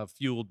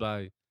fueled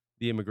by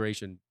the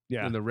immigration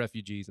Yeah. and the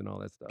refugees and all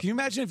that stuff. Can you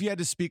imagine if you had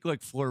to speak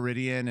like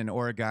Floridian and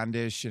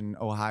Oregondish and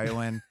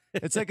Ohioan?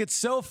 It's like it's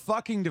so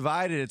fucking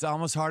divided. It's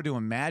almost hard to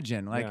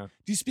imagine. Like, Yeah.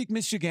 do you speak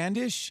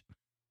Michigandish?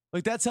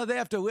 Like that's how they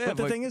have to live. But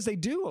the Like, thing is, they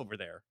do over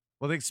there.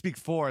 Well, they speak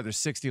 4. There's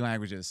 60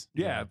 languages.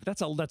 Yeah, but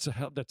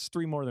that's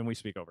 3 more than we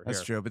speak over That's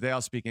here. true. But they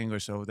all speak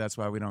English, so that's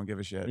why we don't give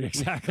a shit.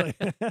 Exactly.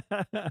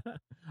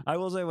 I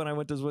will say when I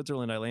went to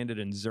Switzerland, I landed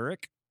in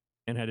Zurich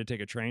and had to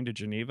take a train to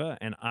Geneva,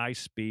 and I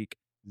speak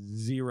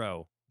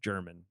 0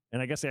 German.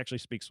 And I guess they actually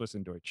speak Swiss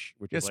and Deutsch,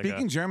 which is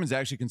speaking German is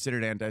actually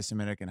considered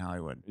anti-Semitic in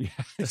Hollywood. Yeah,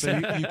 So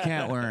you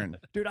can't learn.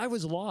 Dude, I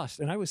was lost,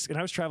 and I was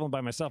traveling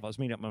by myself. I was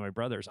meeting up with my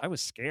brothers. I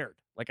was scared.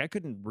 Like I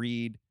couldn't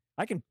read.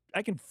 I can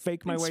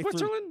fake my In way through.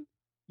 Switzerland?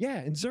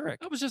 Yeah, in Zurich.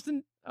 I was just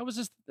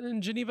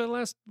in Geneva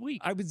last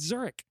week. I was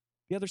Zurich,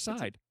 the other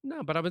side.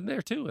 No, but I've been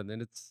there too. And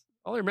then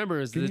all I remember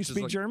is Can that you it's just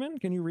speak like, German?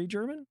 Can you read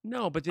German?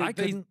 No, but I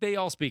couldn't- they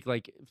all speak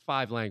like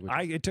 5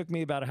 languages. It took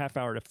me about a half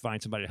hour to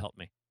find somebody to help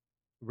me.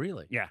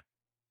 Really? Yeah.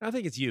 I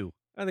think it's you.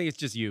 I think it's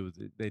just you.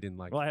 They didn't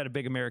like. Well, I had a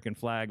big American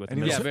flag with.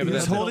 And the he was- middle- he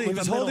was with the holding- middle- he was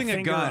with the holding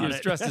middle a finger gun. on He was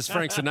it. dressed as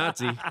Frank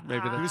Sinatra.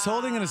 Maybe He that. was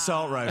holding an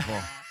assault rifle.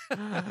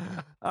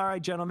 All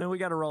right, gentlemen, we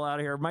got to roll out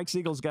of here. Mike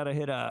Siegel's got to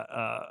hit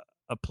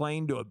a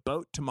plane to a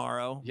boat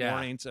tomorrow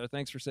morning. So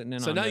thanks for sitting in.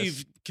 So on now this.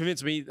 you've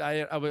convinced me.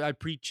 I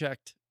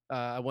pre-checked.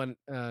 I went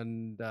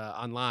and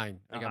online.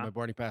 I got my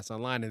boarding pass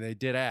online, and they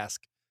did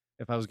ask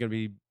if I was going to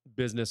be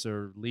business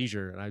or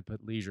leisure, and I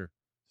put leisure.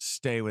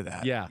 Stay with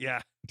that. Yeah, Yeah,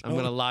 I'm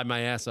going to lie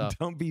my ass up.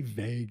 Don't be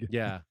vague.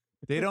 Yeah.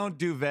 They don't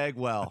do vague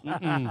well.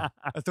 Mm-mm.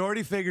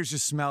 Authority figures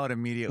just smell it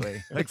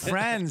immediately. Like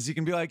friends, you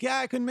can be like, yeah,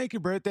 I couldn't make your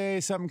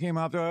birthday. Something came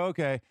up. They're like,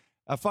 okay.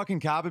 A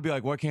fucking cop would be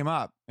like, what came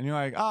up? And you're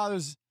like, oh,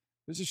 there's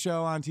a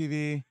show on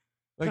TV.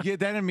 Like,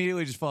 that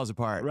immediately just falls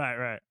apart.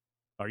 Right.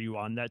 Are you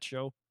on that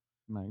show?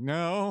 I'm like,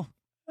 no.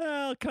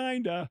 Well,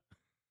 kinda.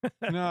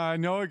 No, I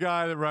know a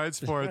guy that writes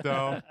for it,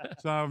 though.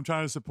 So I'm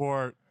trying to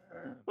support.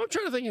 I'm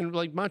trying to think in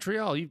like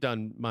Montreal. You've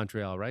done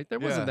Montreal, right? There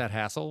wasn't Yeah. that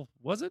hassle,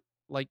 was it?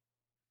 Like,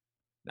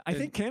 I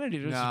think Canada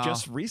No.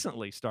 just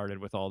recently started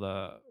with all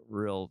the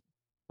real.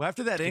 Well,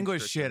 after that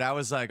English Constriction. shit, I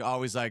was like,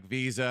 always like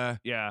Visa,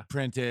 Yeah.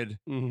 printed.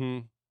 mm-hmm.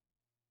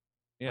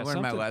 Yeah. I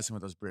learned my something- lesson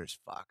with those British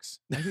fucks.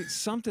 I think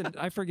something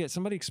I forget.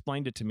 Somebody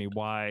explained it to me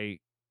why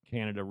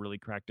Canada really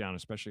cracked down,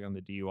 especially on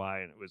the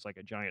DUI, and it was like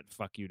a giant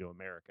fuck you to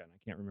America. And I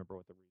can't remember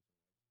what the reason.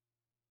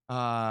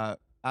 I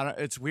don't.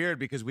 It's weird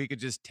because we could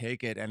just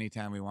take it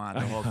anytime we want,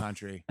 the whole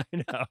country.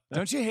 I know.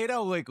 Don't you hate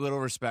how like little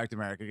respect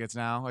America gets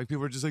now? Like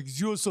people are just like,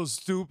 you're so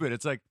stupid.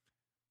 It's like,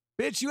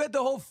 bitch, you had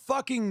the whole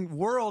fucking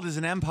world as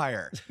an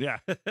empire. Yeah.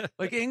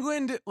 Like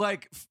England,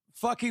 like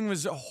fucking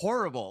was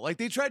horrible. Like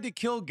they tried to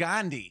kill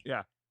Gandhi.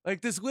 Yeah.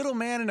 Like this little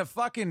man in a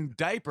fucking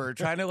diaper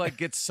trying to like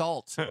get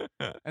salt.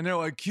 And they're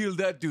like, kill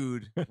that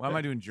dude. Why am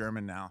I doing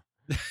German now?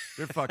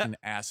 They're fucking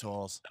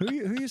assholes. Who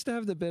used to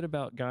have the bit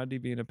about Gandhi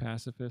being a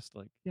pacifist?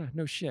 Like, yeah,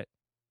 no shit.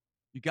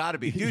 You gotta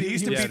be. Dude, he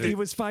used to beat He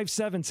was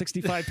 5'7",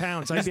 65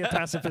 pounds. I'd be a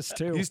pacifist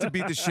too. he used to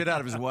beat the shit out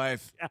of his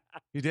wife.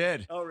 He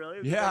did. Oh, really?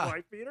 Yeah.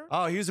 Wife beater?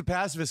 Oh, he was a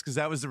pacifist because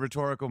that was the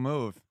rhetorical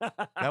move.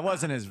 That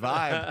wasn't his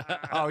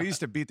vibe. Oh, he used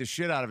to beat the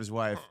shit out of his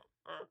wife.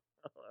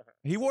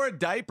 He wore a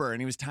diaper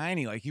and he was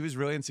tiny. Like he was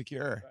really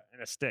insecure.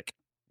 And a stick.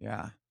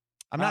 Yeah.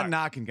 I'm All not right.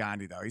 knocking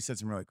Gandhi though. He said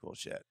some really cool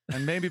shit.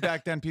 And maybe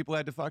back then people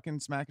had to fucking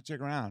smack a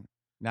chick around.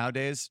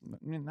 Nowadays,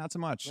 not so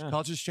much. Yeah.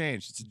 Culture's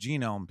changed. It's a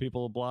genome.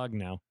 People blog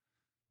now.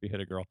 If you hit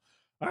a girl.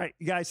 All right,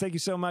 you guys, thank you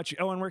so much.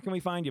 Owen, where can we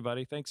find you,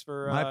 buddy? Thanks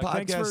for My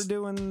thanks for podcast-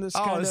 doing this.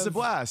 Oh, kind this is a of,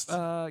 blast.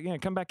 Yeah,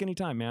 come back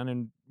anytime, man,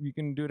 and you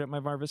can do it at my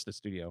Var Vista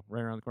studio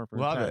right around the corner from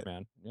Love Pat, it.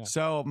 man. Yeah.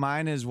 So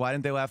mine is Why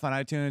Didn't They Laugh on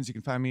iTunes. You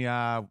can find me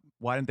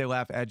why didn't they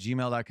laugh at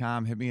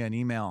gmail.com. Hit me an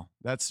email.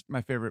 That's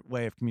my favorite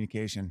way of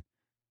communication.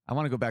 I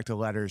want to go back to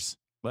letters.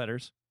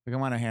 Letters. Like I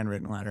want a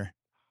handwritten letter.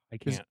 I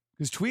can't.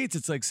 Because tweets,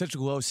 it's like such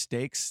low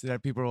stakes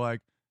that people are like,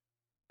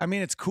 I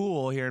mean, it's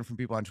cool hearing from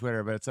people on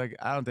Twitter, but it's like,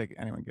 I don't think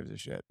anyone gives a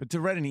shit. But to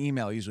write an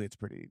email, usually it's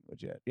pretty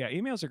legit. Yeah,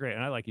 emails are great,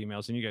 and I like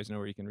emails, and you guys know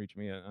where you can reach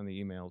me on the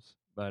emails.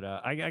 But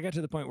I got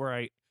to the point where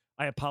I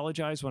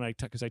apologize when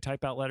because I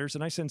type out letters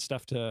and I send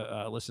stuff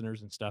to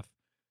listeners and stuff,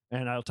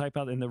 and I'll type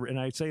out and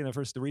I say in the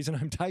first, the reason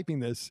I'm typing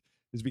this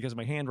is because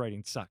my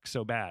handwriting sucks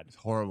so bad. It's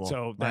horrible.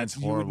 So Mine's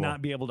you would horrible.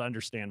 not be able to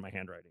understand my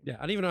handwriting. Yeah,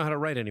 I don't even know how to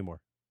write anymore.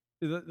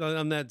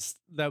 On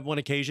that one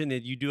occasion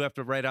that you do have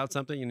to write out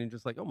something, and you're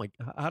just like, oh my,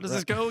 how does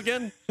this go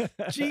again?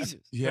 Jesus.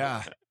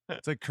 Yeah.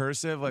 It's like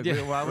cursive. Like,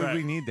 Yeah. why would Right.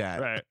 we need that?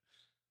 Right.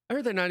 I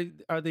heard they're not.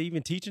 Are they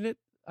even teaching it?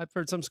 I've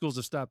heard some schools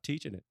have stopped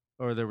teaching it,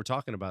 or they were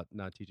talking about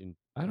not teaching.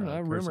 I don't know.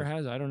 cursive. Rumor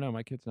has it. I don't know.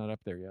 My kid's not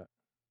up there yet.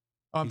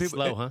 He's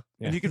slow, huh?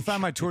 And you can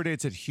find my tour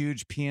dates at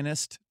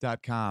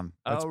hugepianist.com.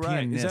 That's Oh,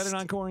 right. Is that pianist. an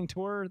encoring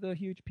tour, The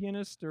Huge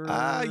Pianist? Or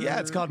Yeah,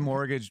 it's called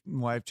Mortgage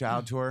Wife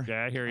Child Tour.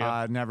 Yeah, I hear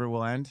you. Never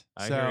will end.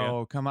 I hear ya.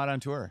 So come out on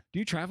tour. Do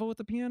you travel with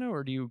the piano,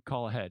 or do you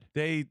call ahead?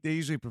 They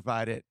usually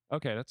provide it.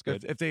 Okay, that's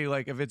good. If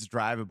it's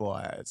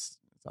drivable, it's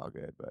all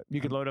good. But You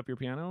could load up your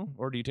piano,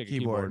 or do you take a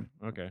Keyboard.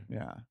 keyboard? Okay,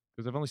 yeah,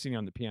 because I've only seen you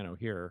on the piano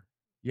here.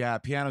 yeah.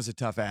 Piano's a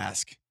tough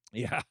ask.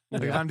 Yeah.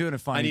 Like if I'm doing a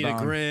funny I need a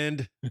bone,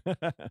 grand.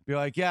 be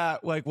like, yeah,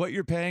 like what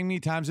you're paying me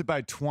times it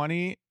by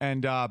 20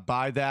 and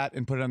buy that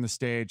and put it on the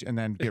stage and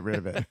then get rid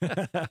of it.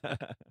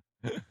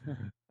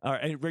 All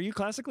right. And were you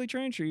classically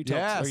trained, or are you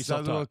Yeah, are you since I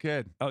was a little self-taught?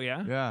 kid. Oh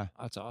yeah. Yeah,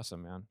 That's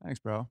awesome, man. thanks,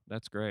 bro.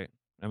 That's great.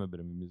 I'm a bit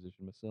of a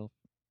musician myself.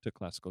 Took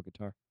classical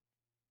guitar.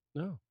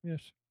 No.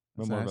 Yes.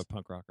 I'm That's more of nice. a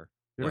punk rocker.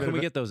 Where can we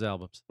get those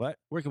albums? What?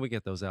 Where can we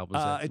get those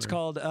albums? at? It's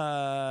called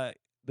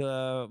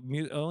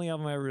the only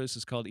album I released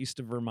is called East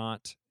of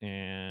Vermont,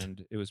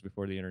 and it was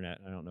before the internet.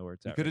 I don't know where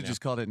it's You at. could have right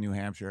just called it New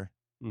Hampshire.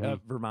 now.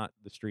 Vermont,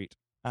 the street.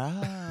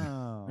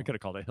 Oh. I could have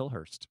called it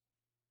Hillhurst.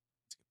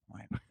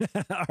 point.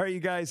 All right, you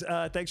guys.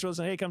 Thanks for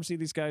listening. Hey, come see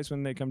these guys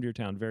when they come to your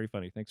town. Very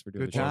funny. Thanks for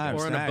doing Good the show.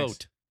 times. Or on a Thanks.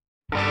 boat.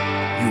 You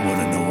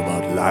want to know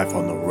about life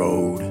on the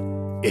road?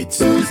 It's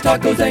booze,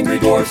 tacos, angry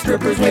dwarfs,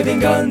 strippers waving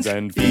guns,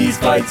 and fees,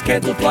 fights,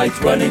 cancel flights,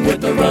 running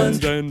with the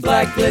runs, and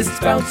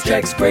blacklists, bounce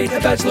checks, great a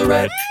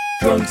bachelorette.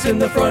 Drunks in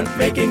the front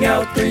making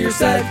out through your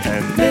set,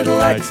 and middle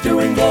acts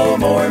doing blow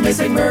more,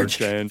 missing merch.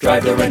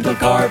 Drive the rental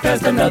car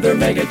past another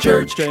mega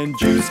church, and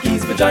juice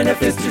keys, vagina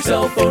fist, your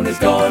cell phone is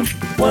gone.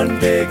 One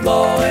big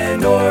Law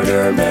and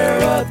Order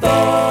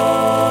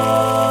marathon.